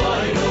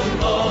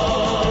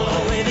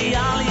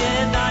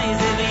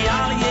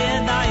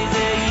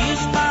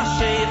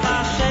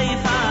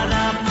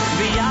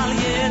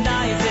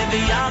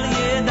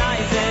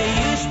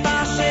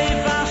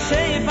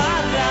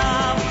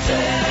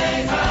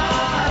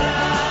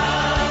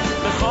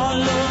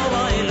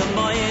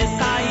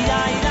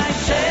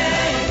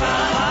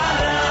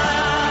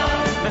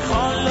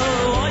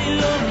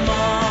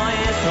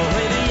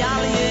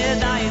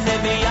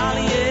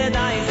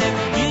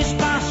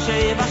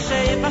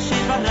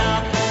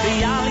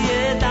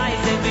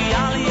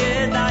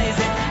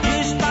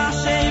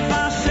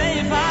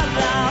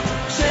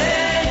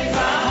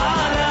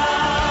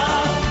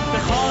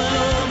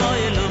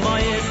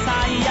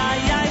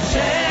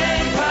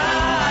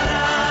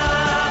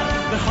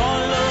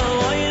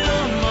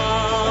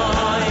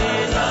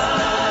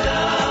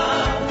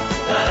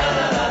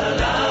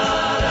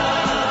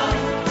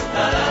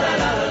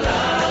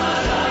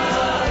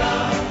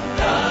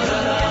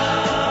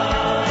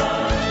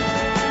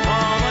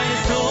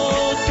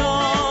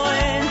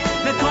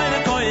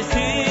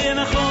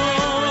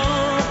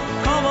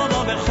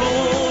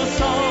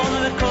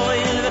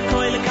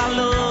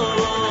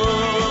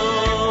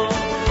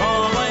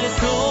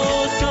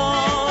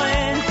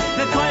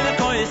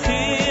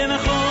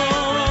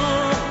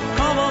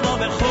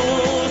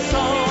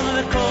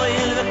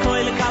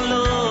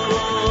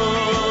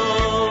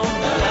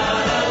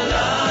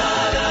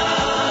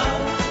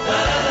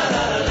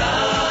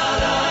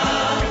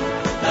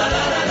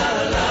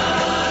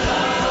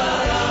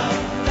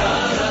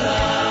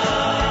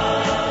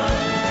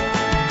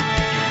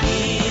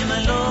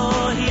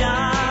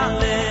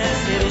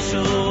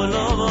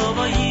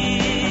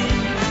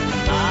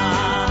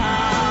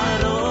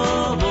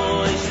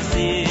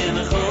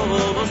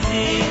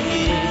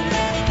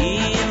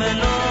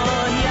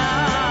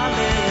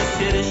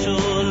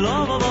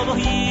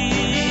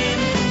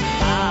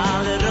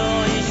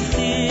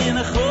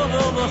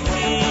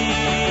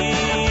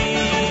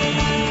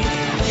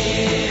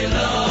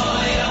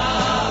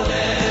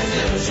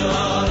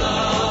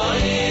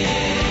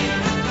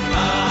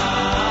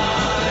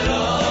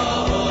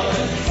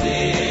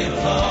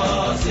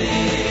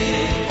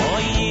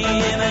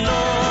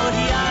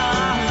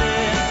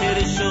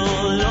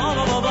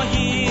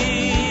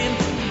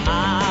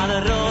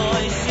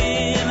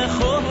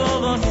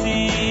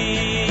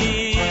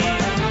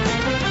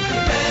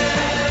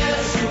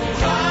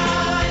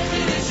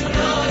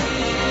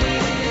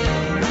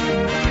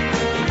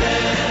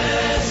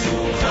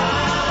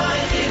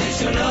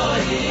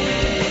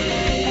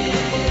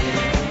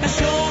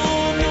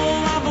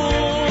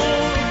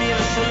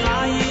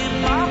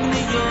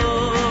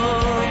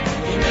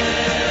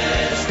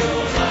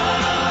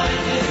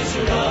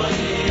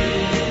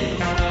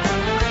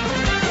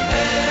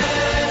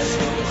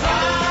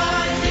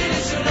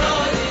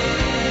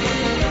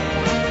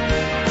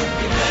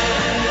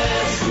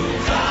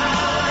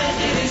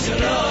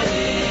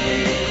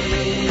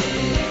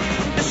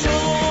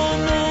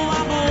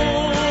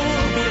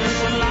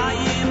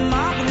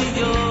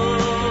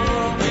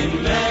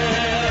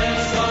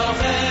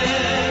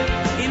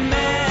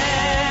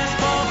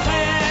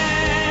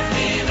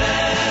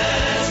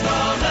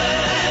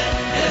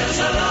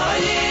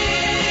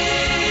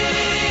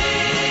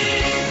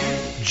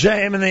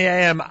JM in the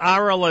AM,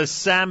 Arala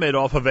Samid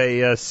off of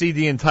a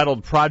CD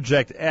entitled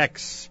Project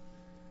X.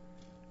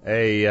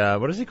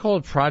 What does he call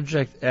it?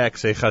 Project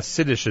X, a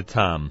Hasidic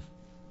Atam.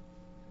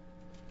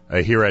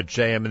 Here at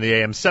JM in the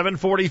AM.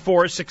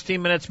 7:44,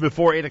 16 minutes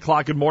before 8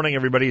 o'clock. Good morning,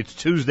 everybody. It's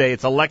Tuesday.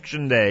 It's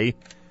Election Day.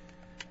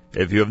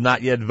 If you have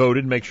not yet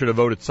voted, make sure to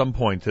vote at some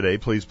point today.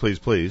 Please, please,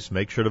 please,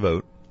 make sure to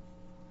vote.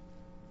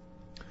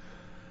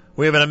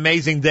 We have an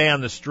amazing day on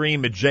the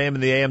stream at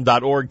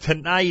jmintheam.org.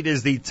 Tonight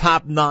is the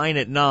top 9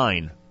 at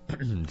 9.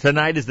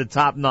 Tonight is the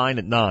top 9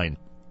 at 9.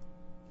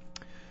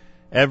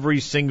 Every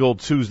single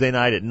Tuesday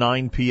night at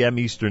 9 p.m.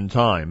 Eastern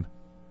Time,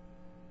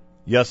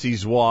 Yossi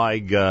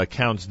Zweig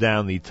counts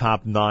down the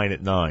top 9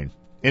 at 9.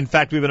 In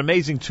fact, we have an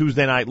amazing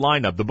Tuesday night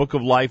lineup. The Book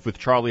of Life with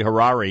Charlie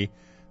Harari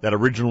that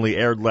originally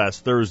aired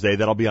last Thursday.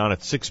 That'll be on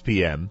at 6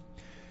 p.m.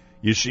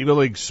 Yeshiva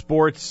League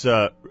Sports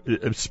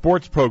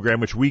program,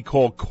 which we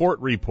call Court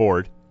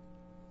Report.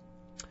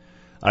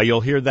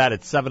 You'll hear that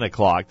at 7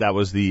 o'clock. That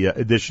was the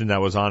edition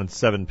that was on at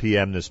 7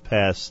 p.m. this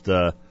past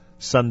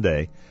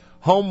Sunday.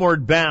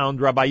 Homeward Bound,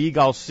 Rabbi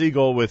Yigal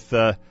Segal with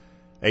a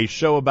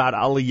show about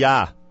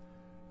Aliyah,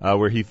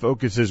 where he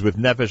focuses with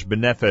Nefesh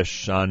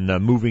B'Nefesh on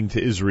moving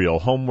to Israel.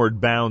 Homeward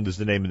Bound is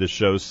the name of the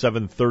show,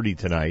 7:30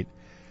 tonight.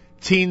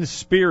 Teen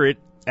Spirit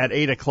at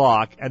 8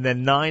 o'clock, and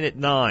then 9 at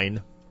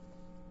 9.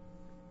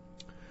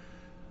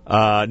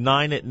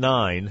 9 at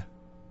 9.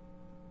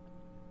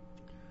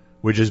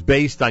 Which is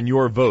based on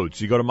your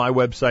votes. You go to my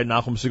website,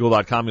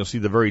 NachumSegal.com, you'll see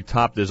the very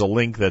top, there's a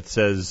link that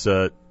says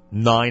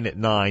 9 at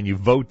 9. You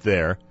vote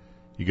there.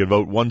 You can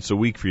vote once a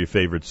week for your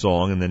favorite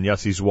song, and then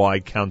Yossi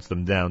Zweig counts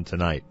them down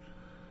tonight.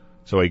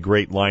 So a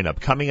great lineup.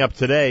 Coming up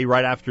today,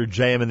 right after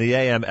JM in the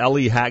AM,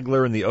 Ellie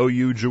Hagler and the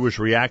OU Jewish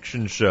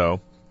Reaction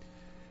Show.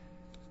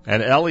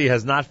 And Ellie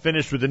has not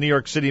finished with the New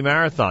York City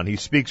Marathon. He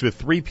speaks with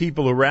 3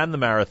 people who ran the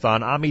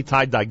marathon.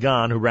 Amitai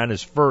Dagan, who ran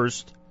his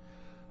first,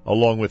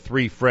 along with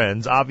 3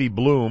 friends. Avi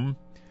Bloom,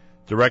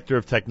 Director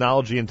of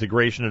Technology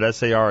Integration at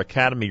SAR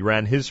Academy,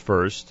 ran his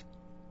first.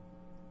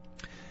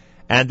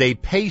 And a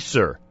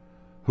pacer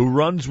who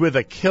runs with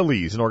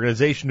Achilles, an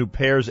organization who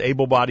pairs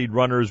able-bodied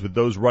runners with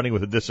those running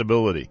with a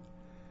disability.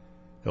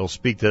 He'll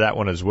speak to that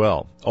one as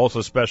well. Also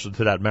special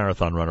to that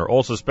marathon runner.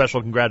 Also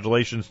special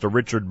congratulations to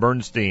Richard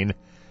Bernstein,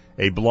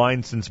 a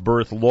blind since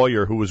birth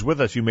lawyer who was with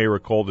us, you may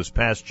recall, this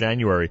past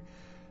January,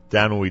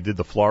 down when we did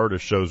the Florida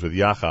shows with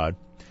Yachad.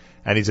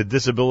 And he's a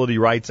disability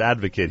rights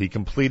advocate. He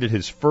completed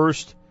his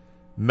first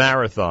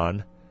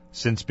marathon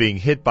since being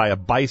hit by a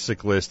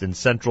bicyclist in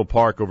Central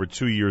Park over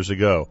 2 years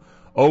ago.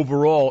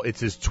 Overall, it's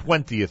his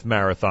 20th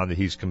marathon that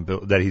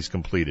he's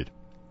completed.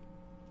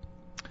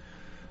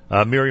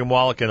 Miriam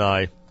Wallach and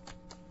I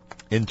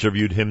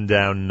interviewed him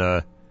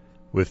down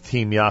with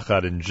Team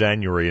Yachad in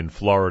January in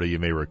Florida, you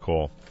may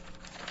recall.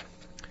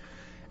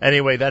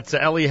 Anyway, that's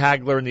Ellie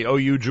Hagler and the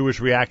OU Jewish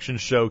Reaction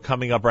Show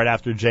coming up right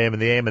after JM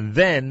and the AM. And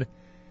then,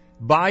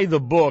 buy the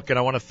book, and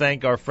I want to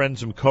thank our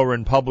friends from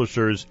Koren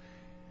Publishers.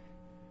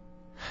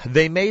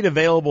 They made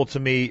available to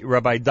me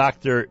Rabbi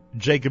Dr.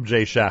 Jacob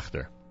J.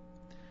 Schachter.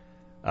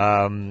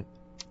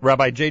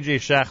 Rabbi J.J.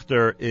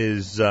 Schachter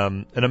is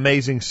an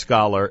amazing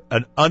scholar,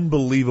 an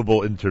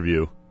unbelievable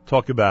interview.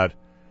 Talk about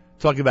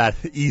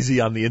easy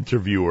on the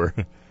interviewer.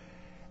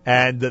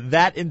 And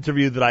that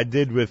interview that I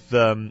did with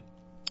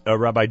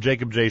Rabbi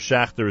Jacob J.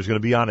 Schachter is going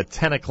to be on at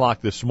 10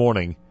 o'clock this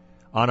morning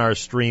on our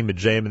stream at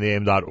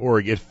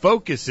jmintheam.org. It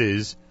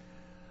focuses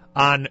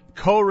on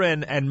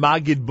Koren and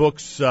Magid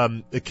Books,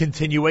 the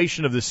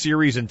continuation of the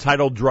series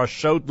entitled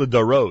Drashot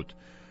L'Darot.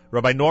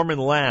 Rabbi Norman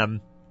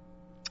Lamb,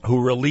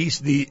 who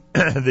released the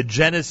the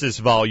Genesis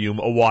volume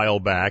a while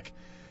back,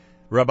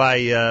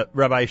 Rabbi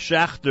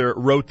Schachter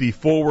wrote the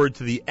foreword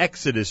to the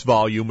Exodus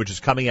volume, which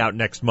is coming out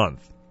next month.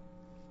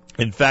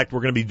 In fact,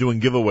 we're going to be doing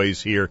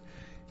giveaways here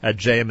at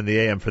JM in the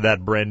AM for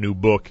that brand new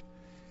book.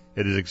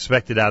 It is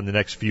expected out in the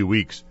next few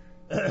weeks.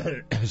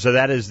 So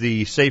that is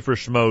the Sefer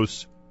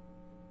Shmos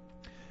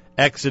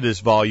Exodus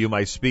volume.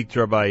 I speak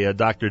to Rabbi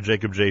Dr.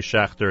 Jacob J.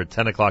 Schachter at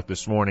 10 o'clock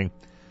this morning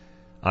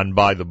on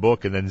Buy the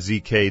Book, and then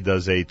ZK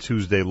does a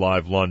Tuesday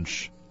live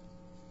lunch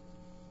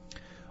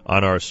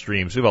on our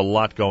stream. So we have a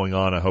lot going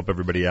on. I hope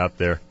everybody out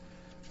there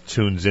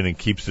tunes in and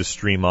keeps the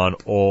stream on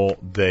all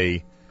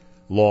day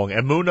long.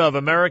 Emunah of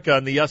America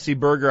and the Yossi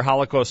Berger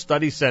Holocaust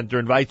Study Center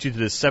invites you to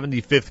the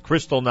 75th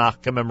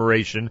Kristallnacht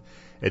commemoration.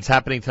 It's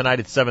happening tonight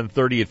at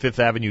 7:30 at Fifth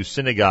Avenue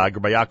Synagogue.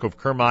 Rabbi Yaakov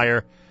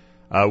Kermeyer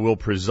will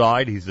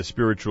preside. He's the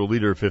spiritual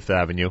leader of Fifth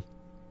Avenue.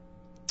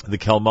 The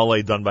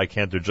Kelmale done by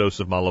Cantor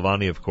Joseph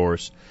Malavani, of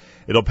course.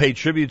 It'll pay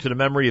tribute to the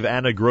memory of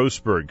Anna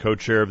Grossberg,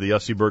 co-chair of the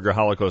Yossi Berger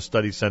Holocaust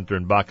Study Center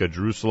in Baka,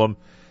 Jerusalem.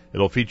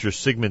 It'll feature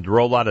Sigmund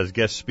Rollat as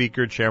guest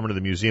speaker, chairman of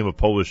the Museum of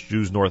Polish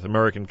Jews North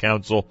American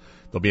Council.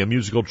 There'll be a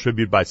musical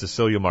tribute by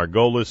Cecilia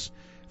Margolis.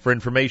 For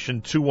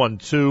information,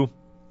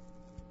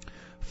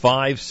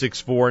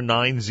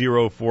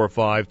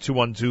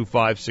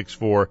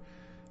 212-564-9045,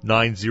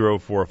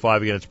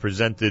 212-564-9045. Again, it's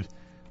presented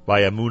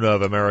by Emunah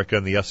of America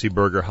and the Yossi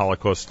Berger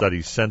Holocaust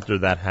Studies Center.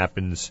 That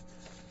happens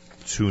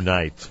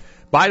tonight.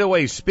 By the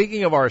way,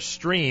 speaking of our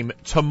stream,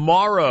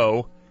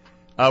 tomorrow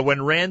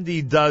when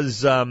Randy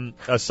does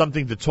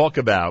something to talk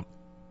about,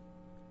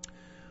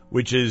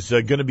 which is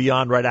going to be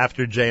on right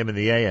after JM and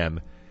the AM,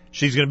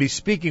 she's going to be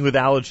speaking with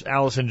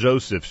Allison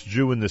Josephs,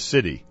 Jew in the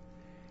City.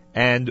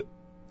 And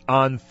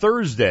on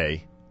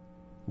Thursday,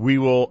 we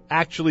will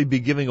actually be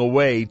giving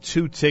away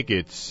 2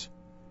 tickets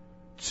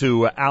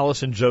to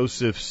Allison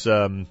Joseph's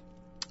a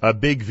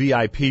big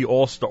VIP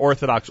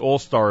Orthodox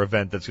All-Star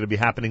event that's going to be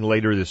happening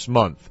later this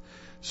month.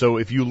 So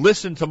if you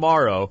listen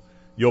tomorrow,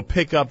 you'll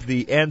pick up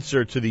the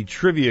answer to the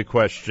trivia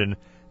question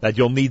that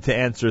you'll need to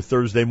answer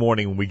Thursday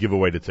morning when we give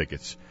away the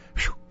tickets.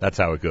 Whew, that's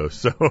how it goes.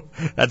 So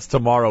that's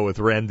tomorrow with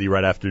Randy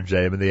right after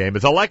JM and the AM.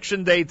 It's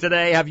Election Day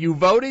today. Have you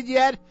voted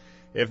yet?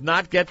 If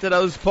not, get to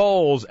those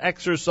polls.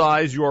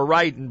 Exercise your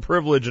right and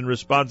privilege and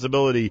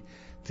responsibility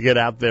to get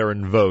out there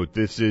and vote.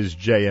 This is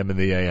JM and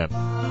the AM.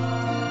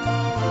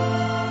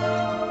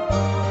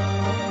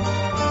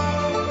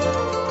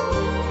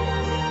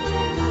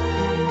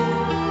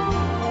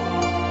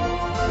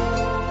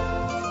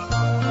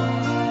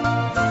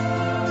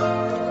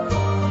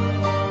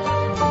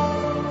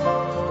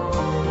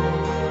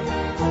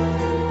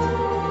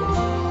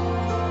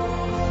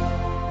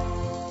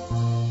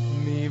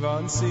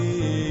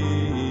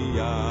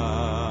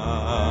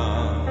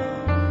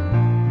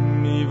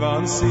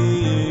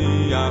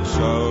 Siach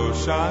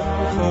Shoshan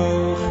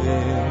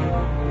Chochim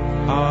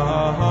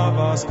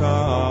Ahavas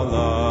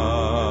Gala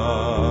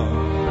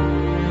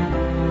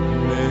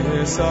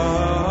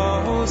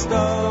Mesos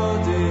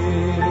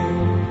Dodim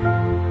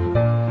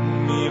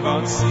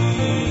Nivan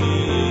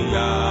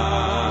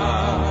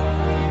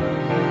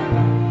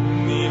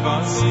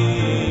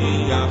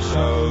Siach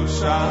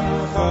Shoshan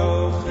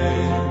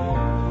Chochim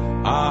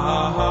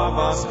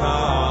Ahavas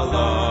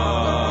Gala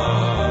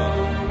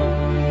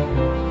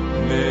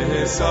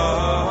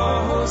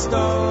Mesos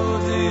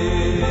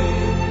Dodim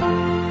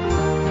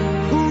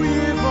Hu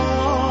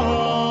Yivorech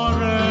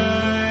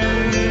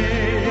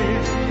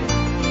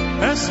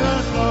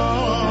Esechoson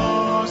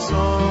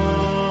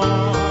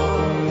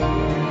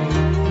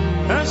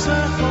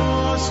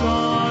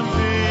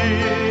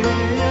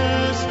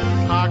V'yes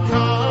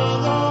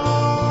Hakala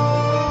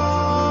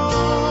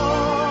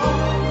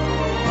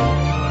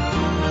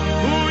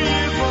Hu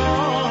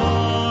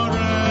Yivorech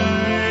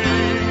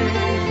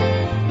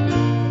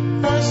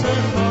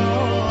Esechoson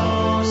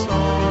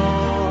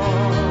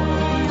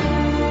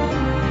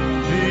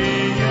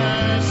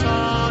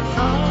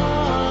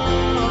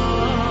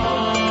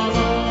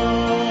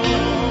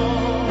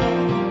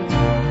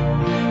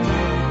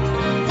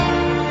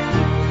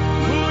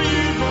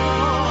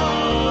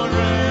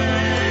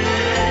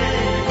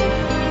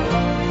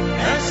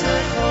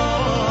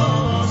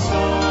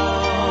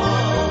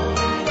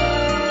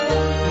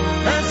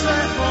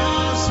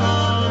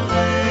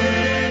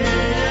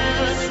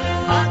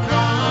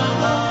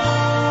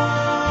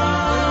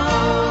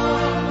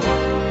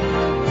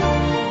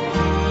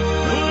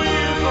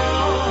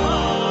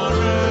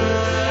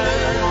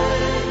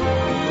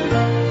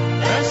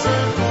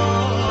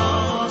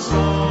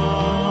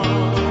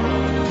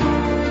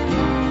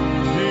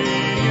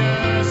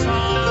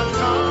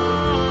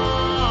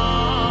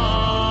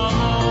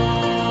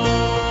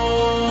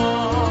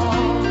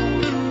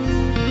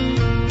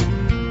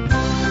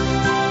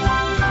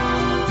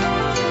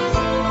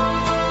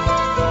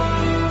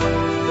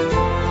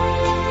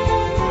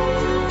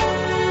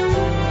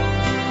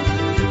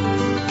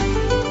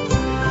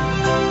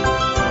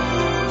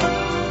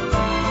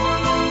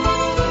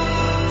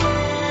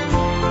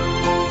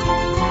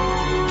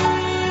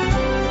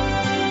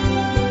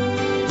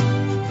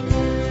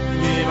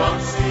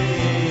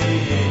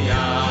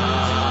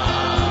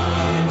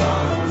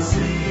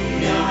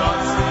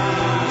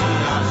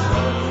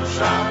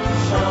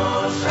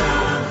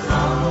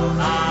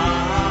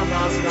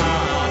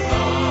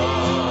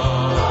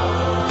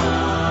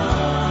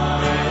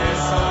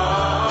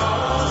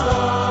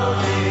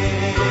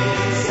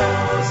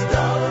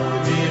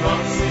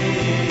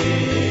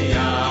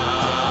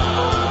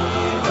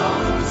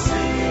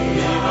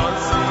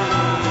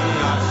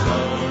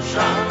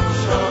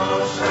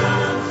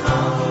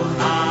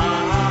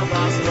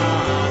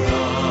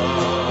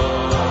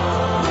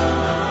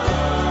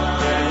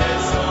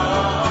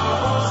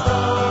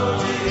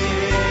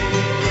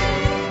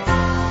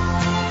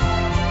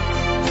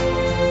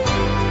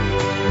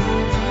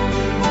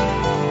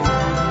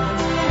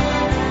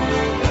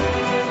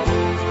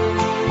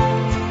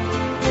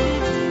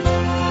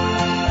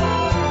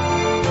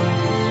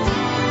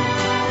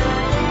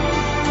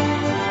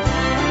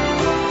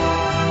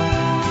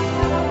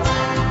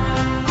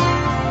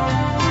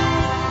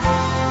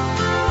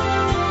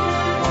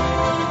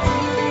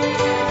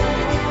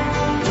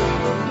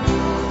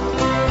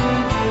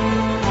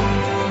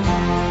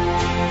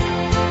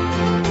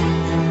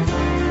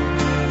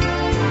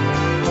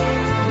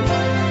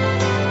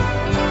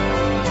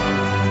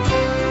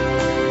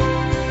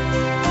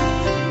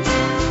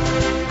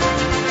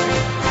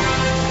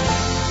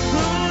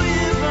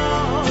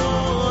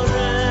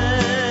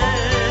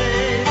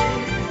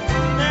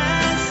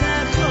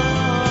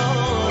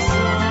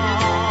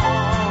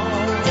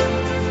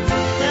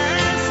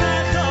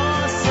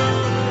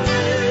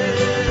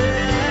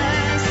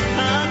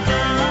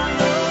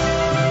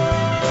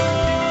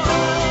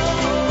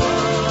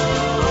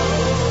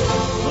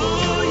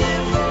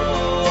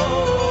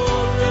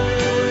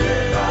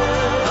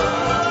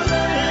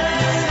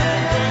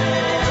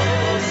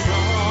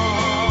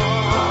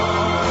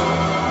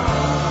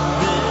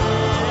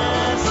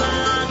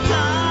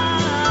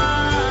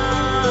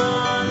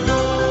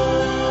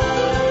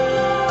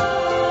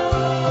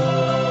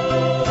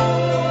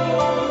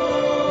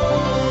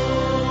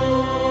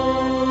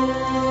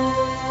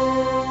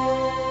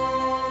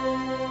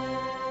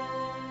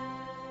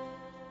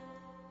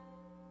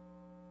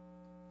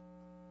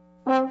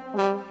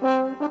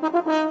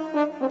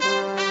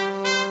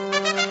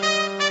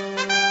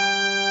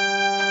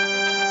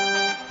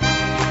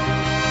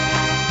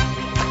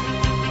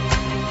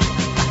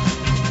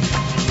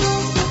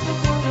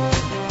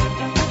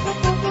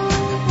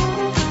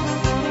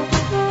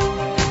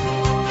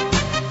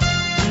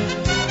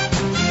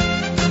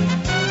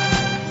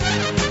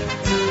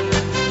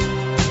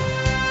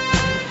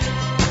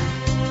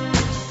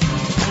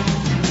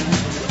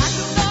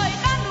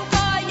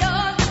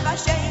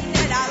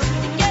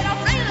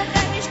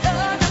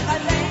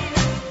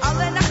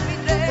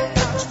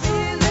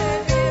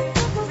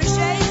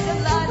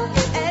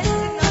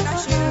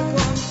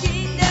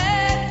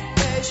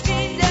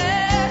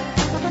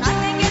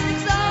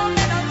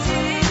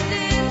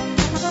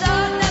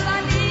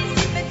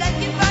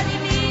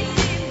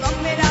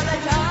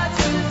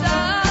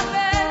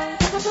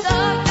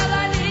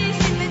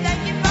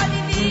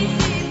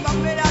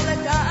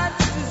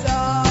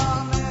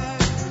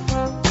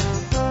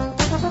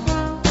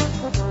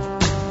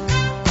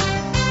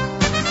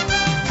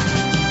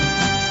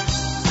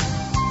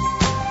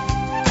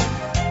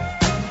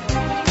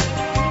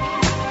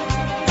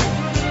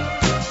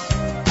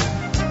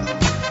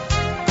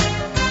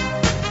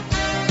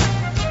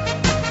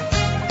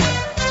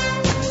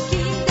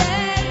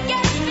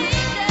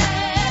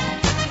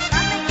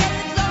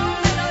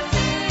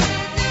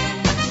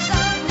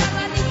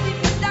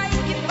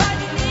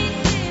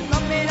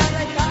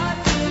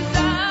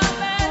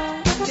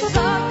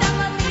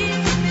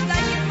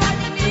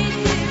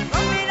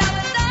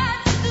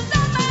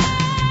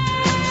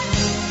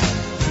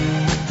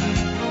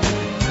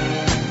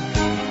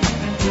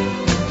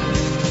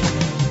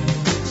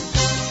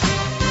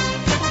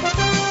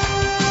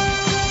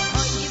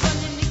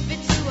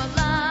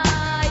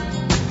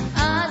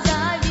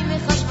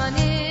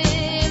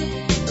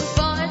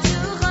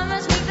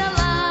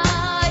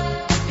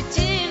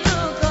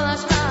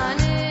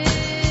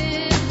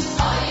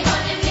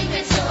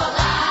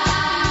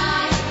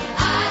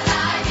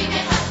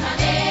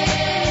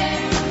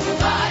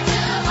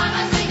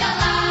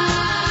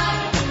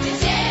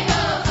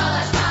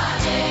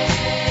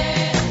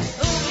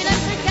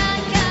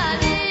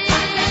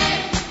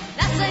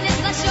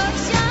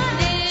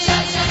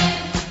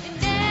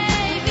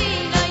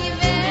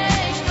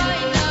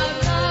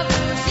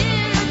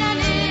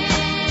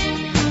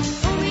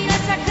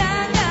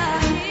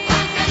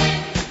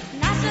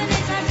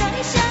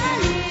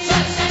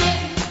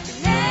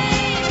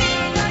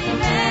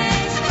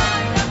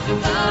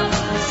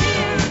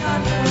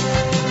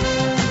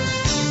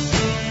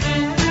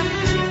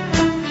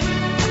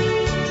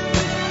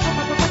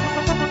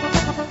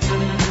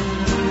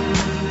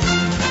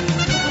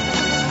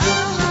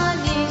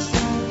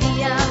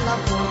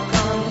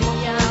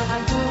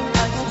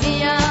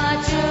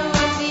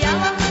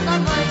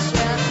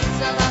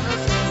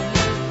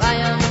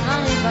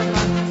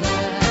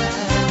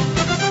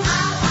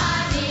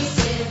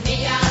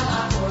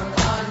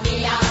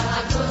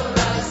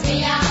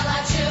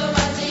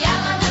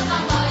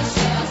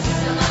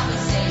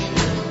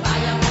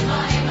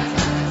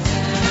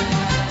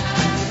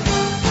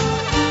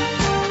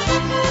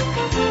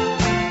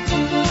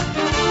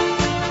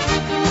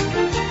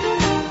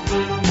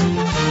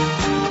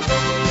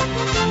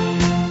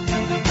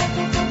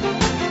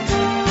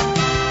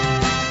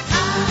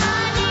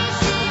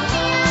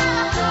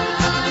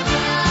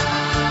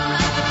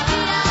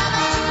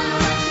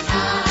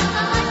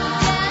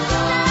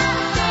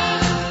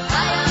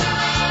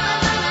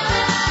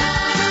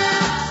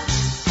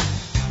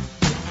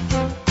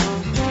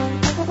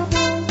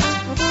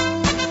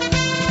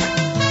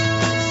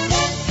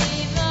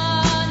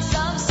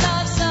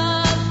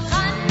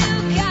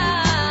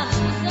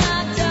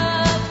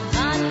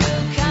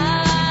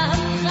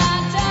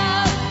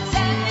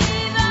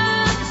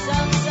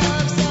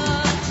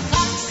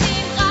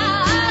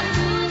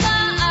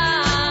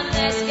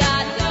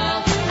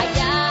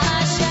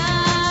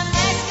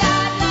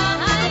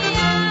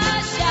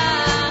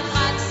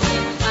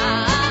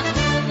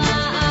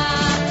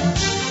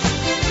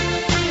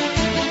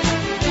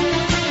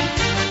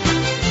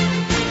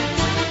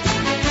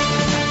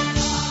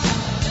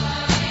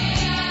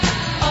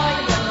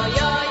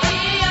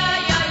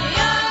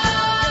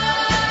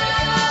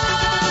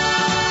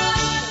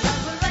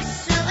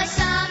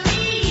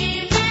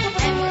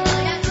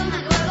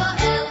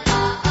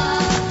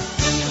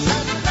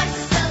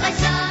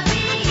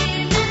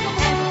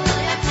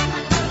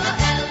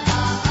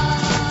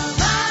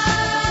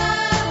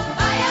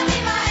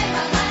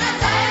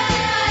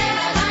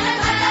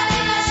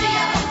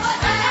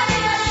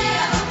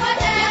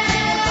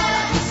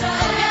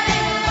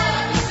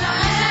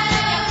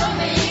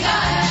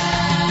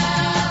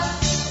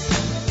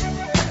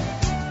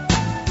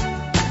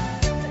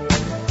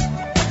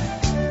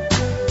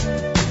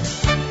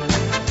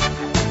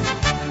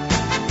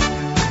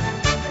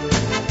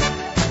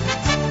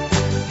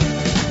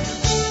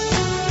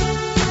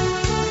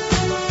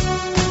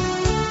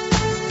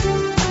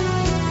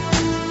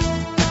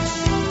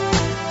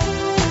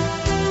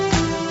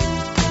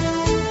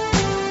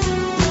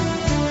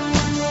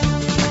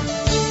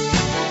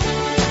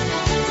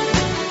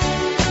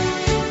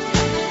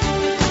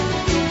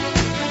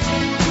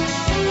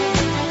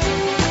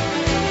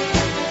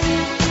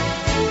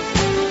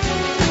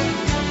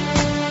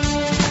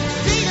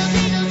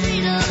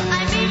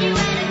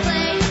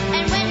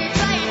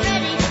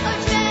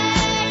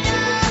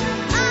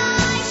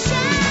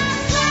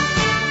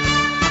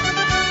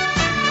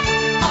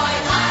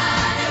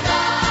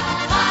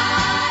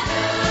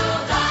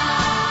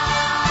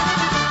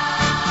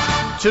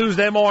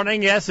Tuesday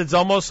morning. Yes, it's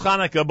almost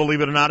Hanukkah.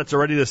 Believe it or not, it's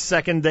already the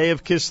second day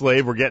of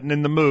Kislev. We're getting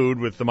in the mood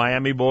with the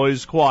Miami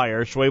Boys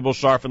Choir. Schwabel,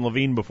 Sharf, and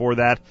Levine before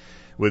that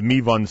with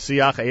Mivon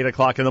Siach, 8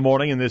 o'clock in the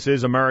morning. And this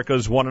is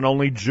America's one and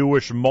only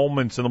Jewish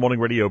Moments in the Morning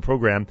radio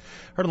program.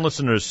 Heard and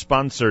listeners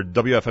sponsored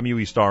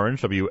WFMU East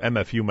Orange,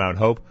 WMFU Mount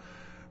Hope.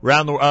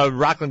 Around the,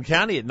 Rockland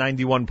County at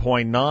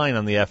 91.9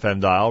 on the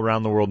FM dial.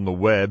 Around the world on the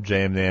web,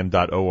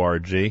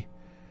 jmnam.org.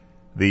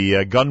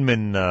 The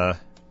gunman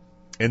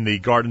in the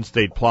Garden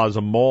State Plaza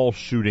Mall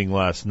shooting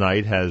last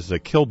night has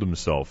killed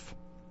himself.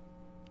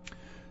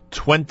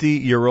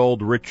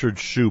 20-year-old Richard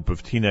Shoup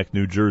of Teaneck,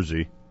 New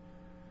Jersey,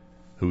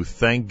 who,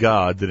 thank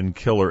God, didn't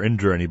kill or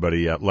injure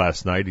anybody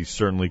last night. He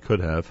certainly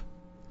could have.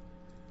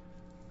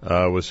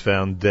 Was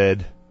found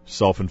dead,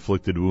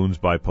 self-inflicted wounds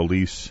by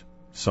police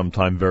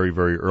sometime very,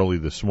 very early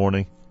this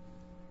morning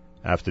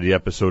after the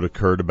episode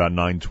occurred about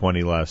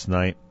 9:20 last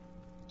night.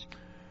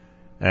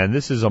 And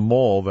this is a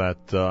mall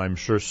that I'm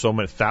sure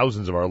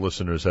thousands of our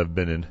listeners have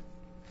been in.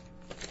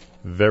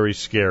 Very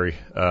scary.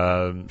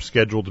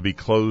 Scheduled to be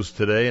closed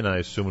today, and I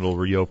assume it'll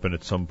reopen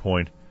at some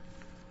point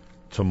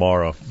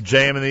tomorrow.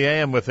 JM in the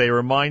AM with a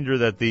reminder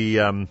that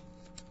the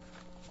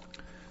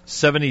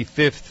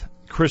 75th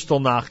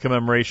Kristallnacht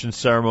commemoration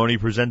ceremony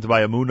presented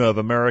by Emunah of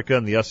America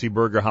and the Yossi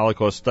Berger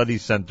Holocaust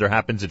Studies Center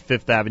happens at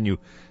Fifth Avenue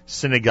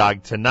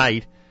Synagogue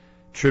tonight.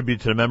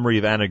 Tribute to the memory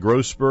of Anna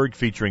Grossberg,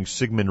 featuring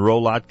Sigmund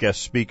Rolat, guest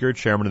speaker,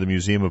 chairman of the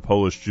Museum of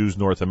Polish Jews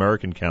North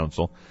American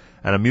Council,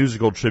 and a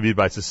musical tribute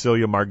by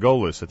Cecilia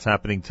Margolis. It's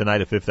happening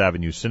tonight at Fifth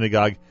Avenue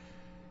Synagogue,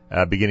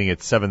 beginning at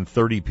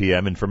 7:30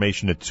 p.m.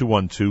 Information at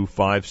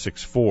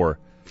 212-564-9045,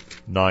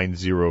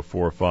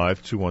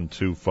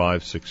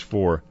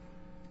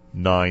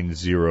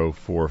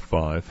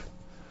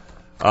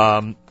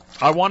 212-564-9045.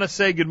 I want to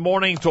say good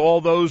morning to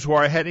all those who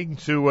are heading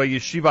to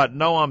Yeshivat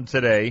Noam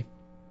today.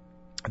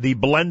 The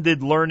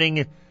Blended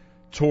Learning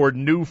Toward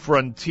New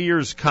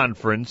Frontiers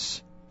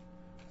Conference,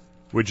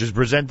 which is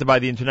presented by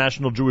the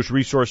International Jewish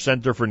Resource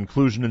Center for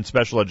Inclusion and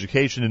Special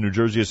Education and New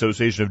Jersey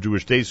Association of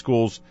Jewish Day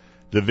Schools,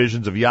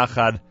 divisions of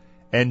Yachad,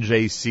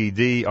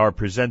 NJCD, are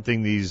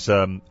presenting these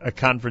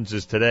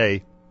conferences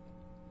today.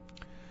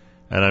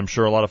 And I'm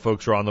sure a lot of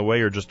folks are on the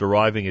way or just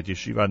arriving at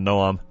Yeshivat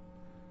Noam.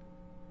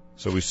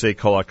 So we say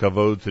Kol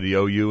HaKavod to the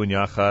OU and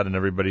Yachad and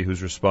everybody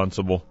who's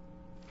responsible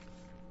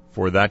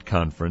for that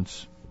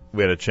conference.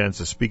 We had a chance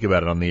to speak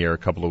about it on the air a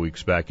couple of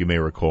weeks back, you may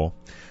recall.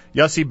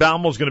 Yossi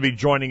Baumol is going to be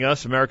joining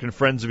us. American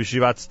Friends of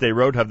Yeshivat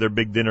Sderot have their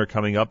big dinner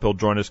coming up. He'll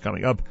join us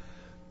coming up,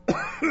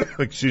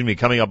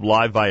 coming up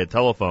live via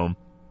telephone.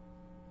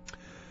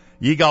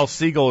 Yigal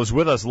Segal is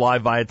with us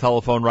live via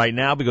telephone right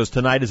now because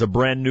tonight is a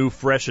brand new,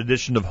 fresh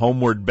edition of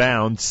Homeward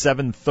Bound,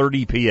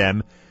 7:30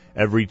 p.m.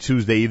 every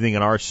Tuesday evening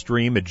on our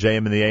stream at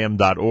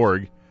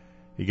jmandtheam.org.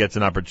 He gets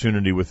an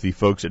opportunity with the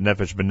folks at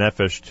Nefesh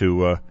B'Nefesh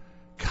to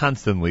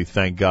constantly,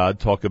 thank God,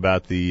 talk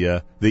about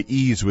the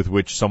ease with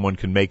which someone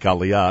can make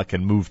Aliyah,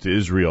 can move to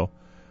Israel,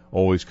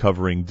 always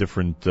covering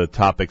different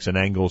topics and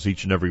angles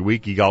each and every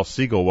week. Yigal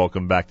Segal,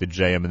 welcome back to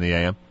JM in the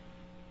AM.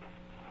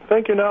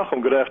 Thank you,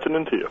 Nachum. Good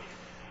afternoon to you.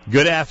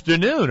 Good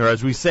afternoon, or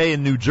as we say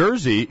in New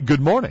Jersey, good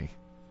morning.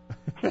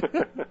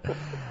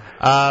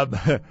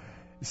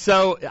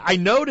 So I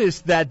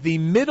noticed that the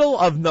middle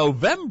of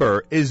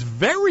November is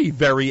very,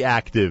 very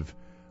active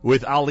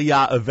with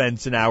Aliyah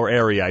events in our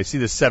area. I see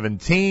the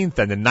 17th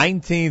and the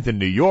 19th in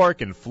New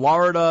York and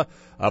Florida.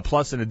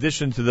 Plus, in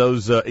addition to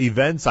those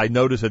events, I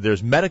noticed that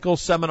there's medical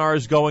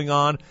seminars going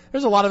on.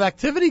 There's a lot of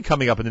activity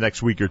coming up in the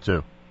next week or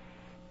two.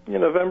 Yeah,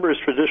 November is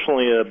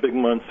traditionally a big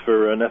month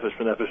for Nefesh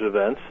B'Nefesh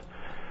events.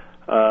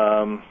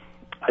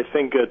 I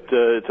think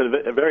it's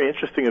a very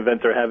interesting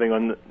event they're having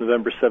on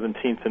November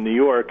 17th in New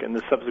York, and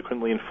then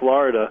subsequently in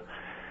Florida,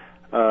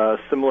 a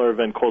similar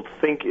event called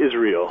Think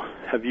Israel.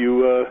 Have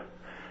you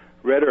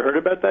read or heard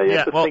about that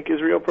yet, Think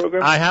Israel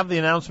program? I have the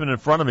announcement in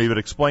front of me, but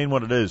explain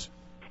what it is.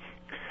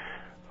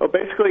 Well,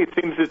 basically, it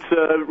seems it's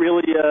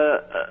really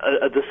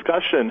a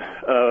discussion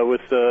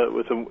with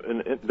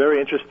a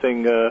very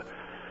interesting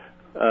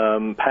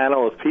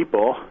panel of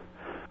people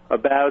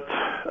about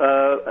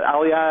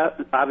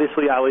Aliyah,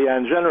 obviously Aliyah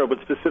in general,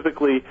 but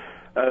specifically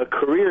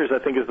careers, I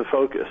think, is the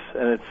focus.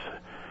 And it's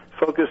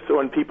focused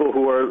on people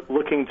who are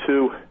looking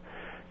to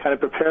kind of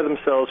prepare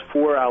themselves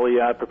for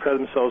Aliyah, prepare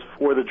themselves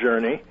for the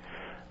journey.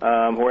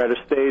 We're at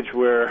a stage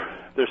where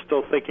they're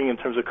still thinking in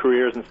terms of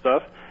careers and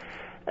stuff.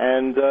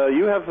 And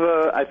you have,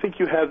 I think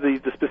you have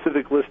the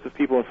specific list of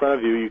people in front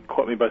of you. You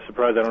caught me by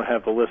surprise. I don't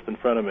have the list in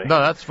front of me.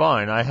 No, that's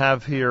fine. I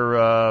have here,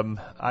 well,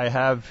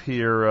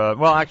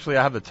 actually,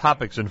 I have the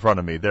topics in front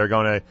of me. They're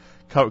going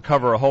to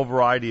cover a whole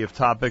variety of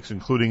topics,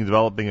 including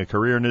developing a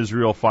career in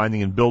Israel,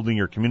 finding and building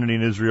your community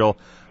in Israel,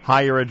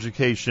 higher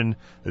education.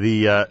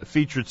 The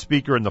featured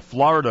speaker in the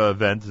Florida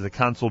event is the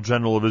Consul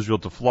General of Israel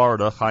to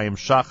Florida, Chaim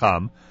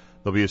Shacham.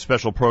 There'll be a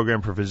special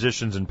program for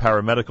physicians and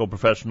paramedical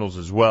professionals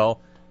as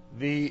well.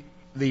 The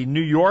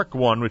New York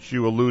one, which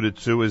you alluded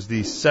to, is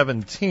the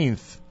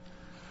 17th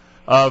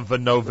of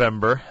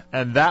November,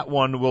 and that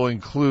one will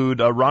include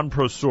Ron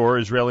Prosor,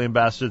 Israeli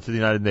ambassador to the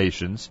United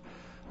Nations,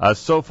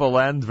 Sofa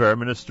Landwehr,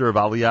 Minister of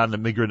Aliyah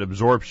and Migrant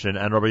Absorption,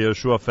 and Rabbi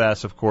Yoshua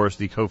Fass, of course,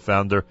 the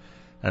co-founder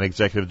and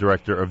executive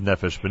director of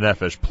Nefesh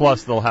B'Nefesh.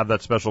 Plus, they'll have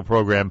that special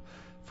program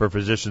for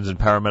physicians and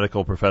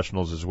paramedical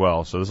professionals as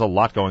well. So there's a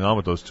lot going on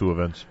with those two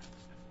events.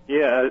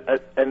 Yeah,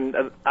 and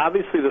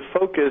obviously the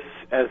focus,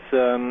 as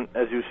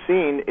you've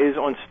seen, is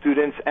on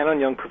students and on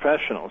young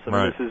professionals. I mean,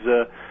 Right. This is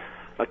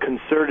a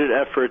concerted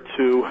effort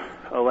to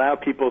allow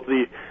people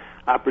the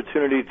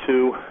opportunity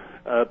to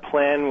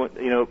plan,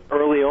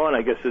 early on.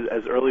 I guess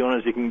as early on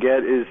as you can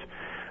get is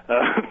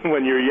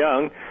when you're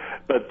young.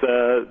 But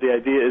the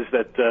idea is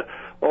that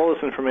all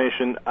this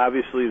information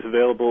obviously is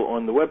available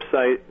on the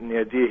website, and the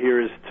idea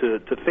here is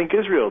to think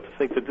Israel, to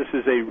think that this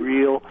is a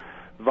real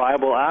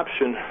viable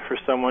option for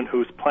someone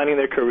who's planning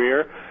their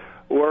career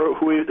or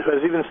who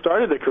has even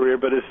started their career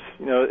but is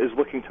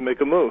looking to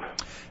make a move.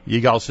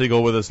 Yigal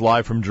Segal with us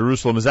live from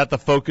Jerusalem. Is that the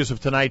focus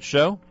of tonight's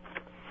show?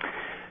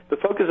 The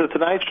focus of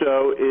tonight's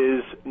show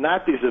is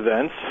not these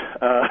events,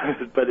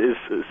 but is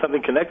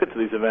something connected to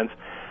these events.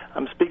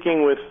 I'm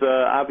speaking with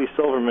Avi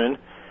Silverman,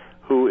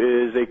 who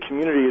is a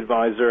community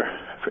advisor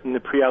in the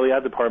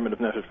Pre-Aliyah department of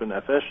Nefesh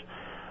B'Nefesh.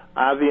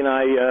 Avi and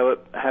I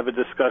have a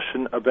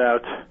discussion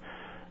about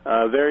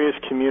various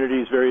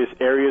communities, various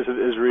areas of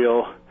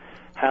Israel,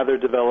 how they're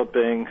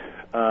developing,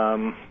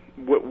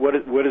 what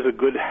is a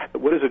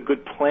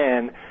good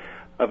plan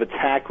of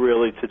attack,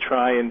 really, to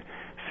try and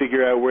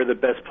figure out where the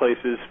best place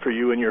is for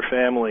you and your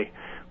family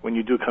when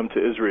you do come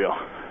to Israel.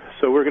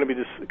 So we're going to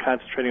be just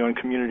concentrating on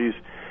communities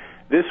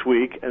this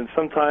week, and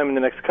sometime in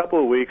the next couple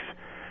of weeks,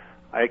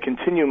 I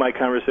continue my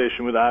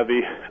conversation with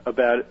Avi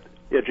about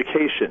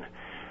education,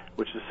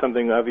 which is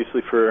something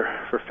obviously for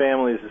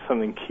families is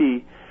something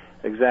key.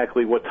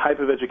 Exactly what type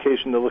of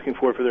education they're looking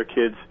for their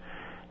kids,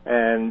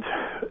 and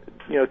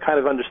kind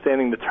of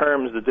understanding the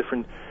terms, the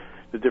different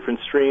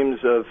streams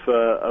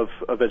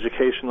of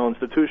educational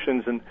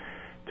institutions, and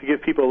to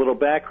give people a little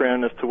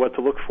background as to what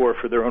to look for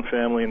their own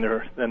family and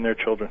their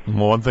children.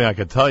 Well, one thing I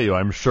could tell you,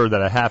 I'm sure that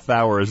a half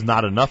hour is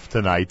not enough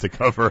tonight to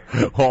cover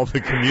all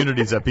the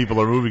communities that people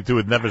are moving to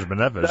with Nefesh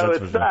B'Nefesh. No,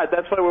 it's not.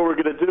 That's why what we're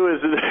going to do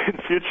is in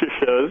future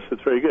shows,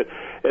 it's very good,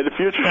 in the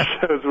future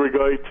shows we're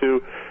going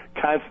to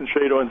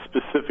concentrate on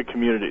specific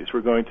communities.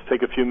 We're going to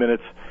take a few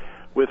minutes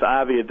with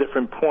Avi at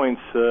different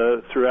points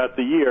throughout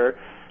the year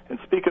and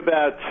speak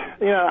about,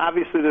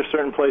 obviously there's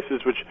certain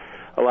places which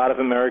a lot of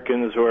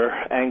Americans or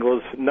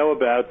Anglos know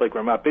about, like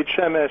Ramat Beit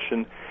Shemesh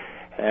and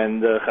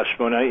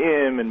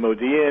Hashmonayim and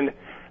Modi'in.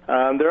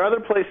 There are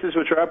other places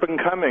which are up and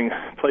coming,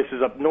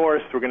 places up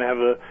north. We're going to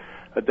have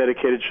a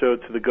dedicated show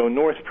to the Go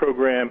North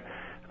program,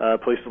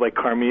 places like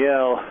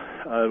Carmiel,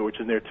 which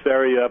is near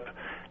Tveria, up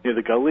near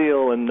the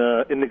Galil and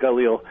in the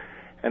Galil,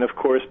 and of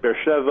course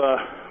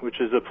Beersheva,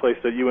 which is a place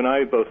that you and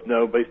I both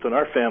know based on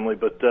our family,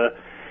 but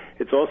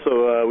it's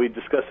also, we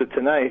discussed it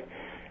tonight,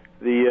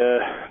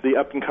 the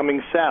up and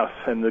coming South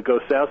and the Go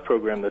South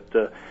program that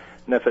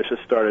Nefesh has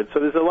started. So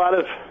there's a lot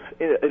of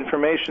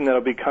information that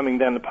will be coming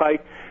down the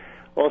pike.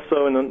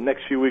 Also, in the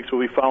next few weeks,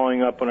 we'll be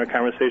following up on our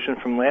conversation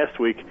from last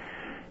week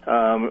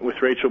with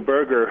Rachel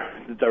Berger,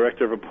 the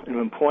Director of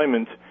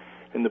Employment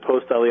in the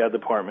Post-Aliyah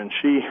department.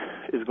 She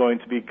is going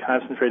to be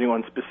concentrating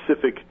on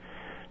specific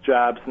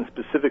jobs and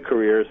specific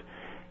careers,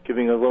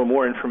 giving a little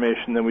more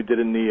information than we did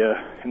in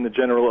the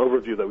general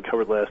overview that we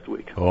covered last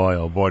week.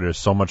 Oh boy, there's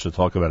so much to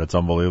talk about. It's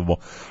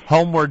unbelievable.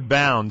 Homeward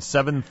Bound,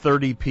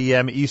 7:30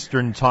 p.m.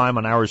 Eastern Time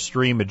on our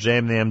stream at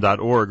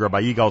jmnam.org.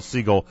 Rabbi Yigal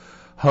Segal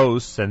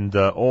hosts and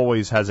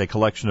always has a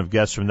collection of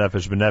guests from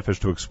Nefesh B'Nefesh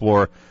to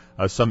explore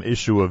some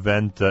issue,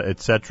 event,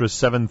 etc.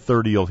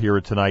 7:30, you'll hear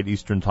it tonight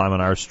Eastern Time on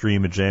our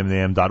stream at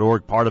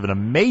jmnam.org. Part of an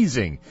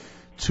amazing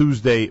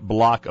Tuesday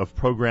block of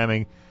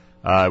programming,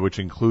 which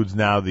includes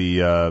now the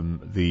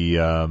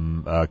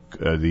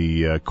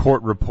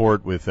court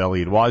report with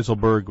Elliot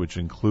Weiselberg, which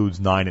includes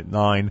 9 at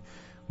 9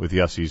 with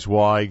Yossi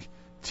Zweig,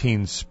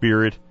 Teen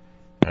Spirit,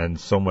 and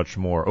so much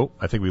more. Oh,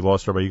 I think we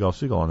lost Rabbi Yigal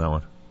Segal on that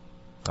one.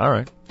 All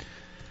right.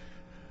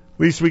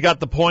 At least we got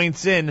the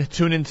points in.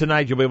 Tune in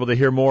tonight. You'll be able to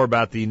hear more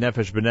about the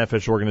Nefesh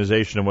B'Nefesh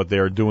organization and what they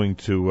are doing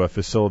to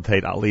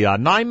facilitate Aliyah.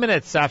 9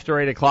 minutes after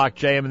 8 o'clock,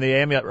 JM and the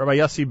AM. Rabbi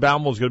Yossi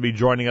Baumol is going to be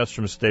joining us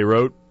from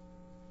Sderot.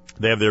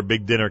 They have their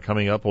big dinner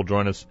coming up. Will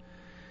join us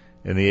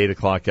in the 8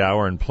 o'clock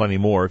hour and plenty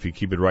more if you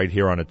keep it right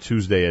here on a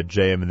Tuesday at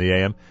JM and the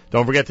AM.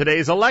 Don't forget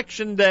today's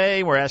Election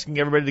Day. We're asking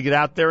everybody to get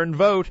out there and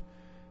vote.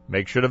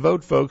 Make sure to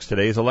vote, folks.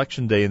 Today's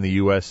Election Day in the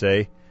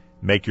USA.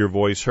 Make your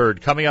voice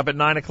heard. Coming up at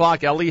 9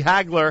 o'clock, Ellie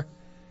Hagler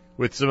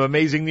with some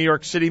amazing New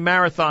York City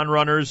marathon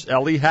runners.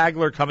 Ellie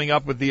Hagler coming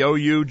up with the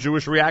OU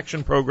Jewish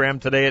Reaction Program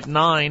today at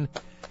 9.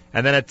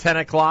 And then at 10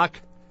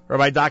 o'clock,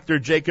 Rabbi Dr.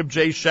 Jacob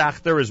J.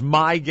 Schachter is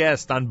my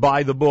guest on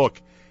Buy the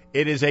Book.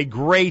 It is a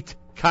great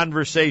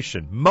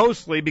conversation,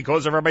 mostly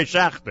because of Rabbi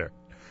Schachter.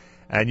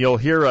 And you'll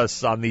hear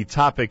us on the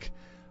topic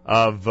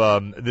of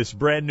this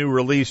brand new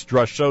release,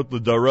 Drashot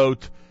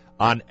L'Dorot,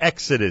 on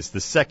Exodus,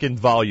 the second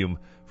volume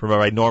from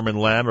Rabbi Norman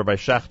Lamb. Rabbi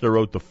Schachter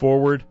wrote the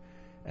foreword,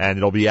 and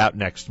it'll be out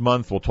next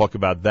month. We'll talk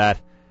about that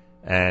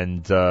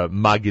and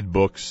Magid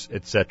books,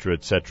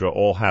 etc.,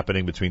 all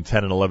happening between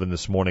 10 and 11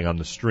 this morning on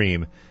the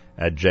stream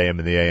at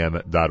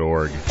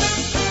jmandtheam.org.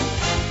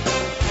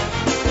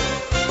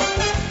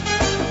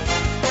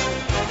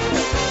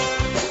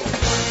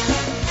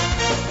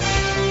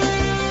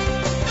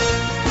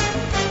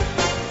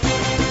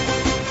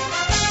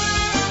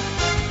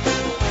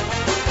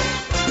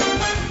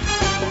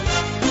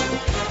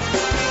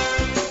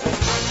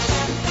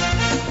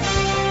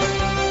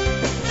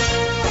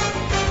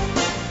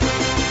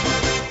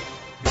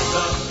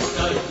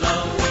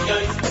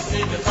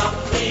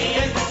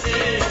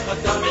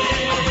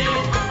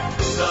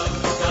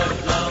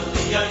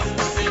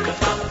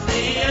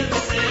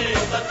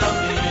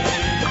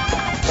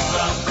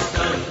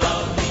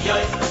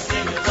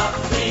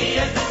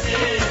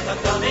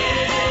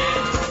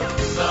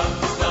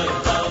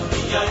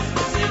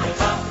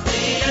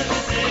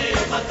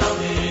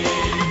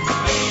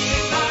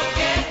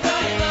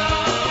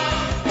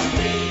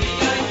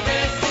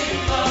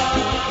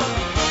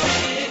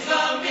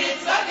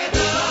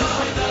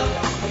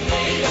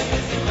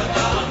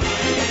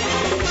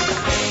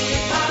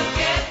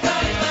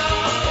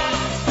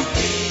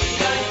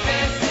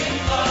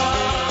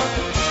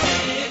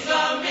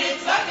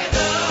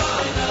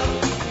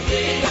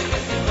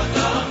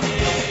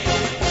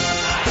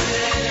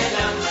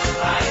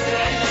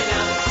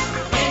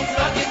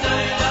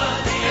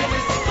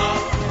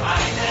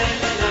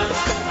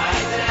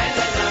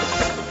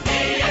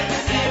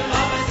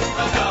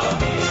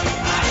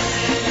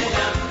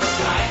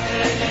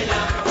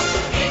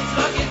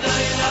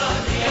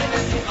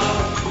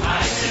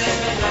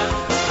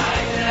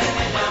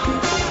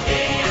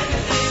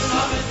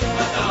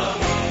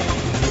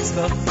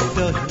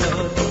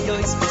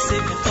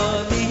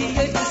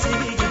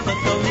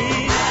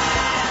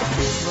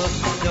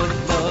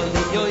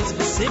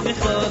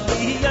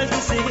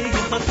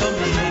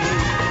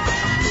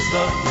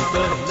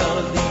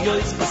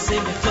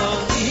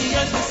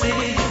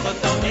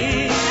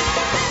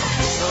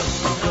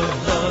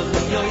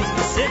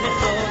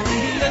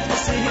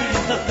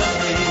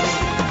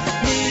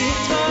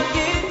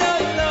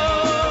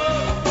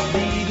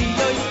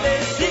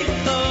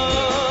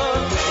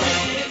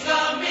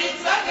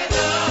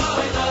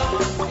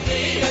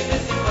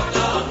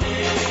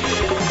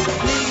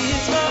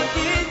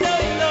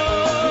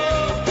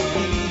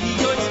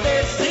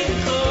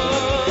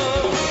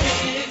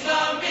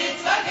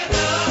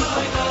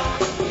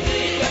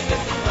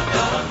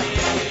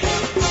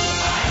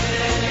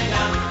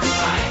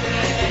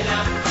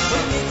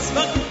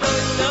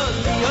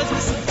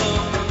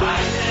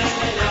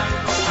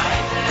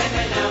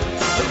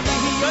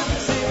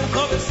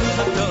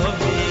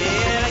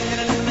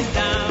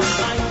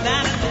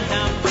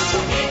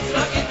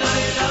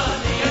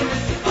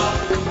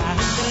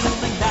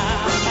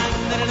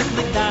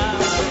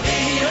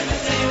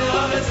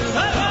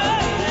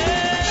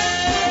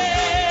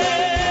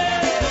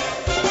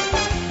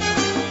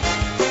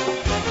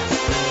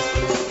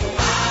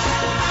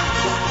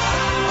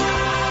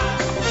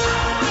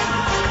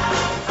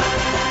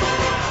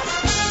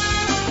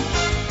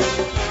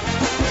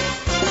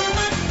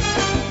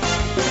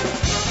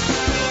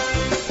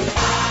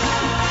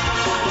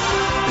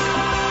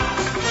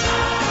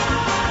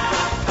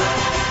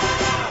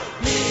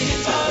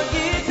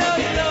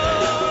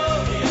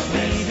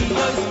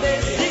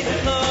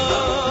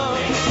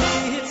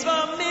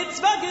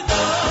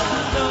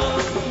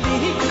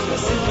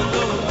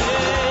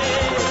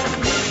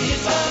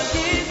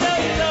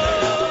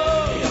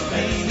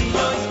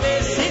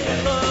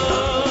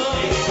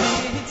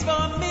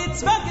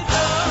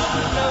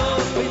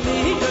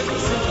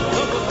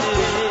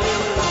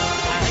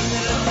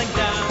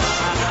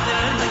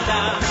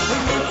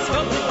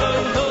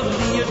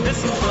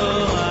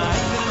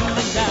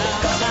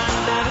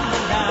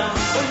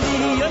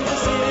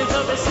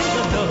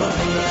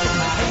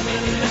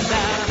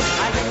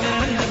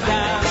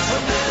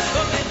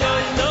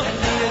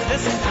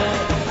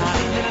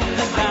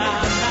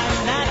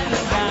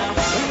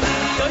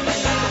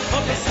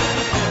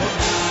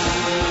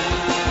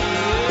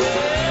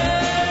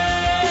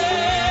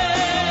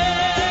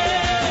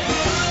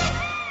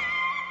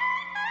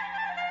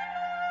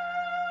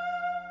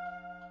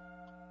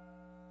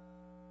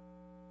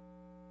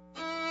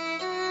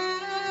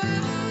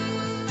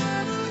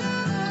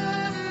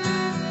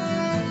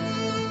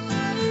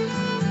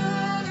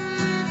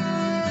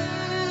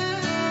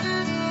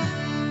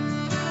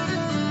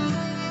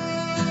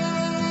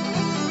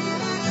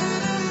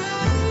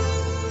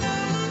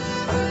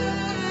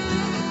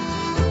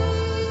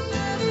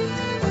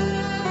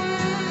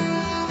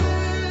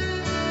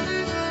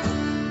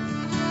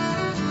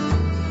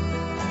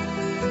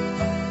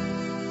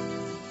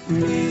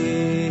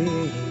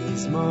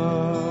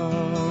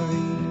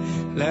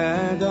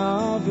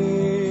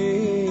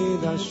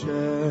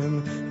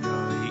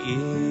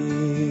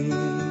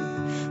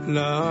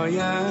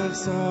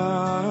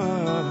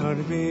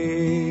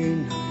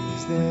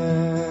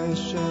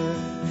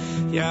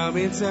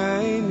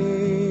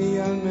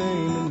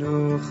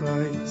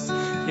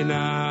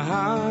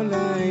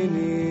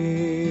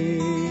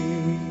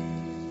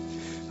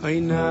 Oy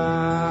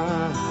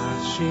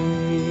nafshi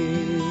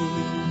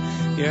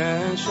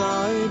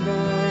yeshoy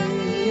bey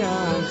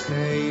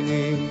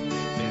yacheni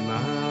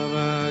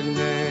b'mavad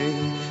bey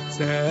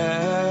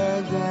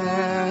tzedek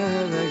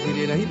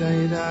dai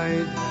dai dai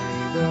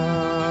da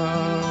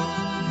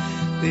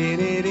di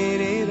di di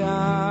di da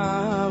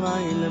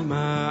vay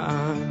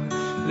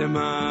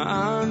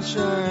leman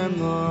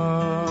shemo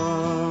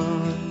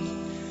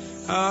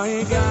ay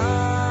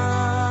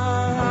gam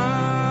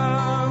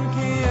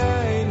ki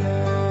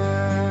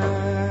elef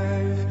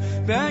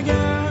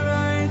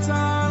begerait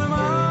al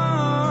maves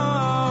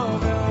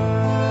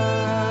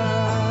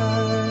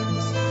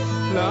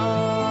la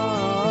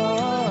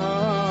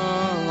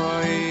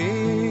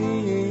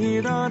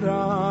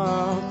irara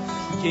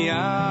ki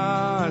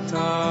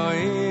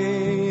atai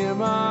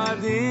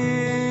madi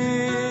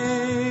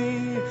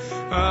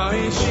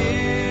ay shi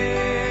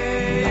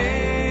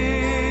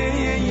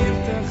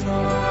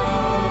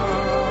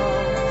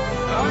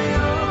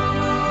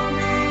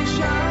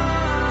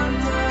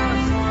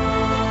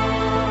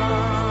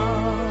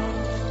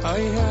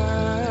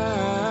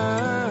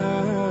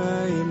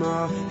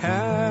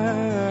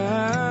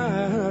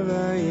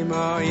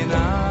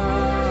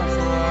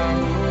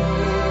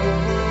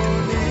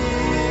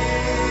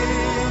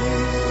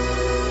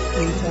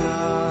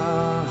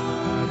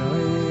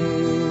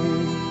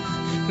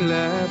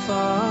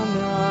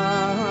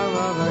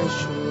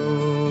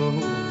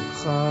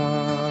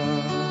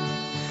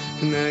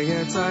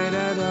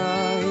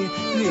Tzaydarai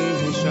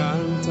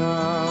nishanta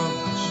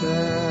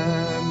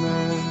Hashem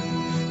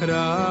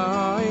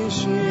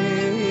Raishi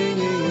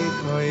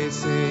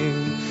koisim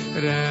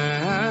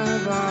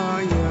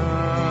Revaya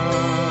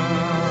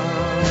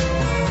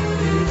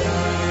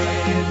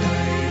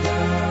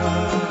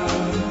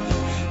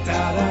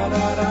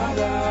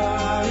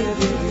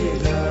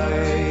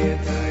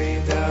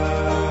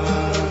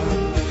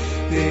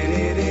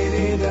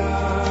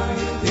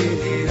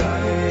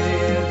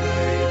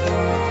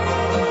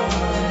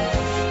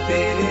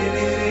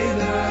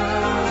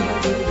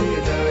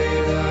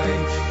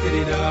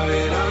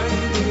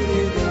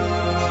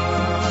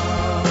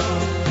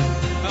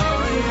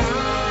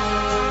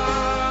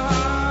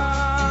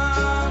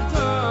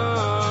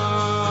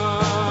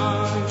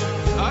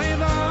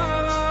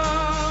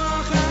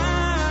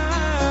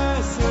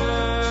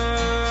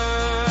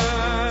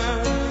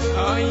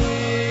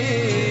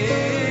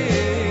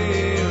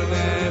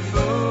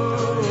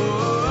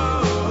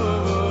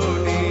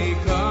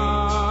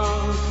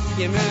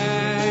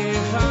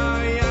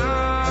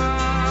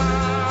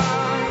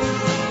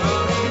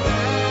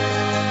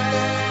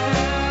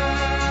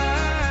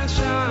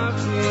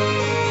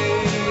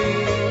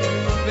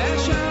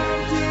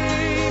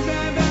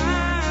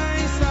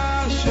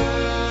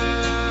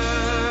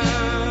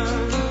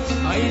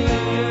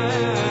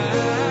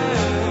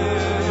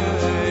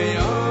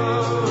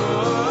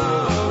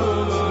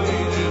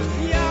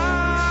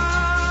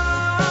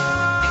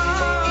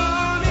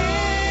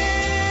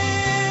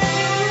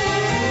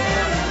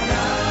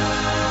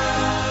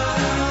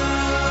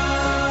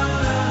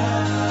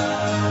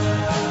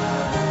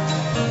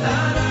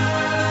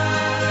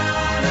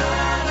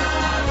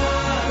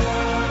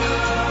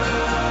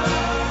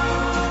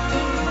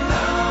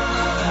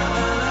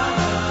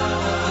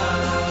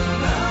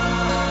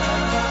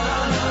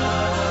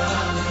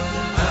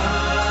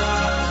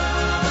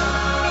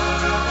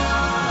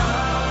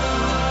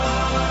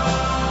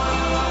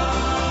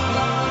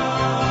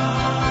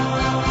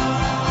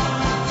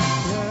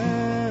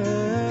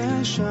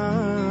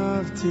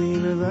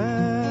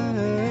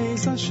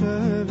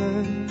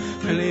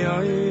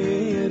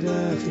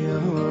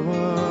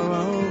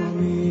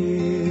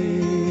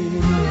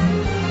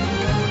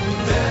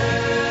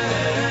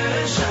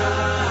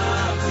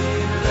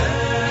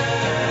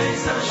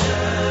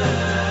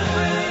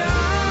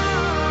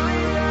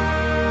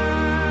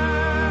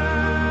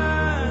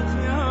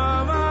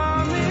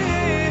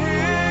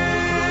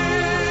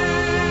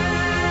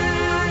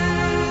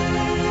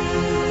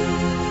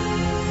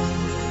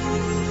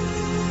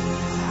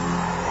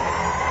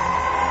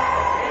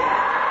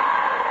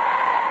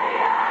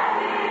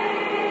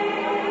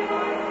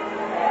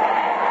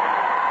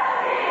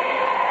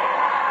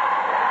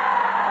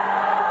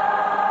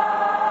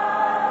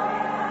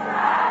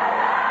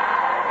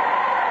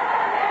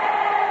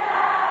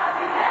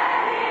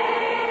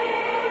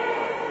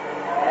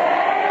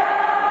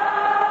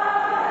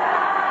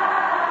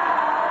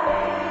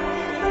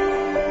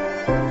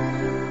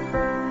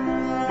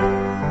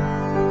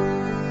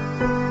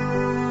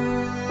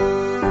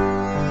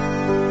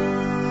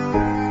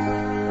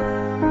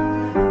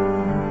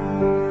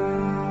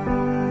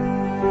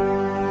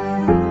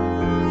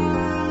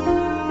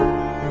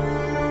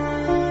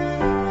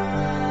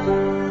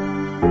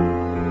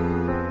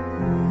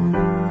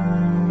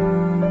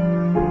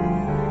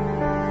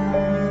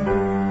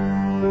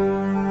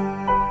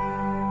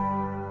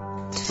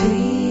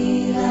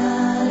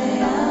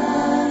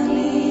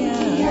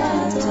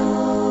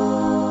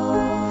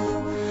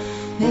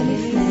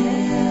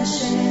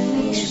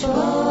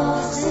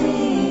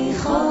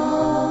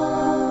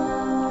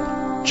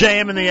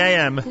JM in the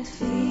AM.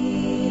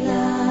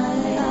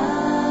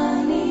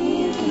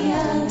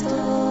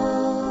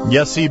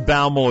 Yossi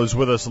Baumol is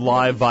with us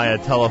live via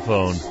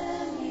telephone.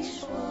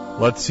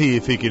 Let's see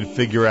if he can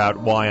figure out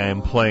why I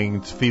am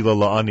playing Tefillah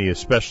La'ani,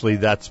 especially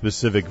that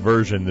specific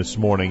version this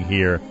morning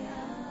here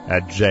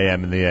at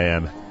JM in the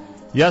AM.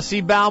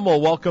 Yossi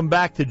Baumol, welcome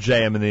back to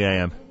JM in the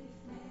AM.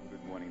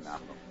 Good morning,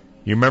 Nachum.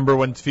 You remember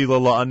when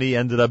Tefillah La'ani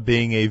ended up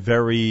being a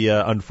very,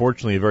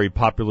 unfortunately, a very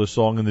popular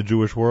song in the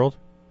Jewish world?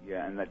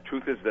 Yeah, and the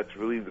truth is that's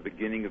really the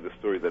beginning of the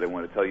story that I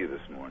want to tell you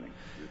this morning.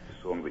 It's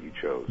the song that you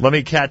chose. Let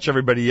me catch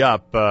everybody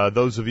up.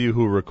 Those of you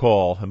who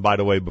recall, and by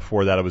the way,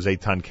 before that it was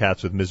Eitan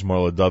Katz with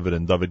Mizmor LaDavid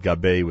and David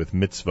Gabay with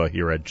Mitzvah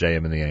here at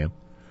JM in the AM.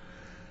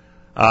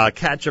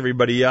 Catch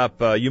everybody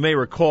up. You may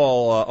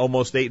recall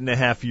almost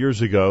 8.5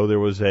 years ago there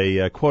was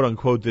a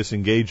quote-unquote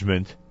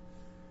disengagement,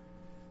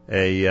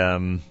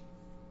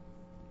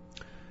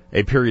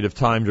 a period of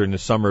time during the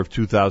summer of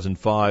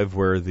 2005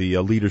 where the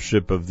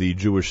leadership of the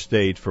Jewish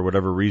state, for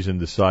whatever reason,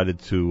 decided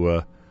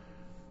to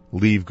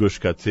leave Gush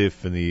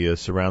Katif and the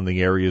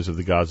surrounding areas of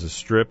the Gaza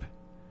Strip.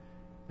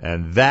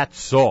 And that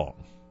song,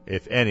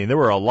 if any, and there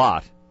were a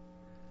lot,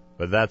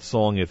 but that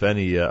song, if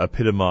any,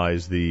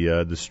 epitomized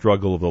the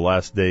struggle of the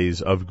last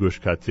days of Gush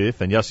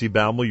Katif. And Yossi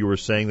Baumol, you were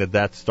saying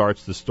that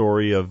starts the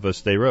story of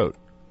Sderot.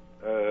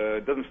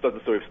 It doesn't start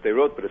the story of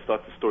Sderot, but it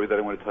starts the story that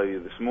I want to tell you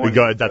this morning.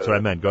 Go ahead, that's what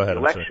I meant. Go ahead.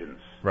 Elections.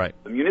 Right.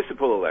 The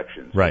municipal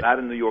elections. Right. Not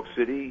in New York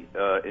City,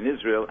 in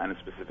Israel, and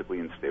specifically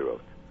in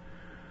Sderot.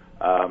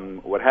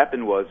 What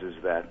happened was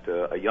that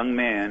a young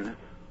man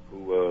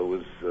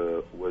who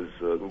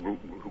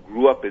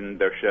grew up in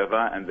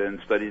Beersheva and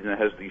then studied in the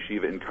Hesed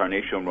Yeshiva in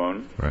Karnei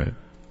Shomron, right.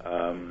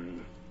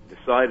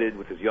 Decided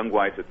with his young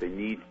wife that they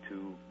need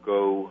to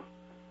go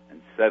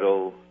and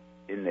settle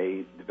in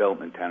a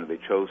development town. They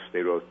chose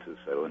Sderot to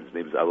settle, and his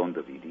name is Alon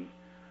Davidi.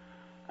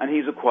 And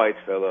he's a quiet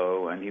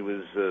fellow, and he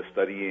was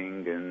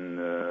studying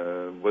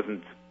and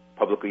wasn't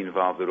publicly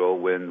involved at all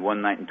when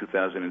one night in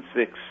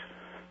 2006,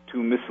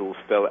 2 missiles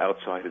fell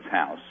outside his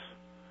house.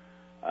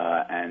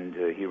 And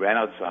he ran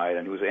outside,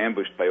 and he was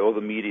ambushed by all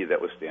the media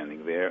that was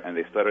standing there, and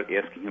they started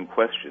asking him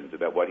questions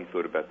about what he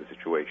thought about the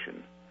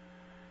situation.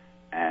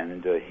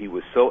 And he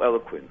was so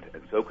eloquent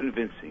and so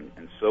convincing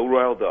and so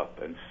riled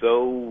up and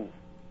so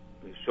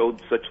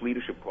showed such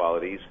leadership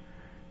qualities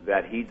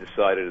that he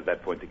decided at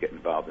that point to get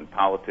involved in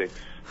politics,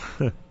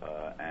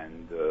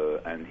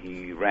 and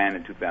he ran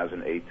in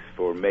 2008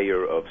 for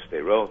mayor of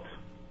Sderot.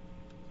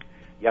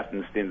 You have to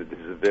understand that this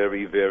is a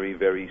very, very,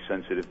 very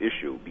sensitive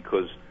issue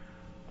because,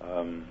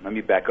 let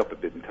me back up a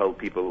bit and tell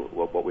people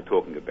what we're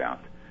talking about.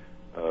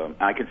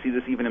 I can see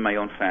this even in my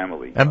own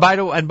family. And by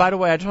the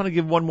way, I just want to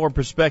give one more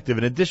perspective.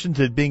 In addition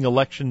to it being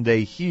election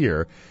day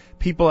here,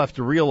 people have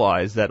to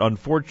realize that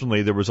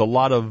unfortunately there was a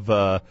lot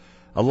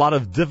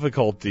of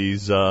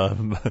difficulties.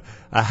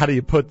 How do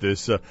you put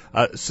this?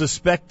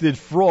 Suspected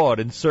fraud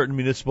in certain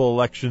municipal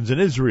elections in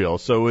Israel.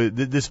 So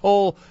this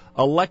whole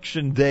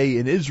election day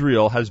in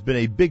Israel has been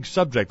a big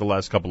subject the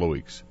last couple of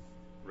weeks.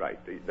 Right,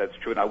 that's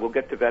true, and I will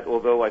get to that.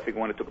 Although I think I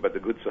want to talk about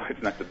the good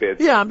sides, not the bad.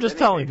 Yeah, I'm just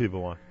telling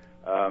people why.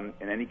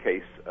 In any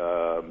case,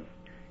 Avram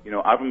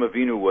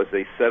Avinu was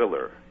a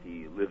settler.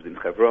 He lived in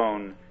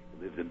Hebron.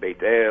 He lived in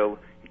Beit El.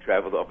 He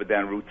traveled up and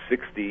down Route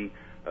 60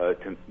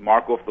 to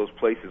mark off those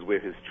places where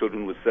his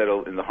children would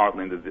settle in the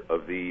heartland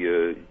of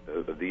the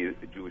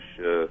Jewish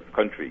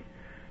country.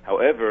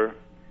 However,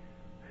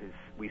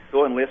 we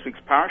saw in last week's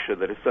parsha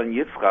that his son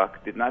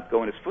Yitzchak did not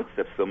go in his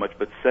footsteps so much,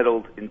 but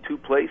settled in 2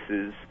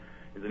 places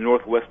in the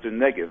northwestern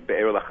Negev,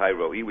 Be'er Lachai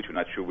Roi, which we're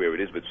not sure where it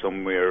is, but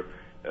somewhere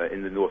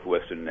in the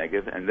northwestern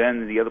Negev, and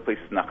then the other place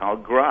is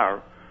Nachal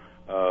Grar,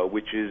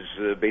 which is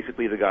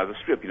basically the Gaza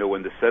Strip. You know,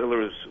 when the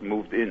settlers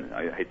moved in,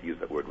 I hate to use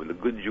that word, when the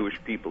good Jewish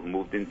people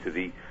moved into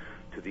the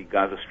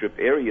Gaza Strip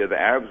area, the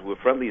Arabs were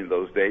friendly in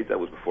those days. That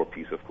was before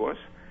peace, of course,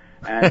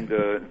 and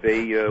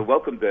they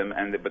welcomed them.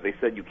 But they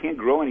said, you can't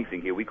grow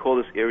anything here. We call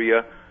this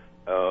area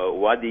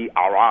Wadi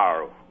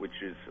Arar,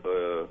 which is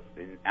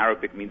in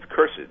Arabic means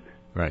cursed.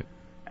 Right.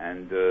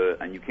 And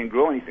you can't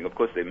grow anything. Of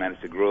course, they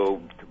managed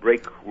to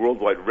break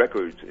worldwide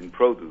records in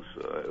produce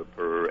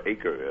per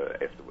acre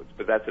afterwards.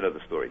 But that's another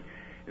story.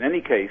 In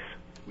any case,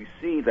 we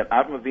see that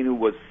Avram Avinu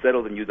was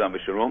settled in Yudan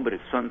v'Sharon, but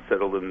his son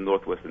settled in the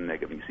northwestern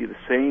Negev. And you see the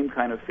same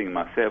kind of thing.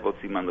 Maseh Avot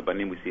Siman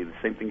Lebanim. We see the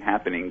same thing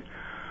happening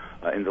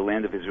in the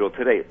land of Israel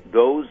today.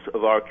 Those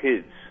of our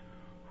kids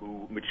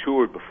who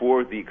matured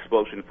before the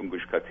expulsion from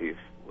Gush Katif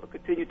will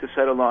continue to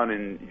settle on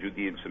in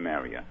Judea and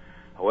Samaria.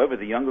 However,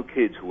 the younger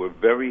kids who were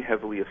very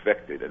heavily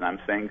affected, and I'm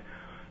saying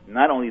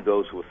not only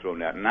those who were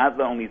thrown out, not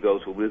only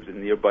those who lived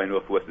in nearby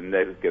northwestern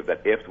Negev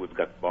that afterwards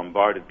got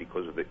bombarded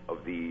because of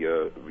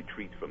the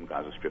retreat from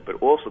Gaza Strip, but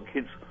also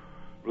kids,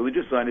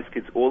 religious Zionist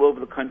kids all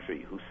over the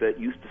country who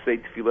used to say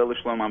Tefillah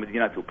L'Shalom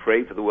HaMedina, to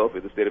pray for the welfare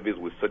of the state of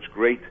Israel with such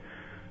great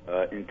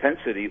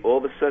intensity, all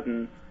of a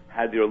sudden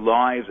had their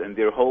lives and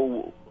their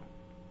whole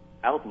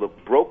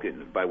outlook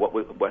broken by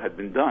what had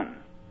been done.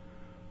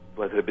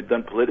 whether it be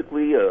done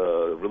politically,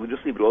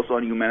 religiously, but also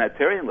on a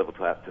humanitarian level,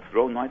 to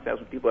throw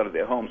 9,000 people out of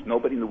their homes.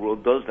 Nobody in the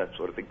world does that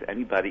sort of thing to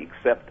anybody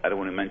except, I don't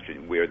want to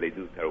mention where they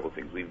do terrible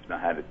things. We've not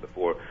had it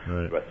before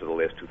the rest of the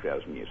last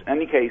 2,000 years. In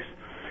any case,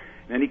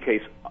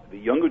 the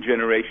younger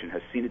generation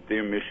has seen it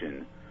their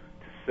mission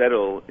to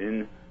settle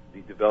in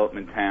the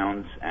development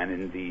towns and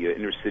in the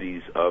inner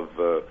cities of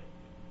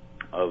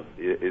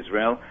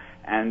Israel,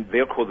 and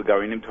they're called the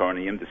Garenim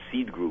Taranim, the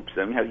seed groups.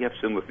 And you have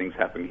similar things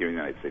happening here in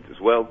the United States as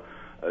well.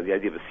 The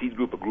idea of a seed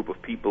group, a group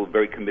of people,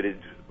 very committed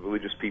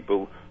religious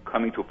people,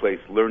 coming to a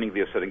place, learning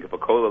there, setting up a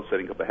kollel,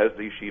 setting up a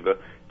Hesder yeshiva,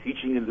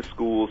 teaching in the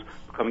schools,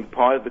 becoming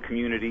part of the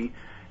community.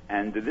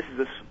 And this is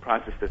a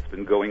process that's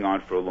been going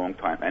on for a long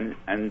time.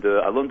 And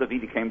Alon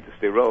Davidi came to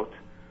Sderot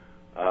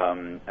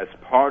as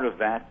part of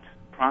that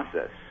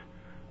process.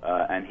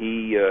 And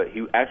he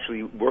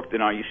actually worked in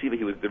our yeshiva.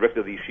 He was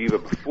director of the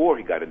yeshiva before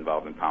he got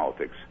involved in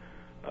politics.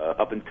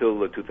 Up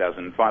until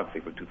 2005, I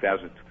think from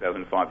 2000 to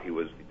 2005, he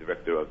was the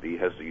director of the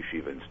Hesder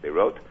Yeshiva in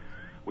Sderot,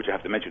 which I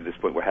have to mention at this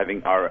point. We're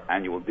having our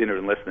annual dinner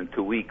in less than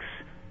 2 weeks,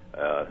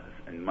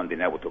 and Monday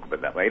night we'll talk about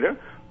that later.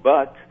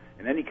 But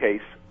in any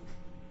case,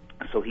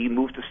 so he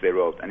moved to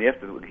Sderot, and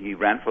after he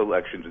ran for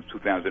elections in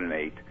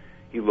 2008,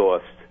 he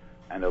lost,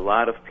 and a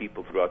lot of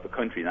people throughout the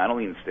country, not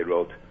only in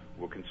Sderot,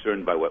 were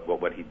concerned by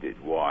what he did.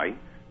 Why?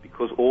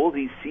 Because all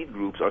these seed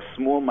groups are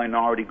small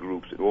minority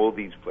groups in all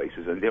these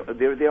places, and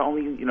they're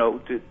only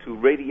to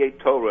radiate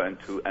Torah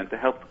and to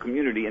help the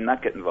community and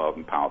not get involved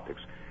in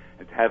politics.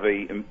 And to have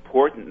an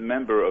important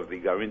member of the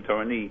Garin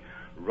Torani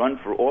run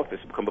for office,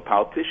 become a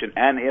politician,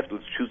 and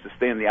afterwards choose to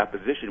stay in the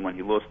opposition when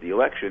he lost the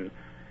election,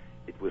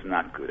 it was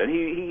not good. And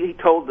he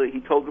told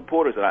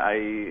reporters,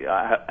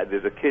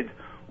 there's a kid.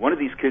 One of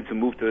these kids who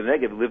moved to the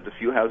Negev lived a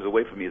few houses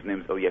away from me. His name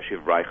is Elliot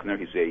Weiselberg.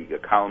 He's a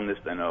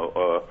columnist and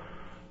a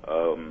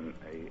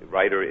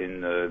writer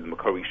in the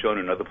Makar Rishon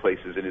and other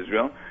places in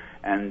Israel,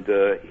 and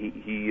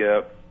he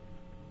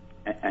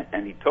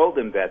told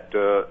them that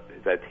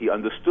he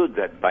understood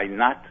that by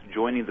not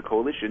joining the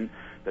coalition,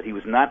 that he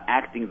was not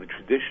acting the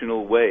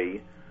traditional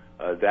way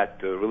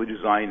that religious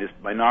Zionist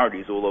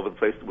minorities all over the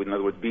place would. In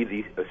other words, be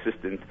the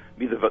assistant,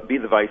 be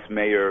the vice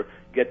mayor,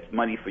 get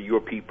money for your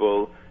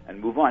people,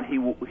 and move on. He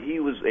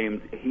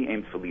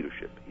aimed for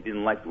leadership. He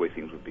didn't like the way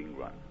things were being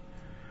run.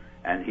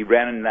 And he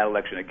ran in that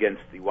election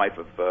against the wife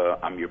of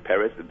Amir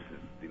Peretz,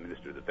 the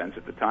Minister of Defense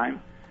at the time,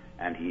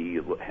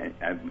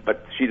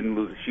 but she didn't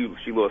lose.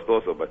 She lost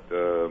also, but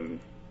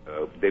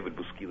David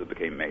Buskila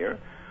became mayor,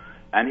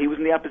 and he was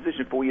in the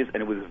opposition 4 years,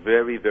 and it was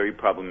very, very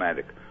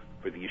problematic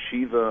for the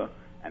yeshiva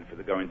and for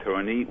the Garin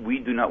Torani. We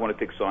do not want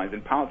to take sides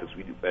in politics.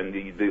 We do, and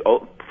the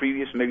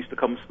previous mayor used to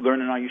come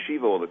learn in our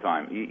yeshiva all the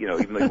time.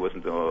 Even though he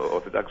wasn't an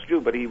Orthodox Jew,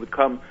 but he would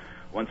come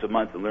once a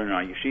month and learn in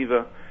our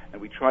yeshiva. And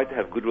we tried to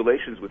have good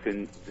relations with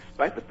him,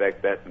 despite the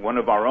fact that one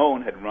of our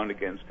own had run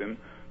against him,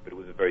 but it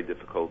was a very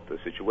difficult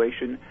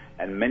situation.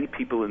 And many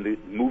people in the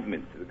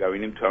movement, the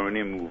Garenim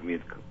Taranim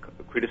movement,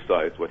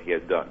 criticized what he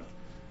had done.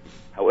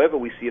 However,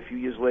 we see a few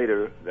years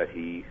later that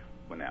he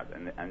went out.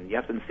 And you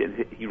have to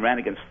understand, he ran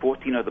against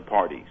 14 other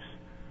parties.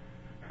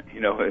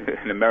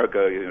 In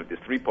America,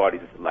 there's 3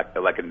 parties, like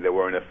there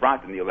were in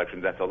Efrat in the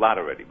election. That's a lot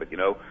already. But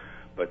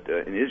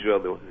in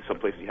Israel, some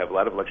places you have a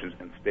lot of elections.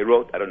 And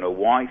Sderot, I don't know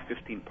why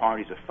 15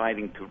 parties are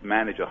fighting to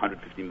manage a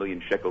 150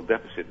 million shekel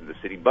deficit in the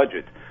city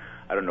budget.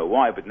 I don't know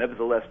why, but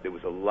nevertheless, there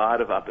was a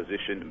lot of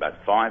opposition, about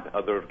 5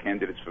 other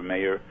candidates for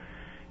mayor,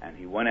 and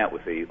he went out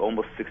with a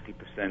almost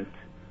 60%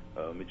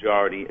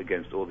 majority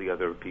against all the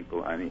other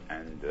people, and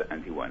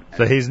he won.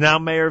 So he's now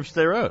mayor of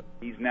Sderot.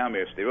 He's now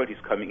mayor of Sderot.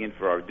 He's coming in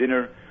for our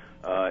dinner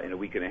in a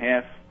week and a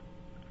half,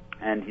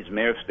 and he's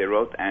mayor of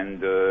Sderot,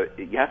 and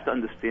you have to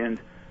understand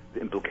the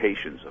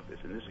implications of this.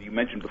 And this, you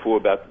mentioned before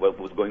about what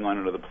was going on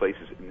in other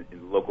places in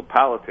local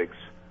politics.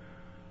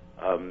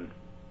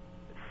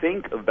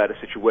 Think about a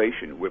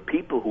situation where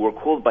people who are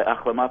called by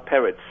Achlama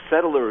Peretz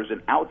settlers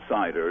and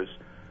outsiders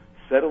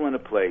settle in a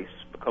place,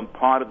 become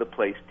part of the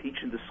place,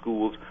 teach in the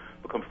schools,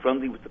 become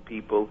friendly with the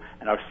people,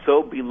 and are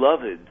so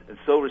beloved and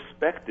so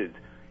respected,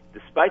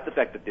 despite the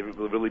fact that they're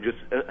religious.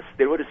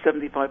 Sderot is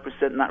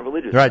 75% not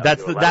religious. Right.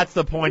 That's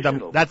the point.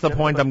 That's the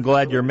point I'm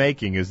glad you're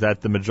making, is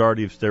that the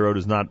majority of Sderot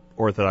is not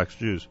Orthodox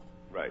Jews.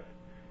 Right.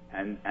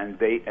 And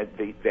they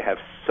have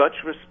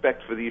such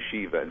respect for the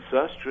yeshiva and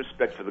such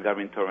respect for the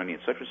Garin Torani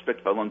and such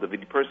respect for Alon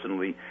Davidi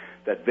personally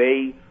that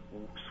they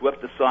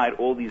swept aside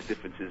all these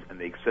differences and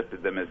they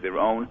accepted them as their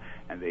own,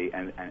 and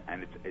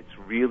it's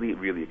really,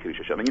 really a Kiddush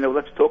Hashem.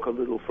 Let's talk a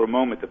little for a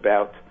moment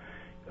about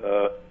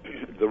the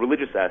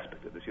religious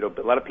aspect of this.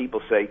 A lot of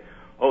people say,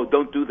 "Oh,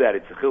 don't do that.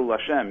 It's a Chil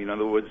Hashem." In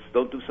other words,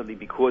 don't do something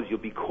because you'll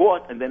be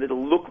caught and then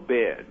it'll look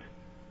bad.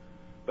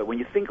 But when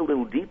you think a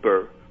little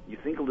deeper,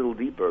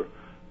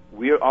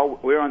 we're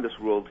on this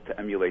world to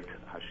emulate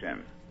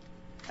Hashem.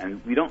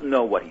 And we don't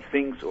know what he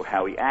thinks or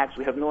how he acts.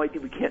 We have no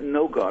idea. We can't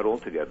know God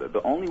altogether.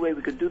 The only way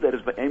we could do that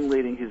is by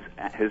emulating his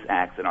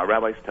acts. And our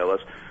rabbis tell us,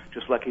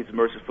 just like he's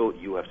merciful,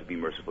 you have to be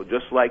merciful.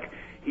 Just like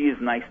he is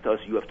nice to us,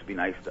 you have to be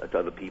nice to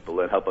other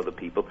people and help other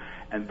people.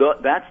 And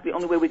that's the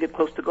only way we get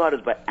close to God, is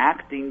by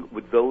acting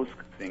with those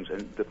things.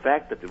 And the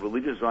fact that the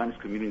religious Zionist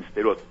community in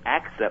Sderot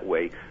acts that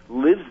way,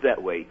 lives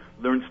that way,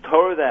 learns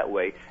Torah that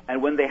way,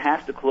 and when they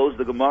have to close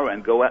the Gemara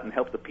and go out and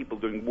help the people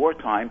during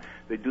wartime,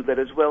 they do that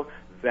as well.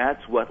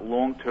 That's what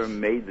long-term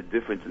made the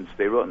difference in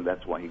Sderot, and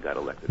that's why he got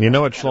elected. You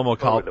know what Shlomo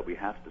that we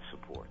have to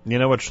support. You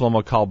know what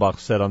Shlomo Kalbach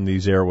said on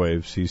these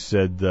airwaves? He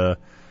said,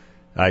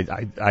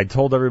 I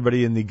told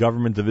everybody in the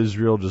government of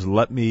Israel, just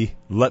let me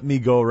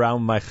go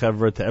around my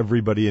chevra to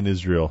everybody in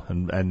Israel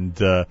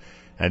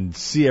and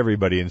see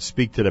everybody and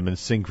speak to them and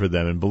sing for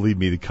them, and believe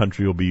me, the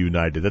country will be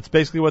united. That's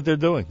basically what they're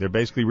doing. They're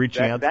basically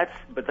reaching out.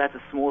 But that's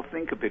a small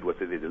thing compared to what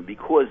they do,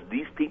 because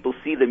these people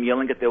see them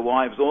yelling at their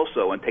wives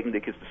also and taking their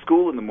kids to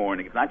school in the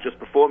morning. It's not just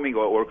performing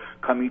or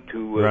coming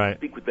to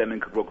speak with them and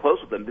grow close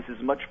with them. This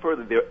is much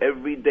further. Their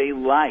everyday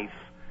life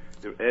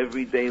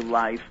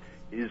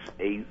is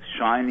a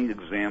shining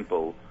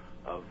example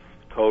of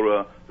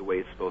Torah the way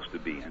it's supposed to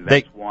be. And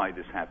that's why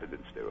this happened in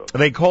Sderot.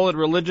 They call it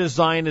Religious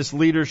Zionist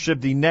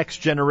Leadership, the Next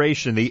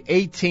Generation. The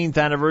 18th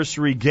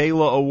anniversary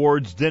Gala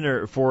Awards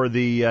dinner for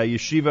the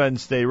Yeshiva in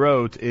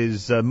Sderot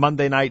is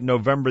Monday night,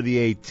 November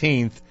the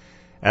 18th,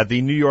 at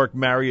the New York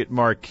Marriott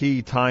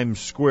Marquis, Times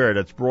Square.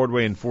 That's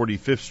Broadway and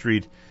 45th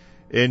Street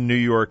in New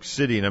York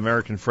City. And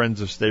American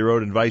Friends of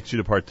Sderot invites you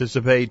to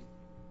participate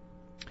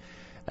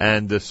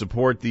and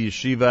support the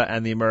Yeshiva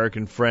and the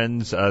American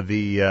Friends.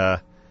 The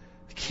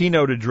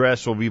keynote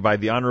address will be by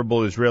the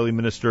Honorable Israeli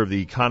Minister of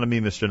the Economy,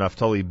 Mr.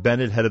 Naftali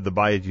Bennett, head of the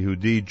Bayit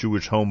Yehudi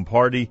Jewish Home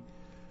Party.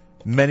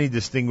 Many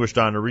distinguished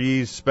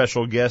honorees,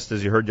 special guest,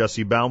 as you heard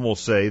Yossi Baumol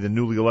say, the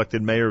newly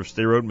elected mayor of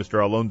Sderot,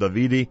 Mr. Alon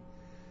Davidi.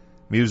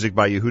 Music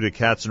by Yehuda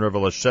Katz and Rav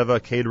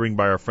Elisheva, catering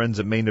by our friends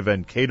at Main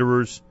Event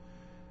Caterers.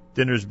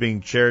 Dinners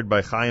being chaired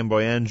by Chaim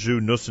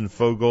Boyanju, Nussin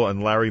Fogel,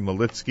 and Larry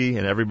Malitsky,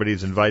 and everybody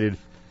is invited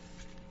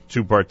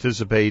to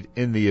participate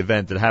in the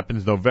event. It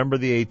happens November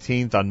the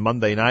 18th on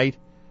Monday night.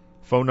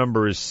 Phone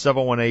number is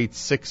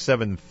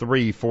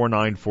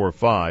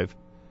 718-673-4945.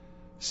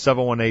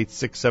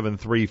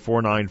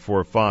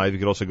 718-673-4945. You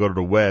can also go to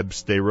the web,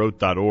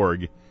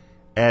 sderot.org,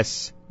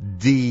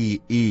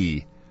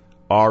 SDEROT.org,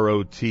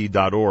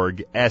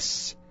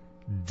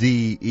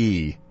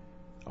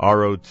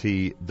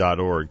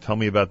 SDEROT.org. Tell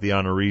me about the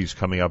honorees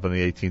coming up on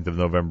the 18th of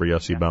November,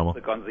 Yossi Baumol.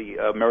 Click on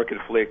the American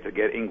flag to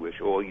get English,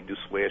 or you do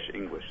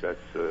 /English. That's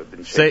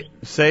been changed.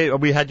 Say,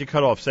 we had you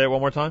cut off. Say it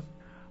one more time.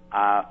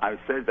 I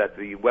said that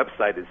the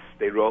website is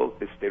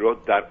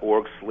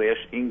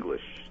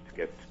sderot.org/English to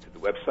get to the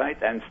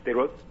website, and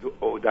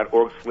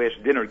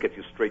sderot.org/dinner gets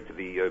you straight to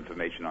the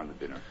information on the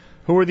dinner.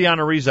 Who are the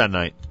honorees that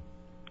night?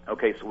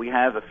 Okay, so we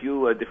have a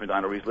few different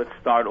honorees. Let's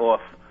start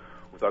off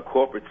with our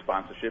corporate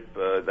sponsorship.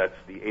 That's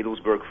the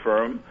Adelsberg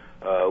firm,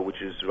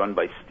 which is run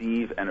by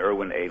Steve and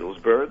Erwin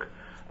Adelsberg.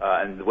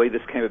 And the way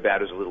this came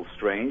about is a little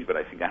strange, but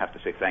I think I have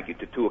to say thank you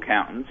to two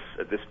accountants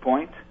at this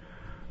point.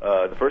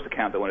 The first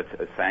account I want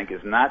to thank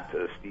is not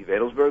Steve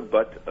Adelsberg,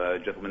 but a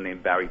gentleman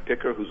named Barry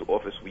Picker, whose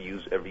office we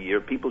use every year.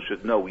 People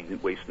should know we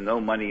waste no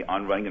money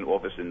on running an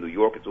office in New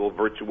York. It's all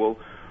virtual.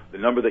 The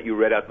number that you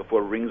read out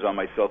before rings on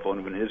my cell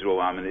phone when in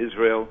Israel. I'm in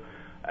Israel,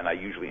 and I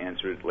usually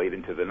answer it late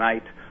into the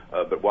night.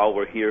 But while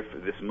we're here for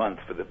this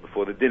month,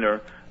 before the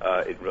dinner,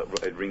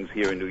 it rings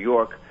here in New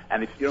York.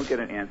 And if you don't get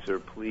an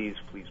answer, please,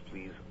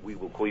 we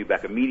will call you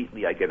back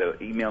immediately. I get an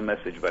email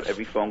message about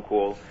every phone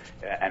call,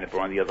 and if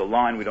we're on the other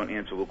line, we don't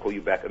answer, we'll call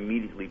you back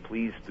immediately.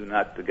 Please do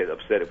not get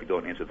upset if we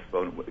don't answer the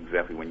phone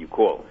exactly when you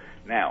call.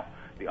 Now,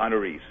 the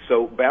honorees.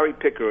 So Barry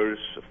Picker's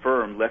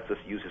firm lets us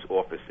use his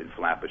office in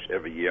Flatbush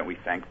every year, and we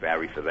thank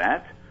Barry for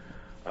that.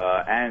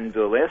 And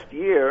last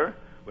year,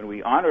 when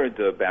we honored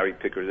Barry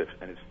Picker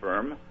and his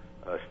firm,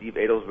 Steve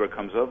Adelsberg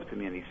comes over to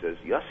me and he says,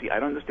 Yossi, I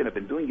don't understand. I've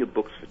been doing your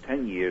books for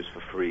 10 years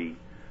for free,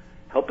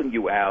 helping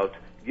you out,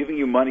 giving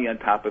you money on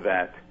top of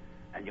that,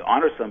 and you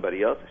honor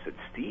somebody else. I said,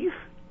 Steve,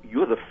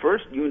 you're the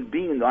first human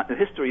being in the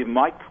history of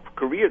my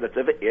career that's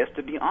ever asked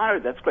to be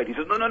honored. That's great. He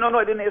says, no,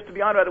 I didn't ask to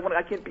be honored.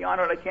 I can't be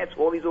honored. I can't.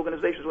 All these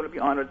organizations want to be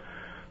honored.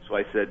 So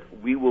I said,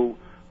 we will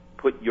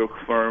put your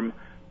firm,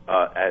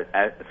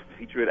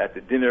 feature it at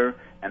the dinner,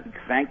 and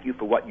thank you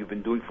for what you've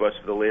been doing for us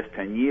for the last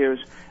 10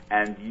 years,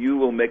 and you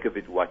will make of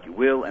it what you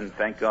will. And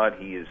thank God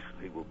he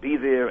will be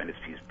there, and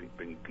he's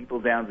bringing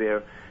people down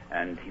there,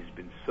 and he's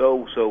been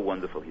so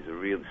wonderful.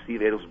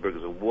 Steve Adelsberg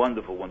is a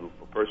wonderful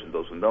person,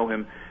 those who know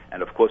him,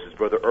 and of course his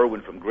brother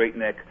Erwin from Great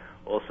Neck,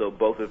 also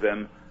both of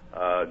them,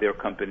 their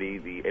company,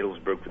 the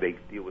Adelsberg, they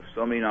deal with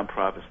so many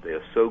nonprofits. They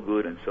are so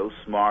good and so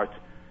smart.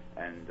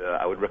 And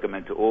I would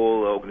recommend to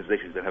all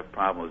organizations that have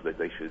problems that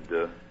they should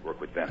work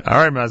with them. All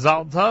right,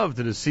 Mazal Tov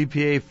to the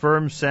CPA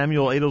firm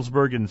Samuel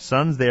Adelsberg and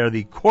Sons. They are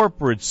the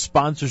corporate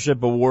sponsorship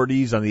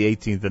awardees on the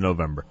 18th of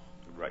November.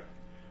 Right.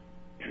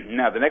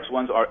 Now, the next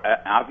ones are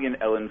Avi and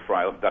Ellen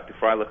Freilich. Dr.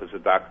 Freilich is a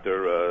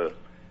doctor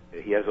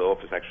He has an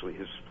office actually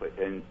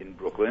in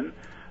Brooklyn.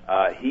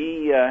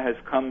 He has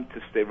come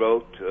to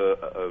Sderot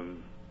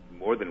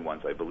more than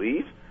once, I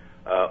believe.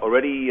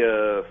 Already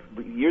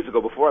years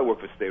ago, before I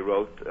worked for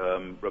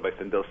Sderot, Rabbi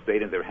Sandel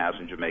stayed in their house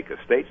in Jamaica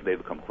Estates. They've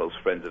become close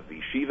friends of the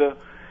yeshiva.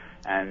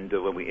 And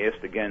when we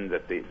asked again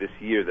that this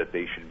year that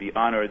they should be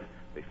honored,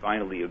 they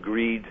finally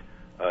agreed.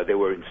 They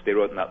were in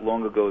Sderot not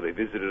long ago. They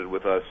visited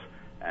with us,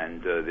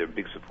 and they're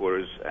big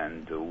supporters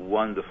and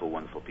wonderful,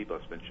 wonderful people.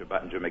 I spent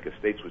Shabbat in Jamaica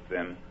Estates with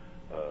them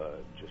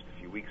just a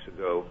few weeks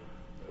ago.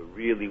 A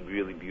really,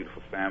 really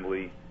beautiful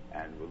family,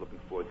 and we're looking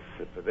forward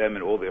for them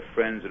and all their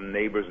friends and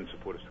neighbors and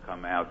supporters to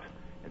come out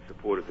and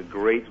support the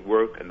great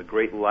work and the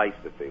great life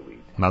that they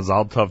lead.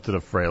 Mazal tov to the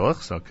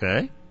Freilichs,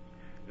 okay.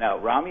 Now,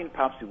 Rami and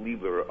Popsy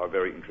Liebler are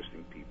very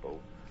interesting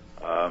people.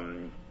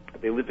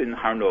 They live in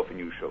Har Nof in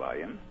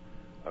Yerushalayim.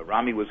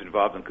 Rami was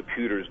involved in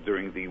computers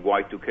during the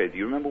Y2K. Do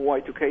you remember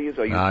what Y2K is?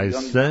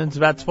 It's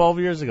about 12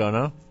 years ago,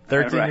 no?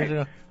 13 years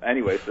ago.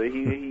 Anyway, so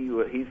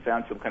he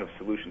found some kind of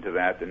solution to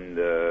that,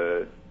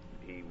 and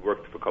he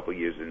worked for a couple of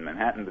years in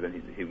Manhattan, but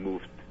then he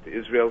moved to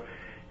Israel.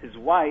 His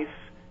wife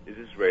is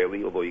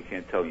Israeli, although you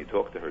can't tell when you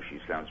talk to her. She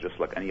sounds just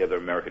like any other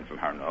American from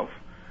Har Nof.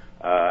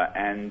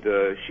 And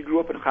she grew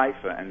up in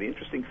Haifa, and the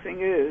interesting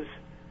thing is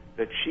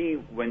that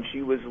when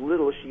she was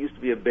little, she used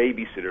to be a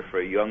babysitter for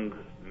a young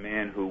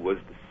man who was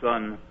the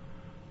son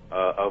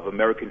of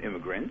American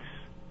immigrants,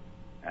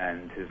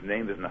 and his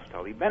name is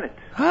Naftali Bennett.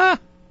 Huh?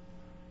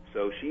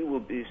 So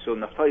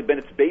Naftali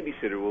Bennett's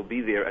babysitter will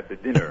be there at the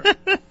dinner.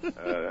 It's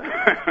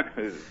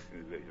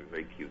a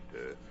very cute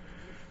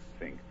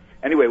thing.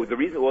 Anyway, the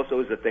reason also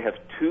is that they have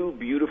two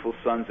beautiful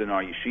sons in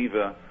our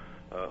yeshiva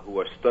who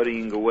are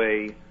studying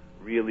away.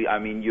 Really, I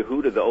mean,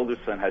 Yehuda, the older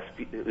son,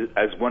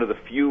 as one of the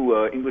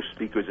few English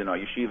speakers in our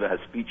yeshiva, has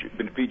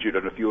been featured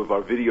on a few of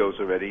our videos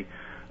already,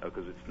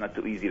 because it's not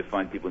too easy to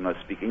find people who not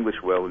speak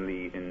English well in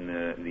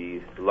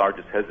the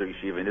largest Hezder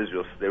yeshiva in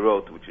Israel,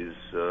 Sderot, which is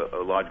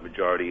a large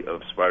majority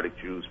of Sephardic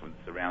Jews from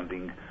the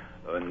surrounding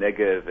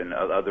Negev and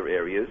other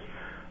areas.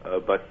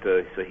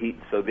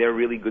 So they're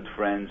really good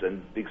friends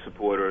and big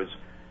supporters.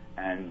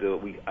 And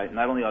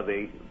not only are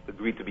they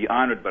agreed to be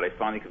honored, but I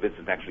finally convinced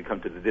them to actually come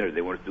to the dinner.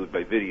 They wanted to do it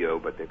by video,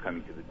 but they're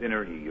coming to the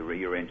dinner. He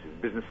rearranged his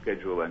business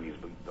schedule, and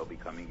they'll be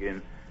coming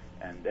in.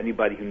 And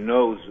anybody who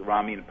knows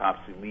Rami and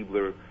Popsy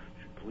Liebler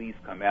should please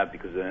come out,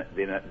 because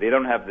they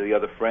don't have the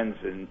other friends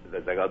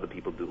that other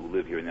people do who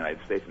live here in the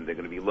United States, and they're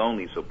going to be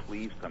lonely. So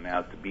please come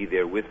out to be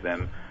there with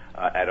them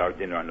at our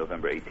dinner on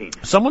November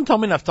 18th. Someone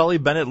told me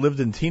Naftali Bennett lived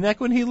in Teaneck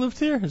when he lived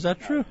here. Is that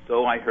true?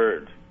 So I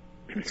heard.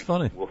 It's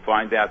funny. We'll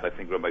find out. I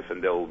think Rabbi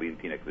Sandel will be in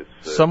Teaneck this.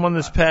 Someone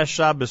this past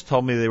Shabbos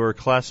told me they were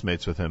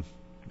classmates with him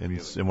in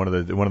one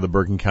of the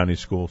Bergen County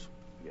schools.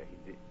 Yeah,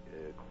 he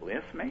did.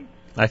 Classmates?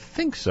 I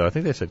think so. I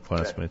think they said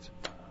classmates.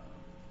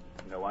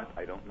 You know what?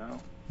 I don't know.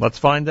 Let's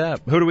find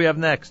out. Who do we have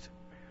next?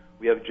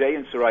 We have Jay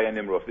and Soraya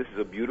Nimroff. This is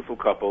a beautiful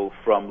couple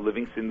from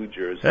Livingston, New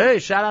Jersey. Hey,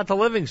 shout out to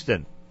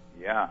Livingston.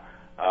 Yeah.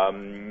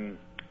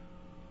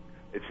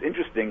 It's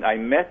interesting. I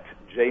met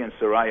Jay and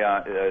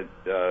Soraya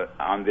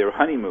on their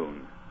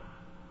honeymoon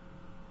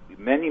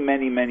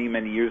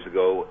many years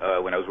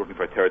ago when I was working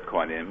for Teret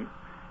Kohanim,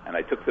 and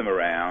I took them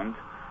around,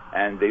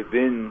 and they've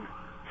been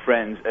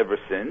friends ever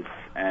since.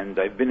 And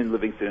I've been in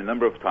Livingston a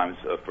number of times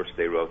for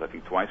Sderot, I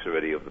think twice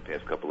already over the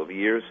past couple of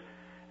years.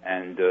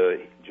 And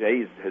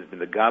Jay has been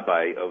the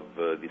gabbai of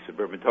the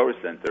Suburban Torah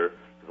Center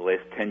for the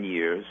last 10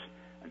 years.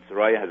 And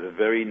Soraya has a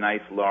very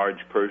nice, large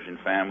Persian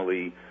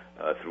family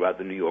throughout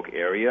the New York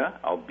area.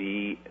 I'll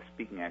be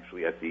speaking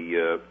actually at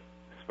the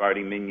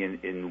Sephardi Minyan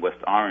in West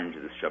Orange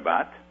this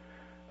Shabbat,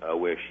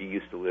 where she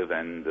used to live,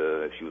 and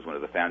she was one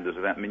of the founders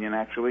of that minyan,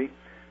 actually.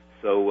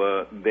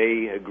 So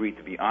they agreed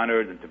to be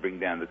honored and to bring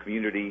down the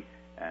community,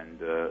 and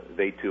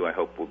they, too, I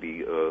hope, will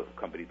be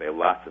accompanied by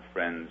lots of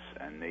friends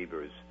and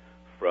neighbors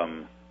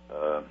from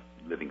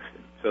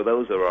Livingston. So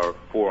those are our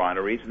four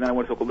honorees. And then I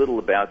want to talk a little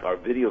about our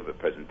video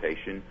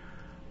presentation,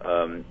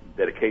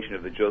 dedication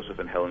of the Joseph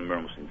and Helen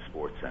Mermelstein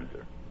Sports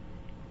Center.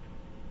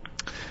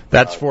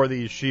 That's for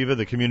the yeshiva.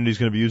 The community is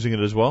going to be using it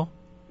as well?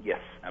 Yes,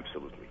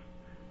 absolutely.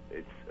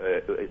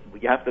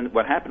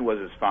 What happened was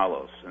as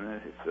follows.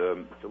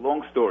 It's a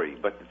long story,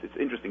 but it's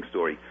an interesting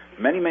story.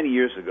 Many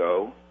years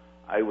ago,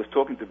 I was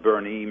talking to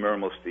Bernie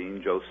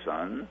Mermelstein, Joe's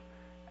son,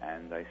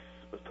 and I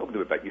was talking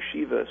to him about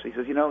yeshiva. So he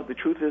says, the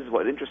truth is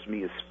what interests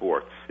me is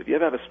sports. If you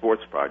ever have a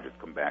sports project,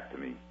 come back to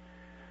me.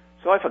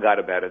 So I forgot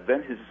about it.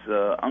 Then his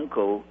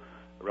uncle,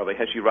 Rabbi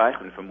Heshi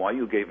Reichman from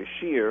YU, gave a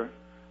shiur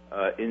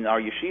in our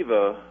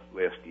yeshiva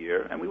last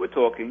year, and we were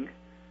talking,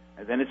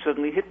 and then it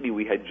suddenly hit me.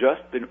 We had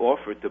just been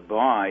offered to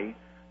buy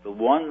the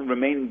one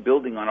remaining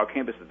building on our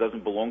campus that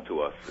doesn't belong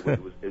to us.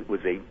 It was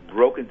a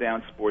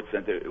broken-down sports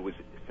center. It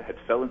had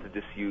fell into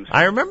disuse.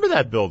 I remember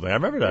that building. I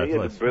remember that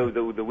place.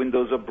 The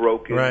windows are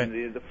broken. Right.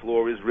 The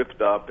floor is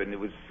ripped up, and it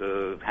was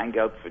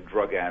hangout for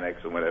drug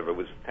addicts or whatever. It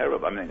was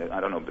terrible. I mean, I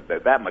don't know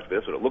that much, but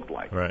that's what it looked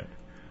like. Right.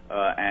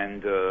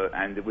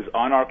 And it was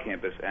on our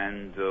campus,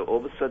 and all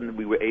of a sudden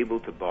we were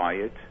able to buy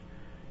it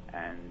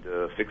and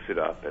fix it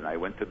up. And I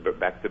went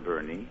back to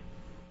Bernie,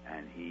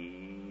 and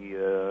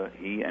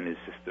he and his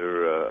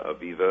sister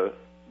Aviva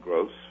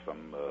Gross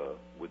from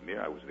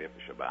Woodmere, I was there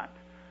for Shabbat.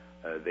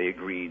 They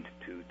agreed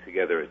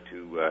together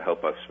to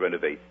help us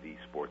renovate the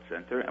sports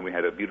center, and we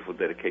had a beautiful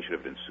dedication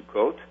of it in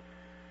Sukkot.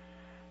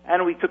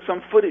 And we took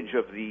some footage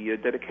of the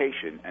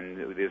dedication, and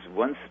there's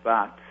one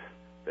spot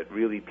that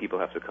really people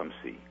have to come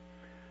see.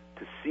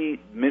 To see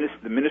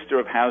the Minister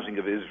of Housing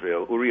of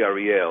Israel, Uri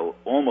Ariel,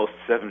 almost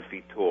 7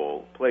 feet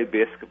tall, play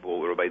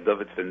basketball, or by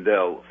David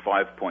Fendel,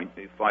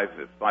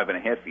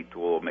 5.5 feet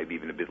tall, or maybe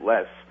even a bit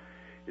less,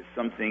 is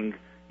something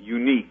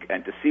unique.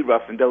 And to see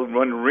Rav Fendel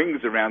run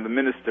rings around the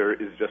minister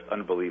is just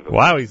unbelievable.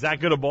 Wow, he's that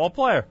good a ball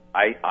player.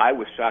 I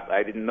was shocked.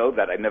 I didn't know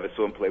that. I never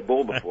saw him play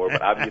ball before,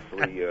 but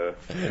obviously...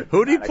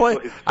 Who did he play?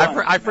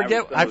 I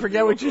forget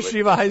what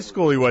yeshiva high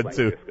school he went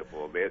to.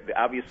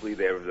 Obviously,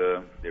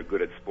 they're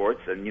good at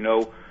sports, and you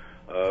know,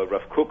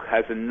 Rav Kook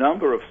has a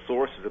number of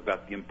sources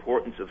about the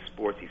importance of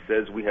sports. He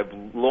says we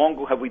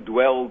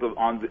dwelled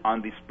on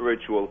the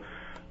spiritual.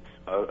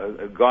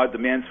 God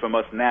demands from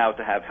us now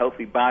to have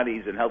healthy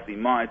bodies and healthy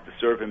minds to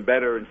serve Him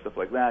better and stuff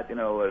like that. You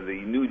know, the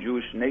new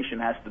Jewish nation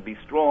has to be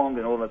strong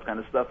and all that kind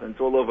of stuff, and it's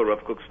all over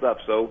Rav Kook's stuff.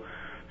 So,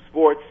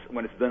 sports,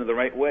 when it's done the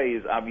right way,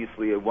 is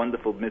obviously a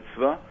wonderful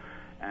mitzvah.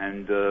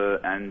 And Joe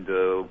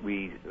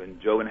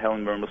and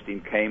Helen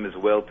Mermelstein came as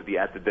well to be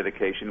at the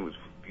dedication. It was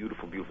a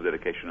beautiful, beautiful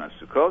dedication on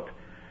Sukkot.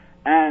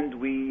 And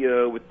we,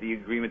 with the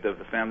agreement of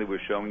the family, we're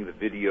showing the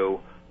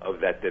video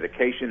of that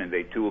dedication, and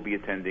they too will be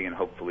attending, and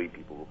hopefully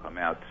people will come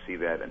out to see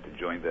that and to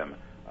join them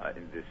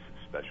in this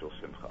special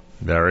simcha.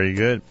 Very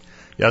good.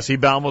 Yossi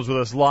Baumol with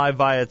us live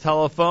via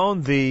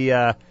telephone.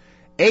 The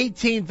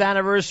 18th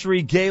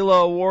anniversary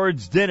Gala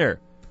Awards dinner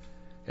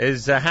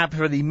is happy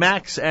for the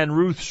Max and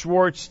Ruth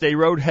Schwartz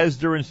Sderot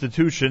Hesder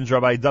institutions.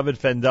 Rabbi David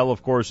Fendel,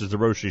 of course, is the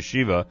Rosh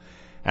Yeshiva,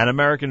 and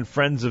American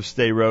Friends of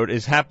Sderot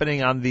is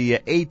happening on the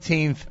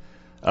 18th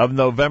of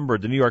November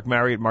at the New York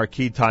Marriott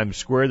Marquis Times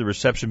Square. The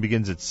reception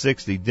begins at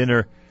 6, the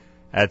dinner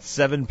at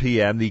 7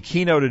 p.m. The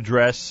keynote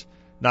address,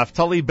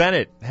 Naftali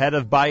Bennett, head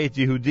of Bayit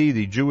Yehudi,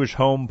 the Jewish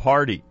Home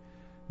Party.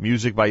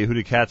 Music by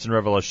Yehuda Katz and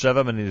Revel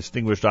Sheva, many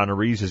distinguished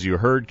honorees, as you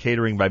heard,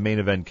 catering by Main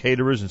Event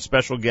Caterers, and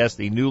special guest,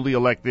 the newly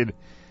elected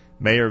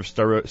mayor of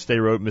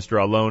Sderot,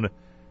 Mr. Alon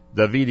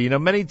Davidi. You know,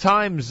 many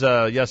times,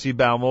 Yossi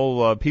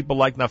Baumol, people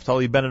like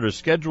Naftali Bennett are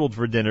scheduled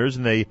for dinners,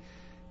 and they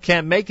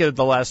can't make it at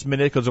the last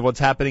minute because of what's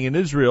happening in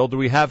Israel. Do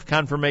we have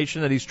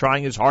confirmation that he's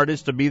trying his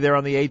hardest to be there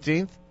on the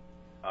 18th?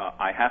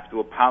 I have to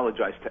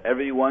apologize to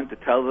everyone to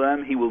tell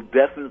them he will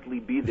definitely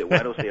be there. Why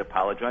don't I say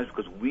apologize?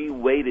 Because we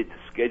waited to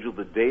schedule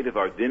the date of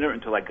our dinner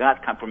until I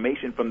got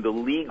confirmation from the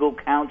legal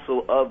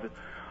counsel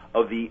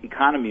of the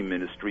economy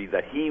ministry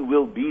that he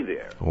will be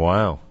there.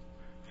 Wow.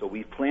 So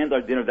we planned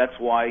our dinner. That's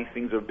why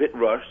things are a bit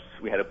rushed.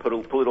 We had to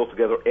pull it all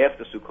together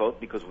after Sukkot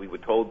because we were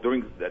told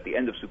at the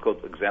end of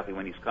Sukkot exactly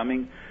when he's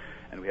coming.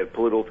 And we had to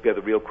pull it all together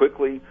real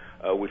quickly,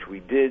 which we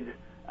did,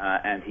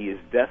 and he is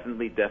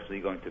definitely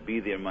going to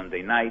be there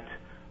Monday night,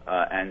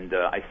 and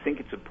I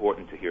think it's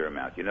important to hear him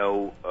out. You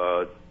know,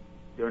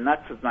 there are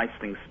not so nice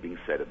things being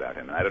said about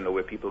him, and I don't know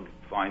where people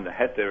find the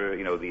heter,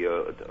 you know,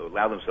 to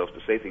allow themselves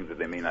to say things that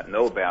they may not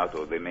know about,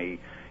 or they may,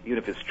 even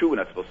if it's true, we're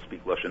not supposed to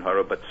speak Lashon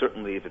Hara, but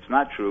certainly if it's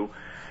not true.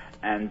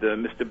 And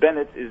Mr.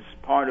 Bennett is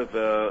part of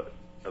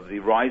the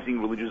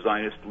rising religious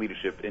Zionist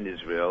leadership in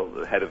Israel,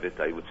 the head of it,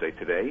 I would say,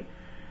 today.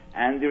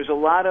 And there's a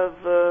lot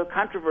of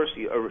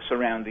controversy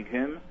surrounding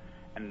him,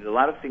 and a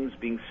lot of things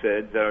being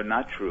said that are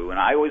not true. And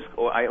I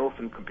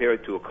often compare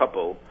it to a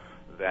couple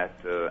that,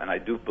 and I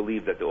do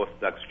believe that the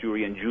Orthodox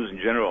Jewry and Jews in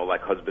general, like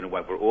husband and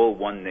wife, we're all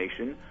one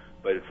nation.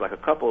 But it's like a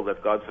couple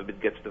that, God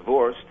forbid, gets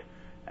divorced,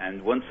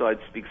 and one side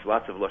speaks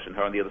lots of Lashon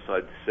Hara, and the other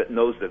side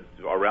knows that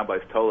our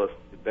rabbis tell us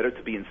it's better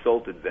to be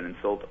insulted than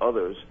insult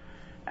others.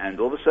 And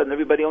all of a sudden,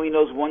 everybody only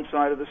knows one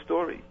side of the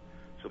story.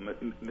 So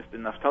Mr.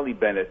 Naftali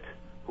Bennett,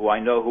 who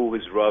I know who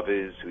his Rav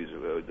is,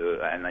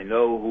 and I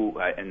know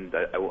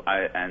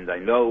I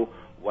know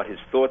what his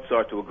thoughts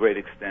are to a great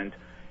extent.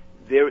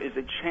 There is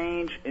a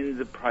change in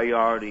the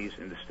priorities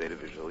in the state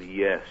of Israel.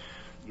 Yes,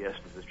 there's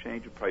a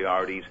change of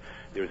priorities.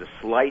 There's a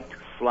slight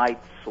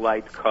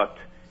cut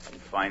in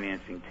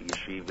financing to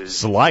yeshivas.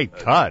 Slight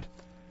cut.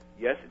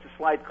 Yes, it's a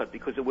slight cut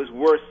because it was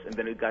worse, and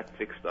then it got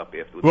fixed up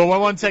afterwards. Well,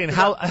 one second.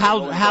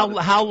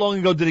 How long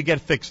ago did it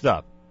get fixed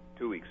up?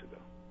 2 weeks ago.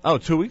 Oh,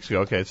 2 weeks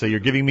ago. Okay, so you're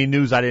giving me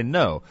news I didn't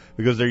know,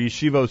 because there are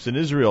yeshivos in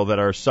Israel that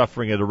are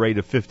suffering at a rate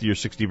of 50 or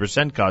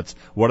 60% cuts.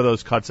 What are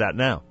those cuts at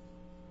now?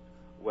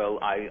 Well,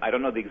 I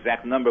don't know the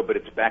exact number, but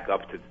it's back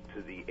up to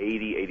the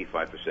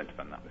 80-85%, if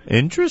I'm not mistaken.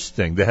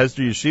 Interesting. The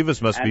Hesder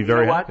yeshivas must be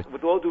very happy.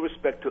 With all due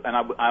respect to, and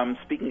I'm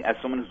speaking as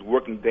someone who's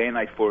working day and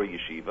night for a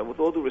yeshiva, with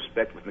all due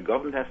respect, when the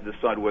government has to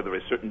decide whether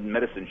a certain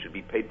medicine should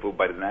be paid for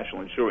by the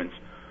national insurance,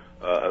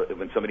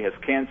 when somebody has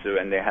cancer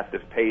and they have to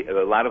pay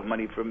a lot of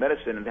money for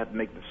medicine and they have to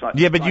make the decision.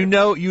 Yeah, but you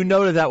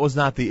know that was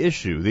not the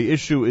issue. The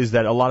issue is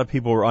that a lot of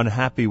people were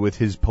unhappy with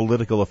his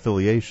political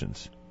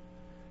affiliations.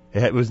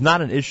 It was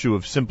not an issue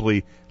of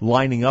simply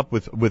lining up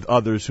with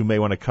others who may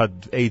want to cut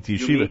aid to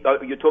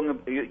yeshiva.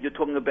 You're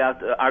talking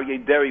about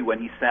Aryeh Deri when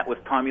he sat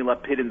with Tommy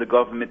Lapid in the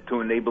government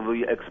to enable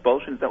the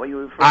expulsion? Is that what you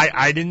were referring to?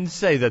 I didn't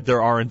say that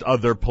there aren't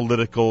other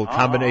political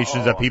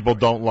combinations that people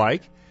don't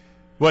like.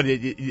 What?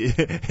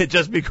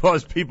 Just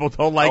because people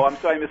don't like... Oh, I'm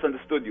sorry, I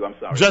misunderstood you. I'm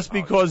sorry. Just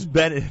because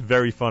Bennett...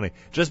 Very funny.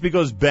 Just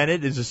because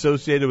Bennett is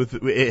associated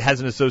with... It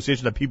has an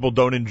association that people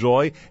don't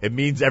enjoy, it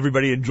means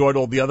everybody enjoyed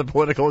all the other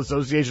political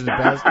associations in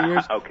past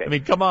years? Okay. I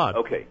mean, come on.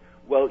 Okay.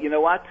 Well, you know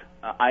what?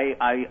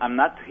 I'm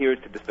not here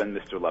to defend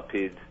Mr.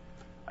 Lapid.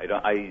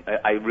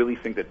 I really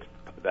think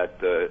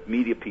that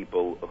media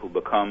people who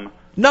become...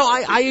 No,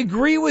 I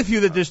agree with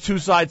you that there's two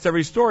sides to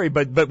every story,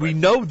 but we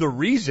know the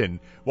reason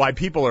why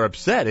people are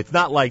upset. It's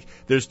not like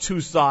there's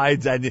two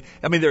sides, and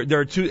I mean there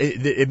are two.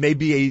 It may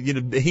be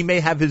he may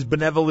have his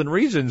benevolent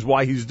reasons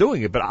why he's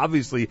doing it, but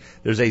obviously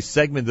there's a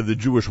segment of the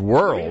Jewish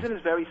world. The reason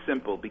is very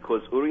simple,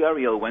 because Uri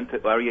Ariel went to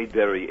Aryeh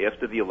Deri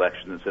after the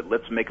election and said,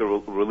 let's make a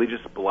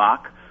religious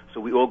bloc so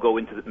we all go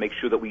into make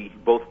sure that we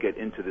both get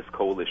into this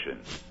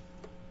coalition.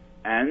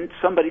 And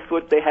somebody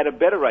thought they had a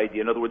better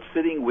idea. In other words,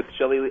 sitting with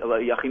Shelley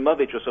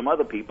Yachimovich or some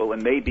other people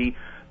and maybe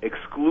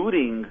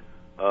excluding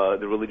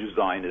the religious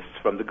Zionists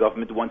from the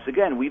government once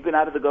again. We've been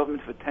out of the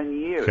government for 10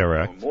 years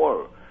Correct.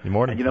 or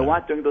more. And you know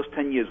what? During those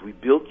 10 years, we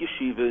built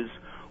yeshivas.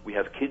 We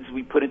have kids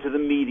we put into the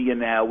media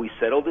now. We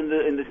settled in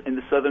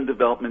the southern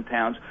development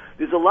towns.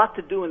 There's a lot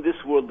to do in this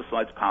world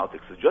besides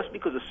politics. So just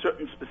because a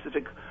certain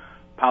specific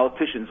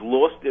politicians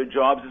lost their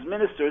jobs as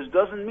ministers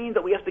doesn't mean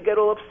that we have to get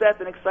all upset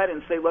and excited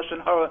and say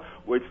Lashon Hara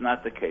where it's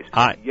not the case.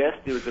 Yes,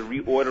 there is a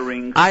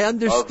reordering. I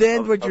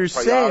understand what you're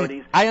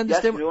saying. I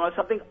understand. Yes, you know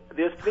something.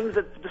 There's things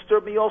that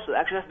disturb me also. It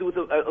actually has to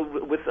do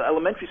with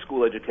elementary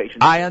school education.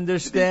 I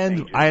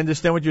understand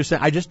what you're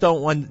saying. I just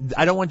don't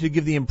want you to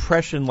give the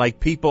impression like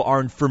people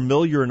aren't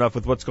familiar enough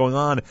with what's going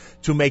on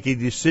to make a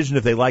decision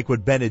if they like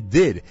what Bennett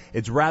did.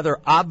 It's rather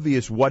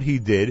obvious what he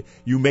did.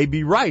 You may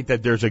be right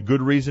that there's a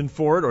good reason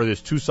for it, or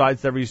there's two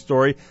sides to every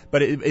story,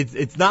 but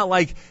it's not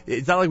like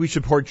we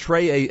should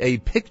portray a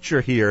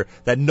picture here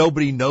that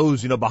nobody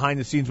knows,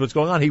 behind the scenes what's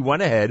going on. He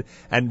went ahead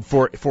and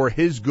for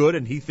his good,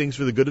 and he thinks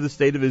for the good of the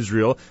state of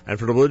Israel and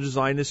for the religious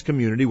Zionist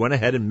community, went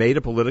ahead and made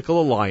a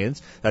political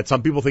alliance that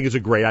some people think is a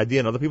great idea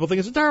and other people think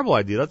is a terrible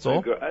idea. That's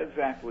all.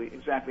 Exactly.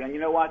 And you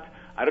know what?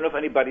 I don't know if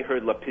anybody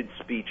heard Lapid's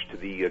speech to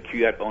the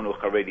Kiryat Ono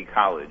Haredi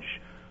College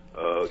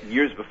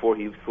years before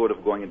he thought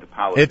of going into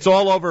politics. It's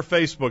all over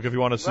Facebook if you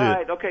want to see it.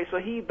 Right, okay, so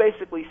he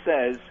basically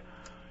says,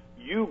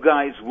 you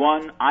guys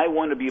won, I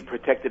want to be a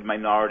protected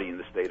minority in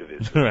the state of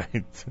Israel.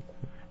 Right.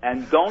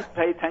 And don't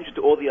pay attention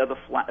to all the other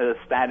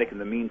static in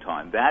the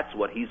meantime. That's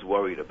what he's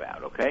worried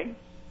about, okay?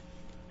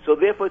 So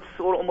therefore it's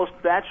almost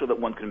natural that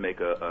one can make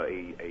a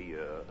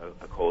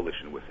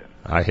coalition with him.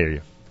 I hear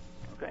you.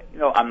 Okay.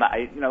 I'm not,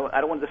 I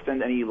don't want to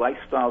defend any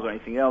lifestyles or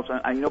anything else.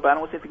 But I don't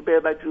want to say anything bad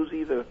about Jews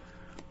either.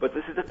 But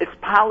it's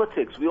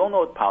politics. We all know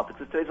what politics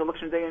is. Today's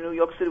election day in New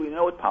York City. We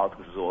know what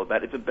politics is all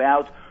about. It's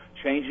about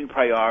changing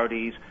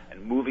priorities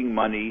and moving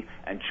money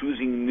and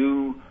choosing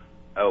new,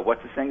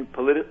 what's the saying?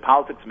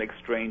 Politics makes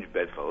strange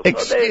bedfellows.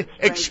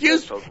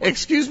 Excuse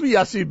me,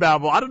 Yossi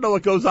Baumol. I don't know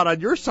what goes on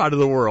your side of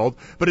the world,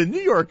 but in New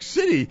York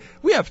City,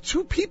 we have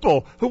two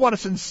people who want to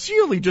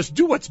sincerely just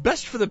do what's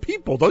best for the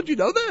people. Don't you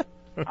know that?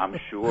 I'm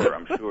sure.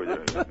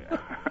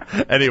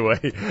 Anyway,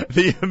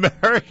 the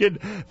American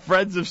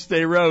Friends of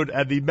Sderot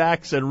and the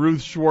Max and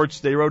Ruth Schwartz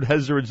Sderot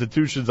Hezder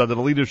institutions under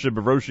the leadership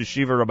of Rosh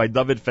Yeshiva Rabbi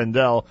David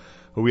Fendel,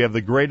 who we have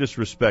the greatest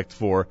respect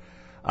for,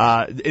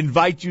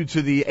 invite you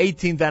to the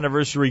 18th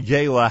anniversary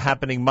gala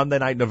happening Monday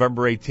night,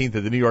 November 18th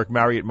at the New York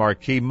Marriott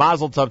Marquis.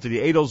 Mazel tov to the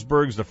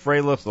Adelsbergs, the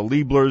Freilichs, the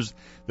Lieblers,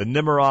 the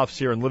Nimiroffs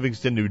here in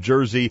Livingston, New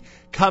Jersey.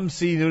 Come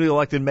see newly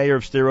elected mayor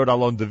of Sderot,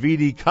 Alon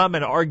Davidi. Come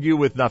and argue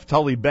with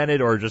Naftali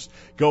Bennett or just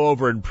go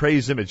over and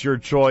praise him. It's your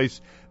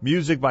choice.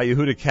 Music by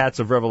Yehuda Katz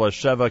of Revel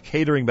Sheva,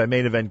 catering by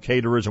Main Event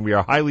Caterers, and we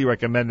are highly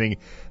recommending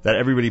that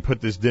everybody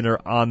put this dinner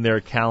on their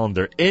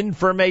calendar.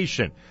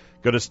 Information.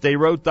 Go to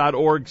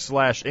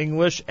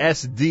sderot.org/English,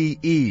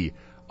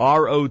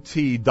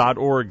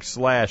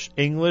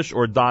 SDEROT.org/English,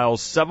 or dial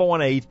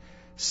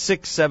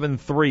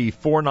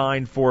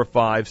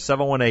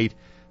 718-673-4945,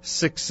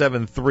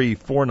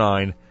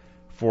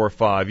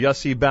 718-673-4945.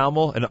 Yossi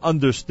Baumol, an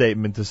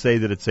understatement to say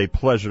that it's a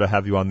pleasure to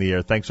have you on the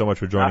air. Thanks so much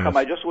for joining us.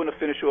 I just want to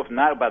finish off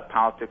not about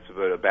politics,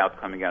 but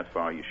about coming out for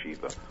our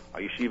yeshiva.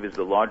 Our yeshiva is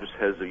the largest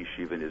Hezder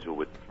yeshiva in Israel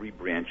with 3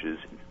 branches,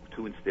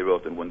 2 in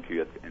Sderot and 1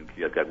 in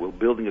Kiryat Gat. We're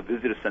building a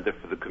visitor center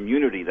for the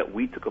community that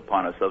we took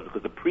upon ourselves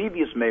because the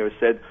previous mayor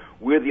said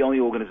we're the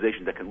only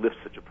organization that can lift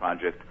such a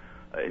project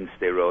in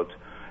Sderot.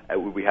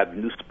 We have a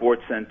new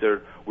sports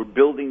center. We're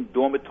building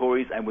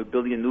dormitories, and we're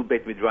building a new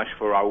Beit Midrash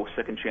for our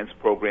Second Chance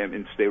program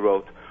in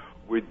Sderot.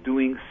 We're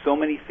doing so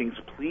many things.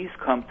 Please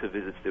come to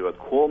visit Sderot.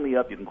 Call me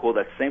up. You can call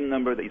that same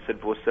number that you said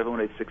before,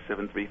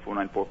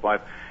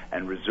 718-673-4945,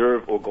 and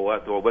reserve or go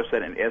out to our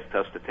website and ask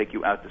us to take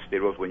you out to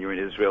Sderot when you're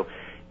in Israel.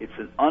 It's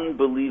an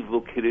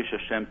unbelievable Kiddush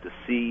Hashem to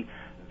see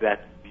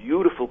that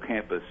beautiful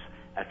campus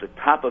at the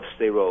top of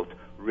Sderot,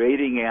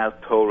 radiating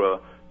out Torah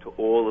to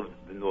all of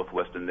the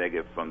northwestern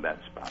Negev from that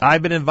spot.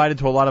 I've been invited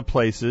to a lot of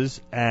places,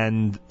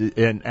 and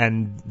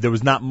there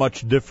was not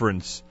much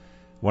difference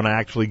when I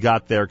actually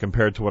got there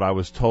compared to what I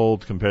was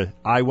told.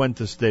 I went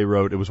to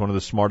Sderot. It was one of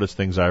the smartest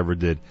things I ever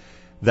did.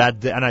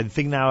 And I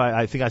think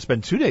I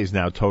spent 2 days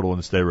now total in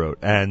Sderot,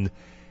 and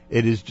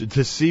it is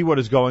to see what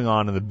is going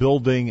on in the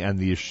building and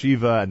the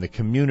yeshiva and the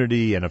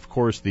community, and of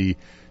course the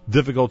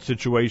difficult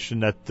situation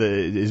that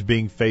is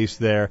being faced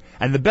there.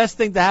 And the best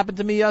thing to happen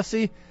to me,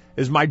 Yossi,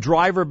 is my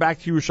driver back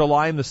to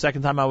Yerushalayim the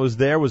second time I was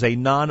there was a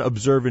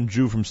non-observant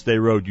Jew from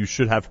Sderot. You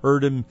should have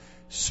heard him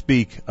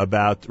speak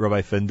about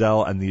Rabbi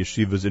Fendel and the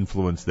yeshiva's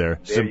influence there.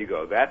 There you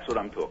go. That's what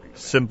I'm talking about.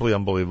 Simply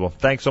unbelievable.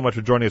 Thanks so much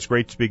for joining us.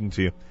 Great speaking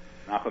to you.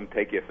 Nachum,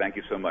 take care. Thank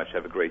you so much.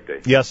 Have a great day.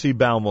 Yossi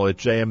Baumol at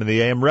JM in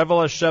the AM. Revel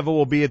Sheva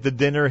will be at the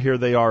dinner. Here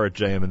they are at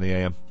JM in the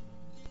AM.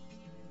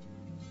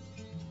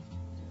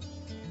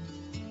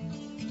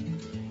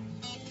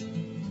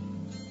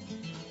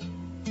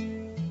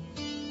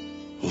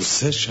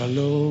 עושה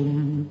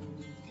שלום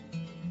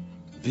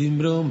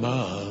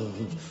במרומיו,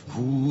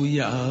 הוא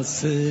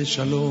יעשה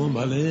שלום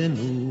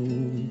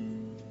עלינו.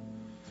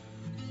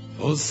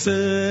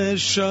 עושה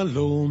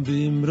שלום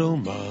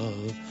במרומיו,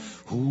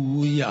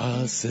 הוא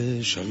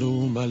יעשה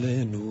שלום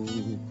עלינו.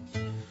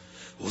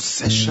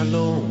 עושה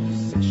שלום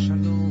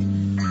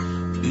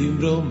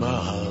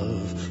במרומיו,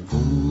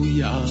 הוא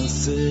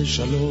יעשה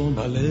שלום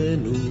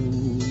עלינו.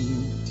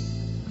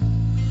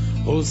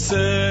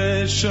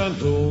 עושה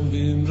שלום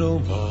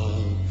במרומיו,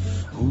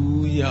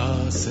 הוא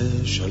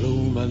יעשה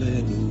שלום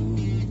עלינו.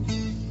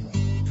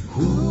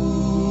 הוא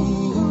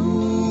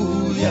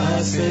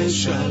יעשה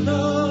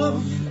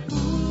שלום,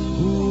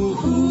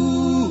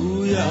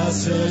 הוא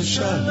יעשה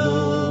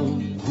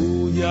שלום,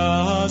 הוא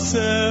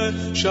יעשה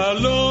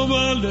שלום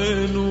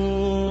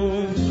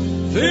עלינו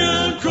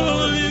ועל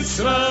כל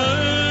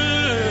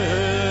ישראל,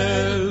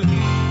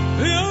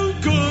 ועל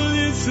כל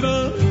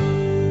ישראל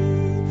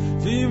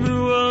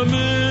תאמרו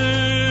אמן.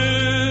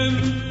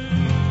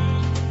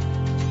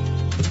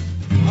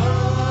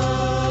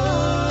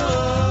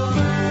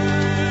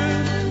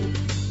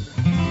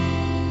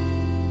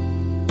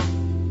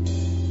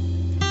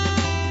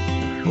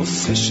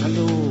 עושה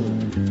שלום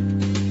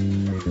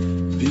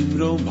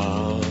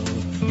במרומיו,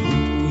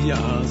 הוא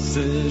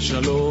יעשה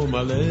שלום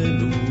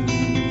עלינו.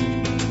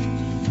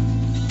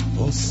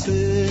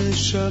 עושה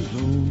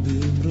שלום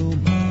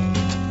במרומיו,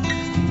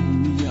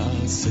 הוא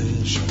יעשה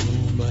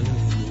שלום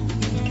עלינו.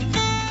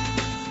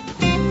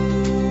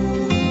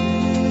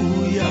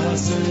 הוא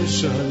יעשה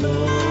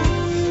שלום,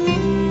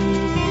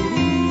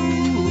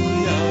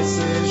 הוא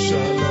יעשה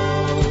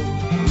שלום,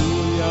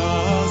 הוא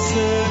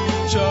יעשה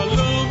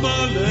שלום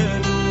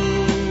עלינו.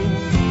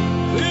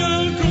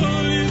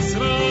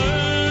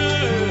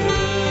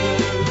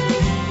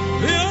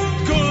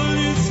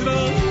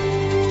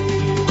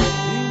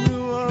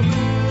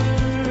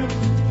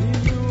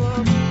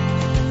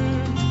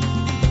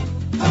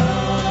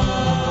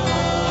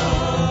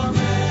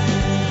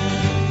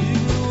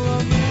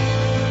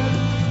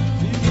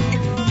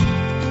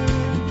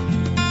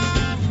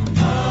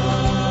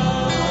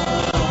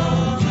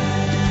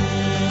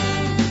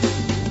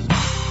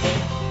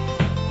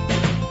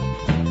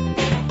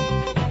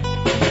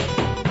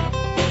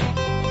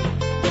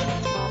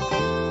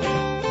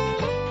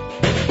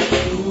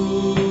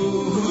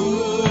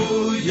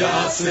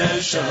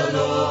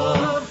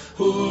 Shalom,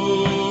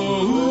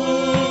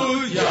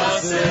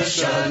 Yaseh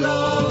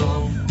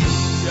Shalom,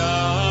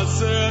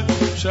 Yaseh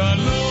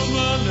Shalom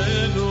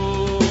Aleinu,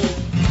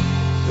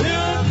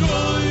 ve'al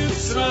kol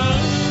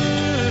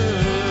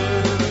Yisrael,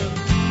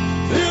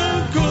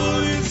 ve'al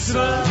kol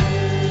Yisrael,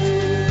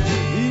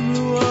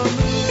 imnu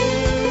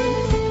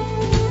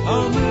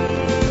amen,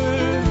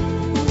 amen.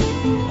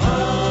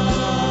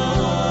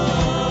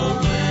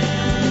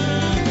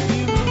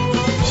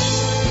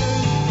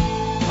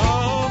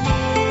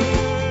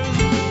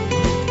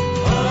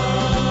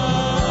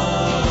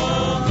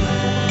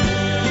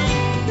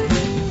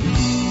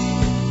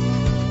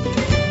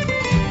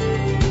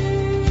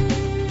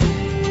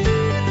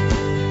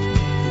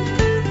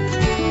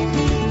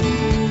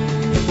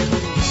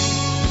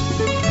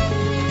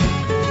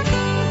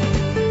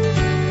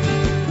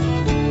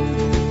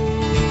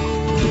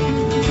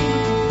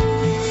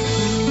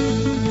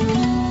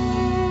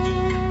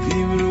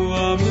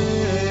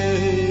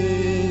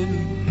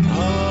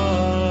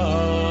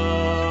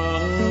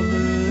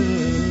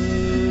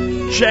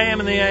 JM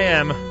in the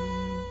AM.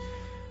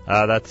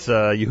 That's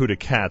Yehuda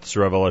Katz,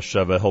 Revel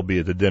Sheva. He'll be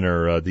at the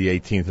dinner the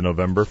 18th of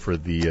November for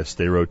the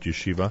Sderot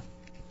Yeshiva.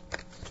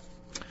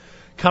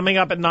 Coming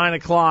up at 9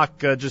 o'clock,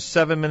 just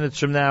 7 minutes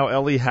from now,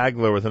 Ellie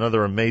Hagler with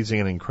another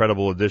amazing and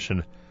incredible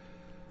edition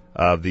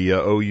of the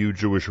OU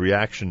Jewish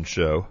Reaction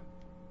Show.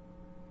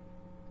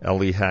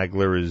 Ellie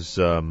Hagler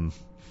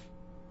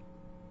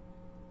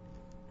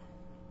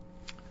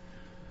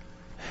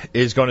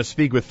is going to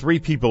speak with 3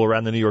 people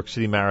around the New York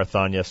City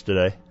Marathon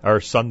Sunday,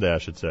 I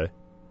should say,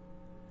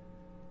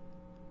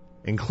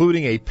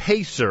 including a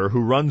pacer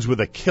who runs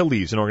with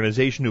Achilles, an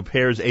organization who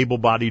pairs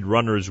able-bodied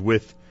runners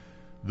with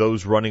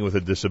those running with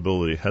a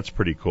disability. That's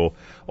pretty cool.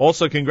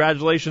 Also,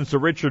 congratulations to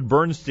Richard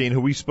Bernstein,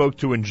 who we spoke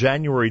to in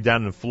January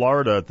down in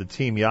Florida at the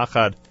Team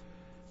Yachad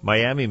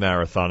Miami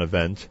Marathon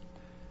event.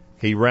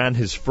 He ran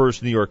his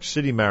first New York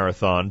City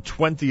Marathon,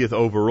 20th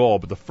overall,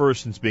 but the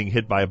first since being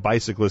hit by a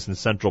bicyclist in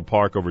Central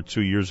Park over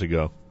 2 years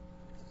ago.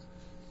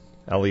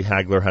 Ellie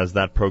Hagler has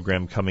that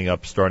program coming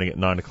up starting at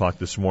 9 o'clock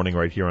this morning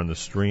right here on the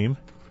stream,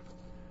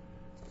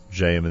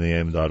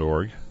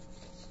 jmandtheam.org.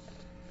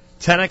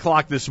 10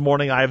 o'clock this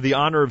morning, I have the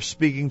honor of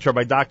speaking to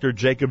Rabbi Dr.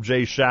 Jacob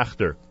J.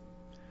 Schachter.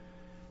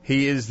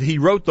 He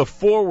wrote the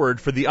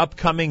foreword for the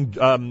upcoming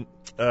Drashot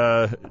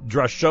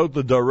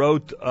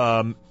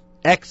L'Dorot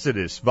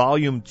Exodus,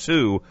 Volume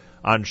 2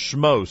 on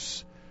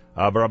Shmos,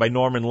 by Rabbi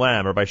Norman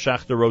Lamb. Rabbi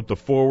Schachter wrote the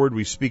foreword.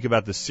 We speak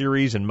about the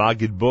series and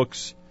Magid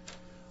books,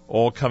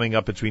 all coming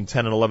up between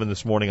 10 and 11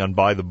 this morning on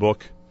Buy the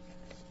Book,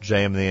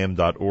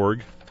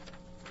 jmandtheam.org.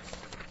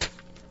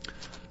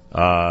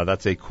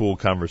 That's a cool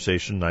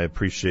conversation. I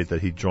appreciate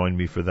that he joined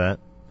me for that.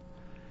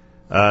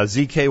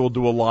 ZK will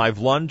do a live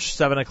lunch,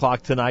 7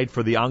 o'clock tonight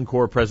for the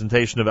encore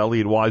presentation of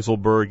Elliot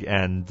Weiselberg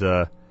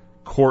and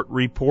Court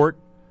Report.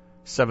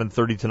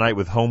 7:30 tonight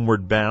with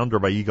Homeward Bound,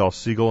 Rabbi Yigal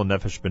Segal and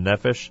Nefesh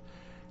B'Nefesh.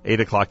 8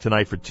 o'clock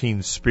tonight for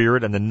Teen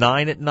Spirit. And the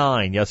 9 at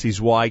 9,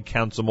 Yossi's Wide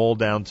counts them all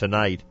down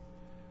tonight,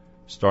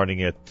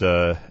 starting at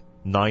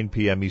 9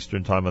 p.m.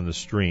 Eastern Time on the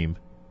stream.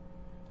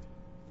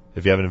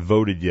 If you haven't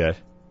voted yet,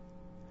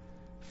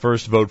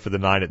 first vote for the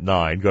 9 at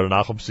 9. Go to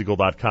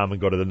NachumSegal.com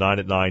and go to the 9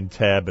 at 9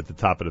 tab at the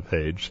top of the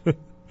page.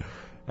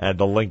 And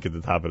the link at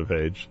the top of the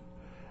page.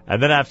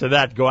 And then after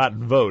that, go out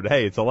and vote.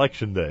 Hey, it's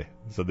election day.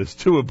 So there's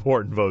two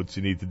important votes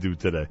you need to do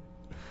today.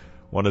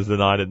 One is the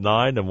 9 at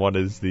 9, and one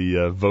is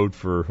the vote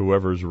for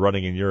whoever's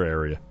running in your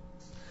area.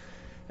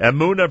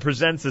 Emunah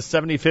presents the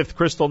 75th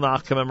Kristall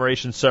Nacht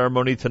commemoration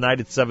ceremony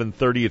tonight at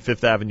 7:30 at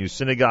Fifth Avenue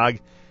Synagogue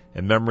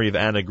in memory of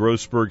Anna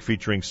Grossberg,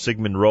 featuring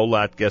Sigmund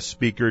Rolat, guest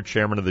speaker,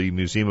 chairman of the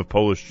Museum of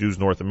Polish Jews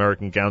North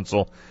American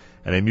Council,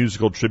 and a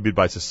musical tribute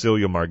by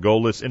Cecilia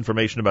Margolis.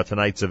 Information about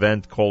tonight's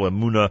event, call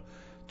Emunah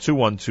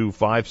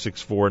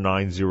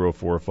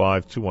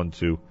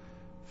 212-564-9045,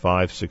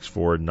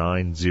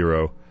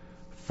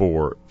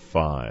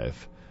 212-564-9045.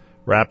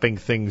 Wrapping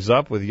things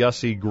up with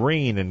Yossi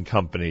Green and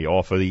company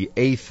off of the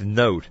 8th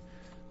Note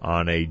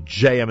on a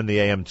JM in the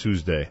AM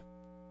Tuesday.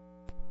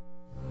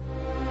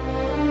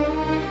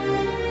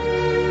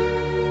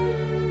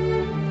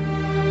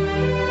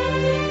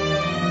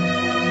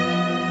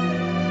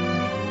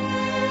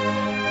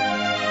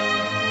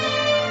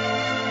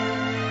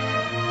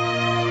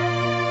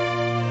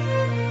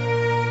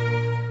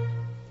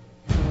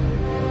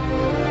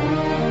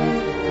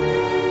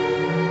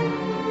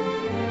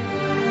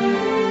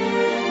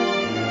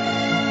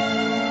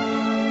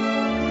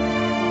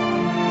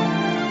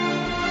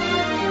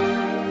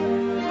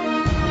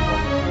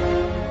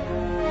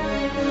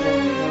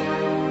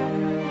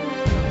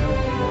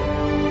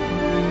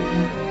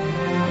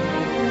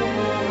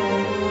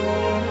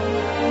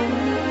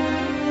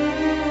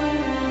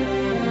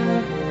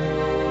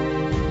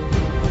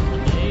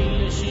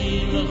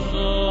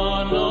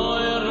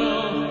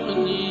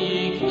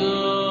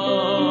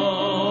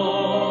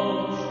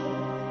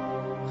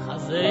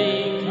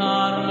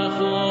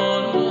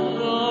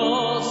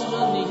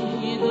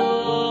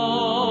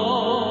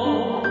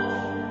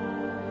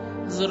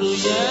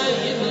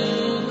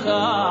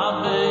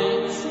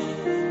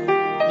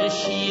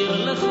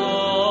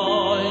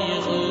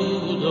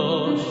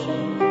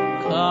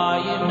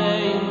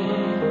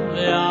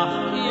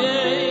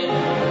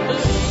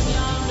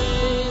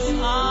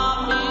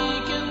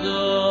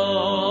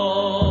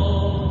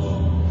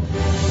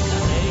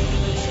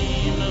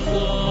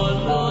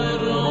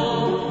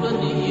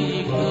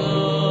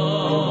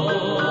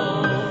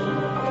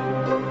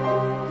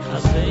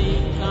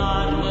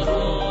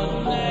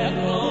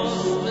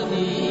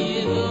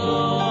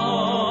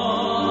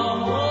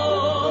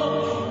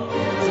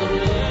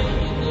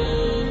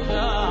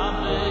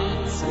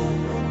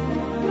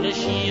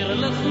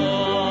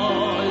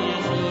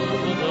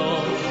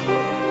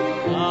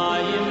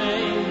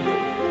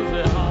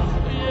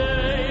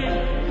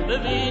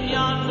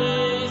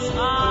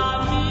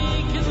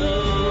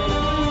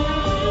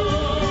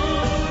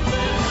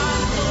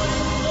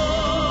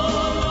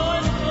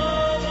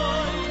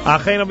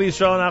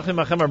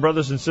 My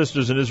brothers and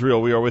sisters in Israel,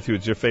 we are with you.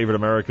 It's your favorite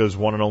America's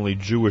one and only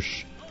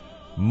Jewish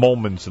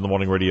Moments in the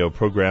Morning radio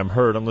program,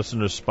 heard on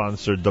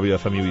listeners-sponsored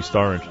WFMU East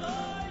Orange,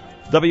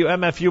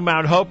 WMFU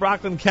Mount Hope,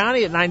 Rockland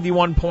County at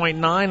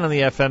 91.9 on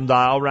the FM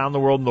dial, around the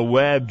world on the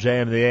web,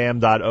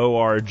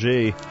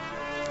 jmtheam.org.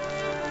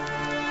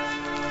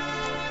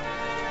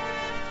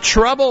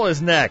 Trouble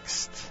is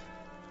next.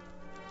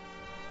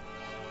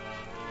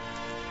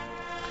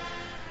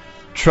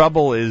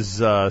 Trouble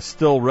is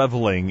still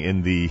reveling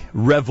in the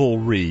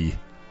revelry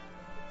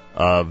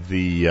of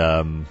the,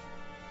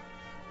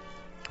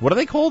 what do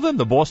they call them?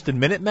 The Boston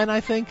Minutemen, I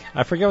think?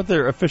 I forget what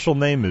their official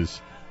name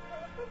is.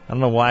 I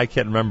don't know why I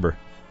can't remember.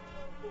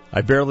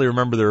 I barely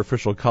remember their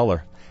official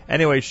color.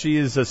 Anyway, she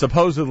is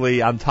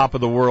supposedly on top of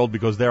the world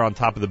because they're on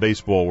top of the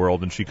baseball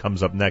world, and she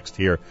comes up next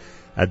here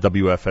at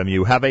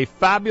WFMU. Have a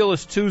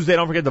fabulous Tuesday.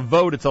 Don't forget to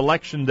vote. It's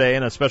Election Day,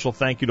 and a special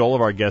thank you to all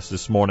of our guests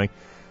this morning.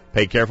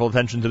 Pay careful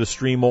attention to the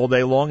stream all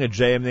day long at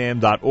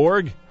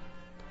jmnam.org.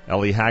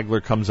 Ellie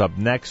Hagler comes up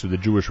next with the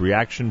Jewish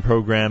Reaction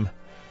Program.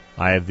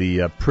 I have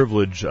the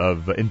privilege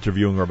of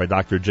interviewing her by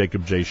Dr.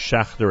 Jacob J.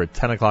 Schachter at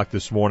 10 o'clock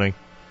this morning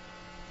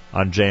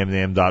on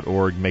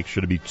jmnam.org. Make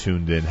sure to be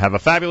tuned in. Have a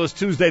fabulous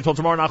Tuesday. Till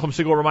tomorrow, Nachum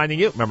Segal reminding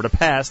you, remember the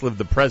past, live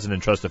the present,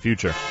 and trust the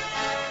future.